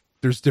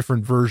 there's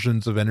different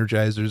versions of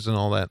Energizers and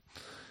all that.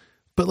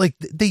 But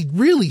they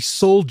really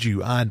sold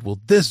you on,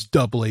 this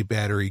AA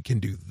battery can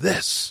do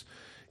this,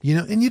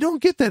 and you don't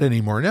get that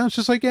anymore. Now it's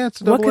just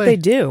it's a AA. What could they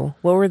do?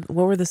 What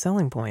were the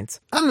selling points?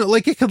 I don't know,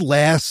 it could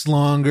last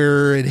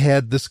longer. It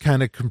had this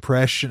kind of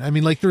compression.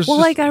 There's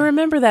I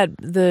remember that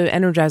the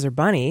Energizer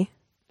Bunny.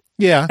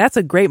 Yeah. That's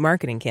a great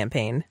marketing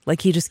campaign.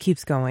 He just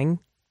keeps going.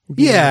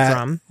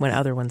 Drum when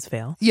other ones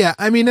fail. Yeah,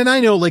 and I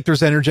know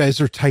there's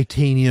Energizer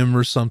Titanium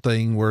or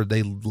something where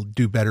they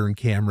do better in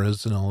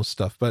cameras and all this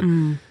stuff, but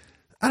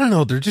I don't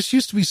know. There just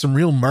used to be some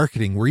real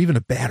marketing where even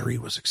a battery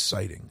was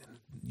exciting,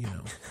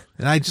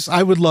 And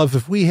I would love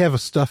if we have a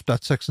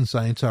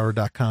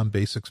stuff.sexandsciencehour.com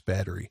Basics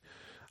battery.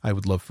 I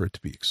would love for it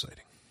to be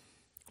exciting.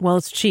 Well,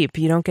 it's cheap.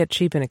 You don't get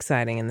cheap and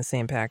exciting in the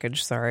same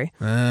package. Sorry.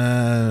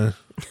 The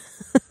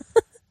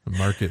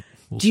market.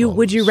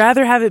 Would you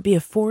rather have it be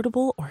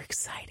affordable or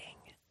exciting?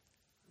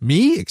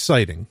 Me?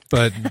 Exciting,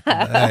 but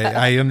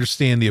I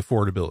understand the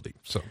affordability.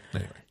 So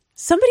anyway.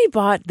 Somebody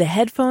bought the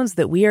headphones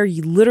that we are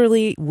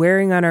literally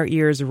wearing on our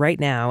ears right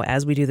now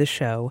as we do the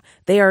show.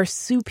 They are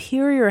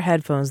superior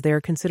headphones. They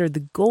are considered the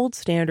gold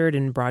standard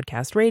in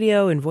broadcast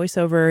radio and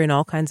voiceover and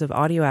all kinds of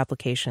audio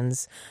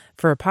applications.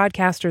 For a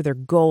podcaster, they're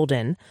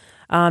golden.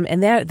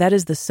 And that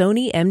is the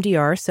Sony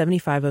MDR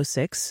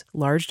 7506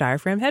 large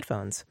diaphragm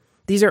headphones.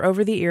 These are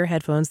over-the-ear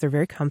headphones. They're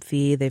very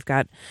comfy. They've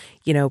got,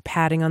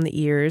 padding on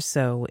the ears.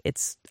 So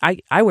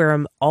I wear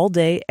them all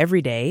day,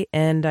 every day,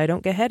 and I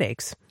don't get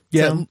headaches.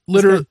 Yeah, So,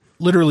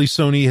 literally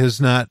Sony has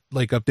not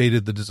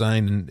updated the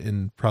design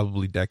in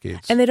probably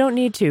decades. and they don't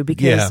need to,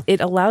 because it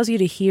allows you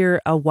to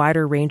hear a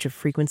wider range of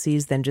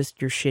frequencies than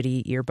just your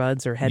shitty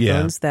earbuds or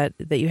headphones that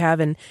you have.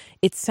 And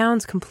it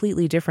sounds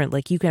completely different.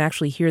 Like you can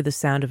actually hear the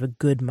sound of a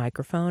good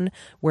microphone,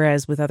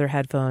 whereas with other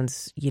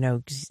headphones,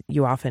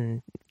 you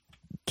often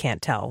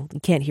can't tell.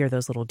 You can't hear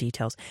those little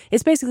details.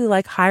 It's basically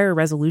like higher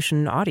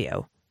resolution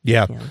audio.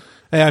 Yeah.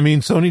 I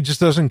mean, Sony just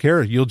doesn't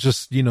care. You'll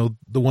just,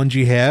 the ones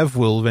you have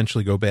will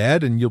eventually go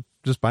bad and you'll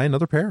just buy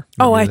another pair.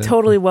 Oh, I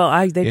totally will.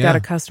 They've got a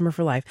customer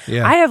for life.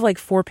 Yeah. I have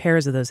 4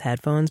 pairs of those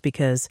headphones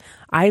because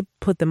I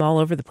put them all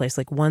over the place.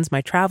 Like one's my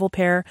travel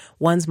pair,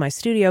 one's my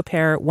studio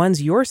pair, one's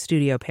your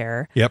studio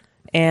pair. Yep.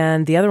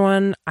 And the other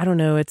one, I don't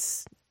know,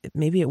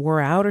 maybe it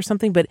wore out or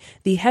something, but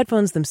the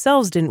headphones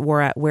themselves didn't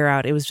wear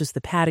out. It was just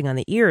the padding on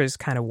the ears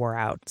kind of wore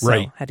out. So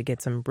right. had to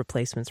get some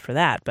replacements for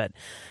that. But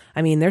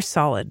I mean, they're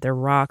solid. They're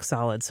rock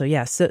solid. So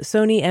yeah,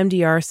 Sony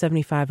MDR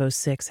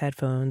 7506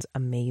 headphones,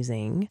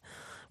 amazing.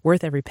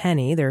 Worth every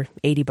penny. They're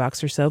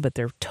 $80 or so, but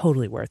they're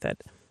totally worth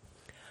it.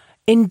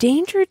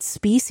 Endangered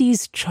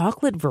Species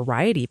Chocolate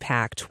Variety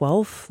Pack,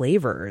 12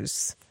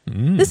 flavors.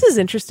 This is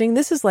interesting.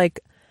 This is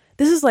like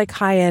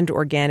high-end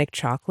organic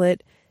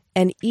chocolate,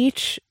 and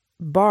each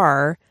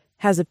bar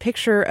has a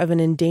picture of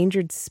an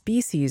endangered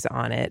species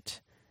on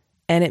it,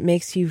 and it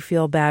makes you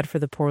feel bad for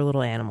the poor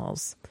little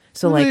animals.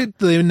 So do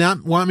they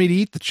not want me to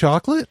eat the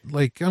chocolate?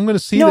 I'm going to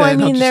see No, that I and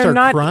mean, I'll just they're start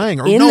not crying.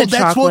 Or in no, the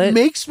that's what chocolate.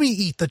 makes me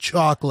eat the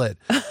chocolate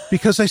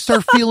because I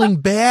start feeling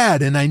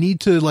bad and I need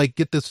to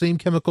get the same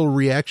chemical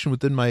reaction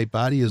within my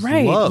body as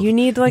right, love. you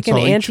need an So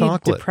I'll eat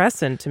chocolate.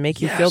 antidepressant to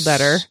make you feel Yes.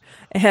 better.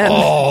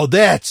 And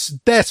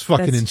that's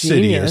fucking That's insidious,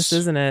 genius,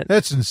 isn't it?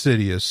 That's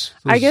insidious.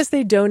 I guess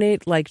they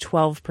donate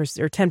 12%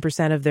 or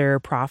 10% of their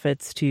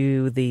profits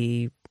to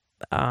the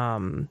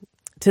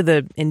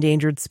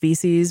endangered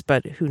species,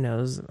 but who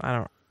knows? I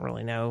don't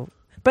really know.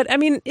 But I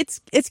mean, it's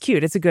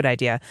cute. It's a good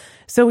idea.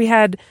 So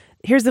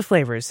here's the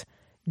flavors: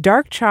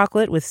 dark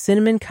chocolate with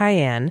cinnamon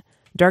cayenne,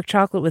 dark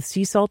chocolate with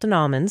sea salt and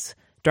almonds,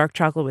 dark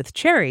chocolate with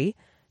cherry,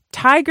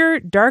 tiger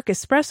dark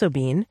espresso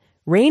bean,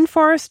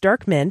 rainforest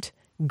dark mint,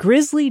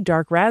 grizzly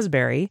dark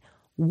raspberry,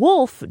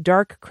 wolf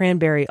dark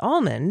cranberry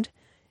almond,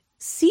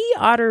 sea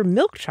otter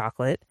milk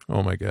chocolate,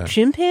 oh my god,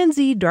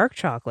 chimpanzee dark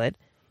chocolate,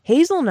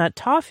 hazelnut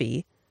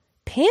toffee,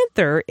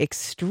 panther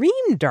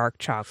extreme dark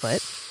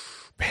chocolate,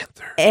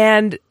 Panther,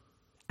 and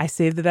I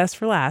saved the best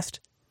for last,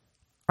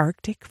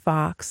 Arctic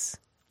fox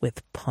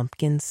with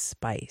pumpkin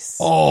spice.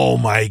 oh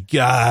my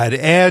god,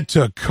 add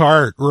to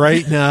cart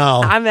right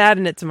now. I'm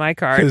adding it to my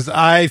cart. Because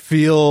I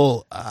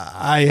feel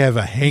I have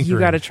a hankering. You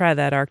got to try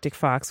that Arctic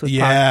fox with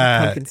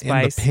pumpkin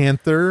spice. And the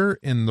panther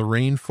and the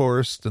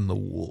rainforest and the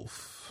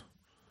wolf.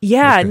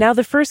 Yeah, Okay. now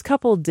the first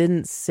couple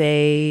didn't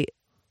say...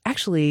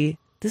 Actually,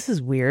 this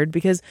is weird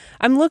because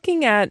I'm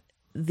looking at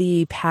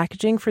the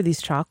packaging for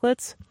these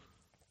chocolates,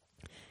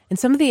 and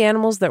some of the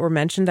animals that were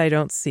mentioned I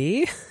don't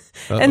see.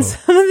 And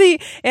some of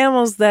the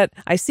animals that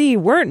I see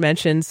weren't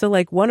mentioned. So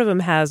one of them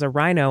has a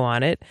rhino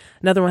on it.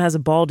 Another one has a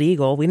bald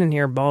eagle. We didn't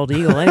hear bald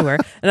eagle anywhere.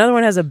 Another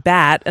one has a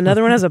bat.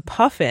 Another one has a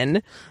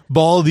puffin.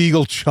 Bald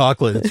eagle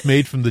chocolate. It's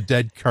made from the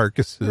dead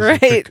carcasses of Right.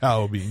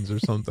 cacao beans or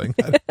something.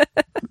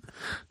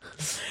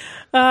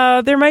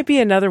 There might be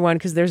another one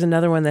because there's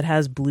another one that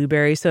has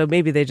blueberry. So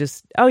maybe they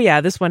just,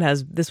 this one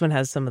has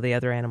some of the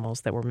other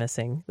animals that were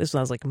missing. This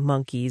one has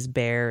monkeys,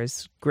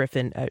 bears,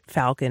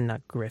 falcon,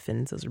 not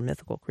griffins. Those are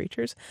mythical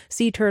creatures.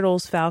 Sea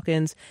turtles,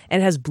 falcons,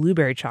 and it has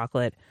blueberry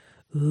chocolate.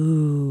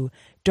 Ooh,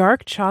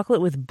 dark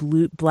chocolate with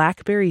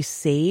blackberry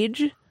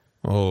sage.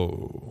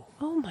 Oh,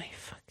 my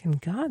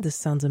fucking God. This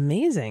sounds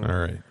amazing. all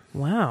right.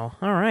 Wow.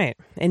 All right.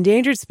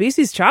 Endangered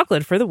species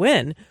chocolate for the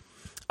win.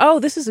 Oh,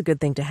 this is a good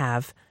thing to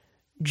have.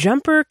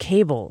 Jumper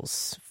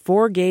cables,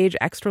 4-gauge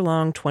extra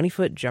long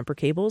 20-foot jumper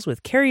cables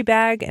with carry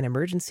bag and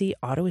emergency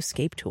auto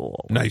escape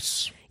tool.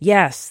 Nice.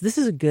 Yes, this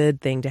is a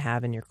good thing to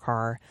have in your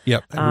car.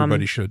 Yep,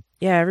 everybody should.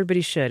 Yeah,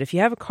 everybody should. If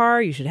you have a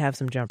car, you should have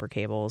some jumper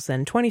cables.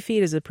 And 20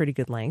 feet is a pretty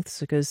good length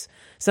because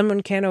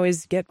someone can't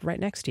always get right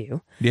next to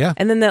you. Yeah.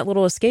 And then that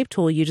little escape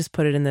tool, you just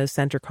put it in the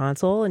center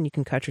console and you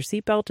can cut your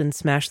seatbelt and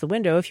smash the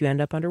window if you end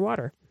up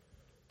underwater.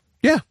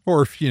 Yeah,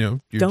 or if,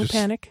 you Don't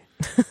panic.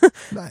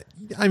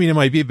 I mean, it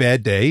might be a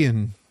bad day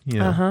and,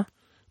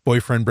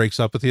 boyfriend breaks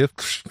up with you,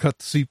 cut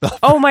the seatbelt.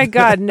 Oh my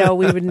God, no,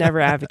 we would never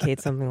advocate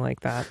something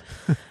like that.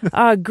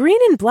 Green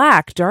and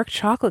Black Dark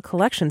Chocolate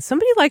Collection.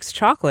 Somebody likes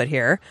chocolate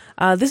here.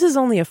 This is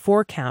only a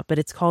 4 count, but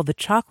it's called the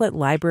Chocolate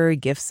Library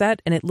Gift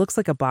Set, and it looks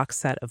like a box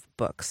set of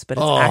books, but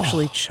it's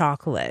actually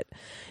chocolate.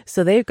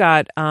 So they've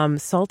got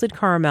salted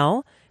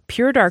caramel,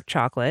 pure dark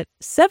chocolate,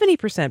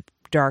 70%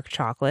 dark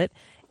chocolate,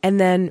 and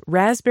then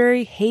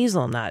raspberry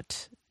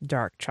hazelnut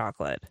dark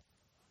chocolate.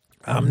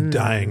 I'm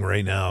dying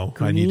right now.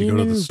 I need to go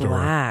to the store.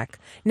 Black.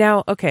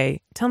 Now,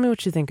 okay, tell me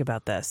what you think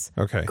about this.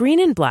 Okay. Green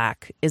and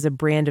Black is a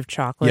brand of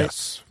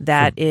chocolate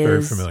that is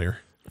very familiar.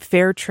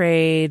 Fair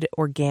trade,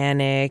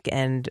 organic,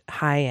 and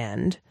high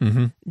end.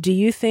 Mm-hmm. Do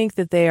you think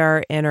that they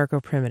are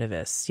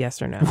anarcho-primitivists?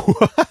 Yes or no?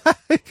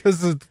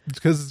 Because it's green and black?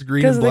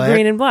 Because of the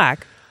green and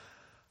black.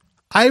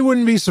 I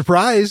wouldn't be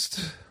surprised.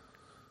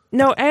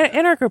 No,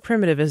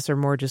 anarcho-primitivists are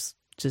more just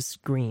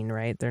green,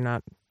 right? They're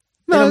not.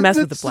 They don't mess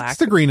with the black. It's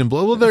the green and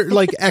blue. Well, they're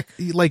like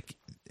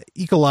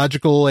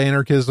ecological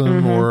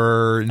anarchism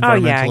or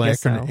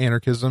environmental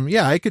anarchism.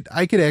 Yeah, I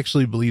could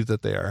actually believe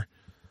that they are.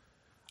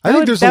 I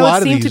think there's a lot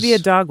of these. That would seem to be a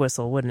dog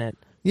whistle, wouldn't it?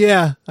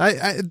 Yeah,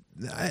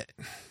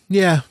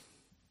 yeah.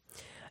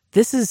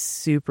 This is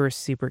super,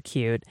 super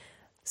cute.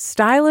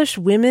 Stylish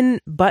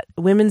women's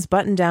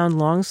button-down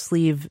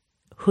long-sleeve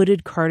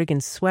hooded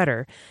cardigan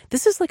sweater.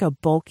 This is like a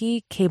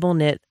bulky cable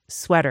knit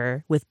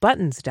sweater with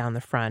buttons down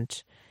the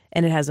front.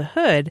 And it has a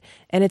hood,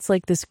 and it's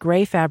like this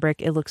gray fabric.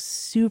 It looks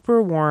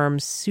super warm,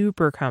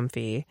 super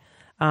comfy.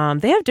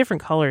 They have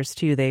different colors,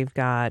 too. They've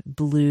got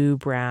blue,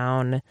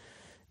 brown,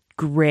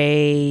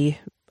 gray,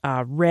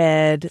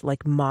 red,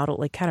 like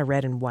kind of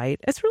red and white.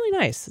 It's really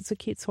nice. It's a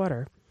cute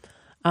sweater.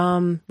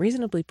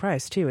 Reasonably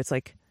priced, too. It's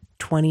like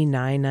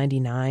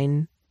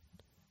 $29.99.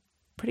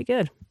 Pretty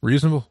good.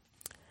 Reasonable.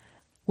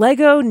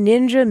 Lego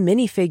Ninja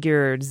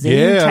minifigure,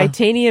 Zane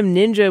Titanium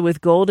Ninja with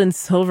gold and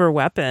silver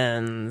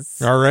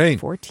weapons. All right.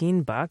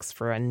 $14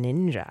 for a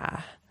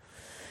ninja.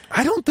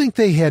 I don't think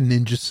they had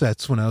ninja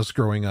sets when I was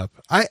growing up.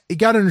 I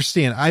got to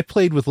understand, I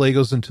played with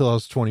Legos until I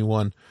was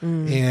 21.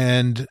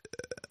 And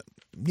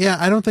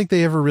I don't think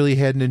they ever really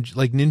had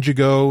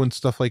Ninjago and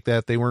stuff like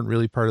that. They weren't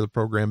really part of the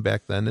program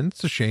back then. And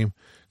it's a shame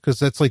because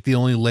that's like the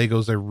only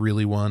Legos I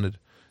really wanted.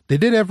 They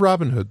did have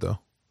Robin Hood, though.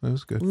 That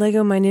was good.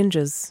 Lego My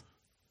Ninjas.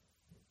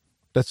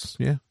 That's,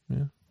 yeah.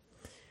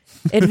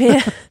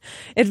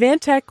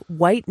 Advantech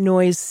white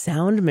noise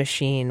sound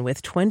machine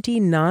with 20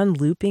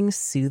 non-looping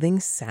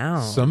soothing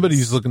sounds.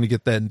 Somebody's looking to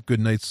get that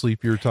good night's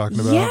sleep you were talking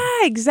about. Yeah,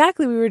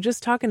 exactly. We were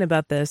just talking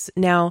about this.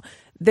 Now,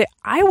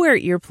 I wear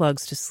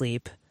earplugs to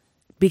sleep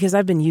because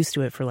I've been used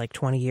to it for like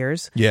 20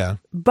 years. Yeah.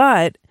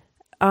 But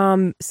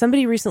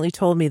somebody recently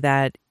told me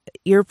that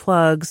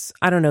earplugs,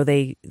 I don't know,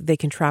 they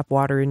can trap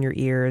water in your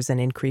ears and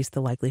increase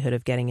the likelihood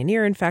of getting an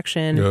ear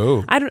infection.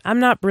 No. I'm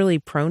not really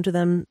prone to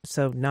them,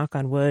 so knock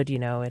on wood,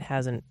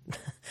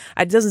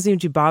 it doesn't seem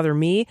to bother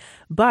me.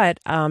 But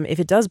if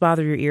it does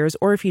bother your ears,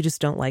 or if you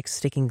just don't like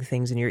sticking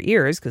things in your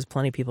ears, because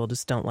plenty of people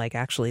just don't like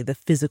actually the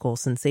physical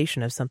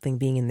sensation of something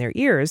being in their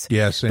ears.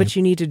 Yeah, same. But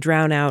you need to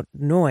drown out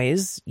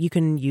noise, you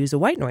can use a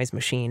white noise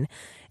machine.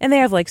 And they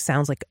have like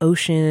sounds like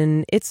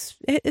ocean. It's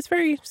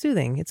very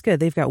soothing. It's good.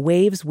 They've got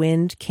waves,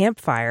 wind,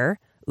 campfire.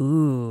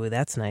 Ooh,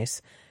 that's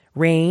nice.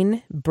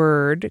 Rain,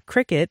 bird,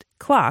 cricket,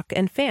 clock,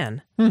 and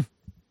fan.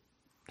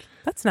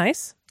 That's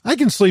nice. I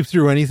can sleep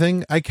through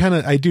anything. I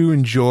do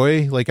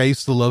enjoy, like I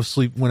used to love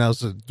sleep when I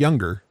was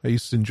younger. I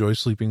used to enjoy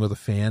sleeping with a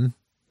fan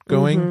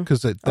going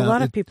because a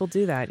lot of people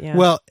do that. Yeah.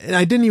 Well, and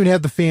I didn't even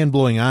have the fan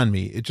blowing on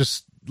me. It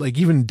just like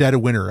even dead of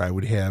winter, I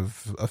would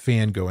have a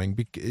fan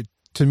going.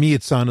 To me,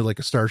 it sounded like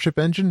a Starship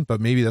engine,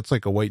 but maybe that's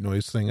like a white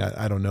noise thing.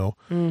 I don't know.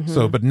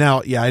 So, but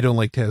now, I don't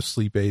like to have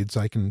sleep aids.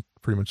 I can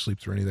pretty much sleep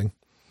through anything.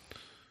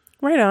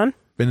 Right on.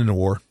 Been in a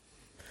war.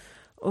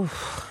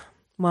 Oh,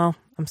 well,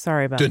 I'm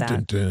sorry about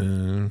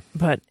that.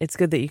 But it's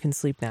good that you can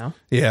sleep now.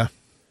 Yeah.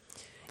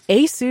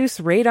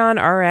 Asus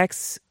Radeon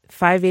RX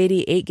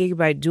 580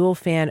 8GB dual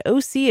fan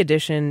OC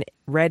edition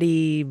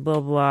ready, blah,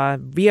 blah,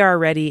 VR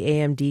ready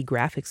AMD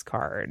graphics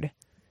card.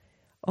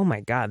 Oh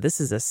my God,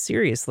 this is a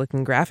serious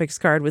looking graphics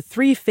card with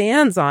 3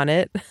 fans on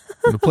it. I'm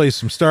going to play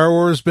some Star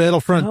Wars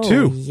Battlefront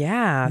 2.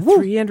 Yeah,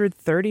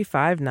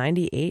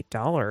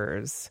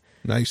 $335.98.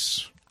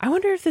 Nice. I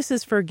wonder if this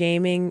is for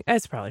gaming.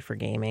 It's probably for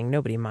gaming.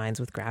 Nobody minds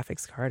with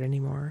graphics card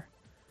anymore.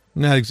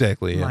 Not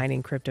exactly, yeah.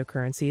 Mining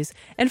cryptocurrencies.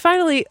 And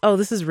finally,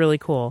 this is really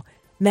cool.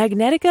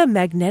 Magnetica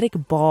Magnetic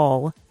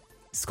Ball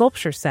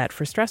sculpture set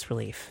for stress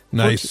relief.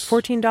 Nice.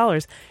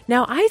 $14.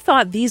 Now, I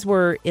thought these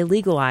were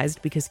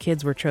illegalized because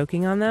kids were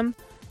choking on them,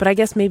 but I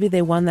guess maybe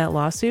they won that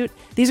lawsuit.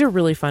 These are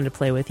really fun to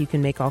play with. You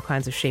can make all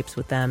kinds of shapes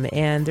with them,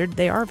 and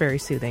they are very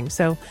soothing.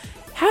 So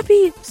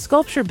happy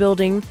sculpture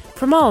building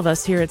from all of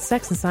us here at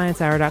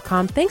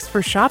sexandsciencehour.com. Thanks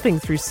for shopping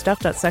through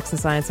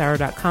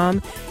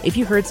stuff.sexandsciencehour.com. If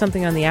you heard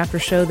something on the after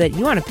show that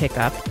you want to pick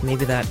up,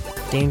 maybe that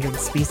endangered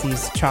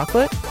species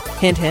chocolate,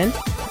 hint, hint,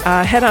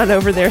 head on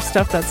over there,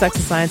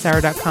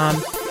 stuff.sexandsciencehour.com.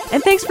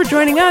 And thanks for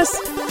joining us.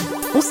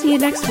 We'll see you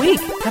next week.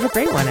 Have a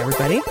great one,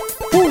 everybody.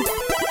 Woo.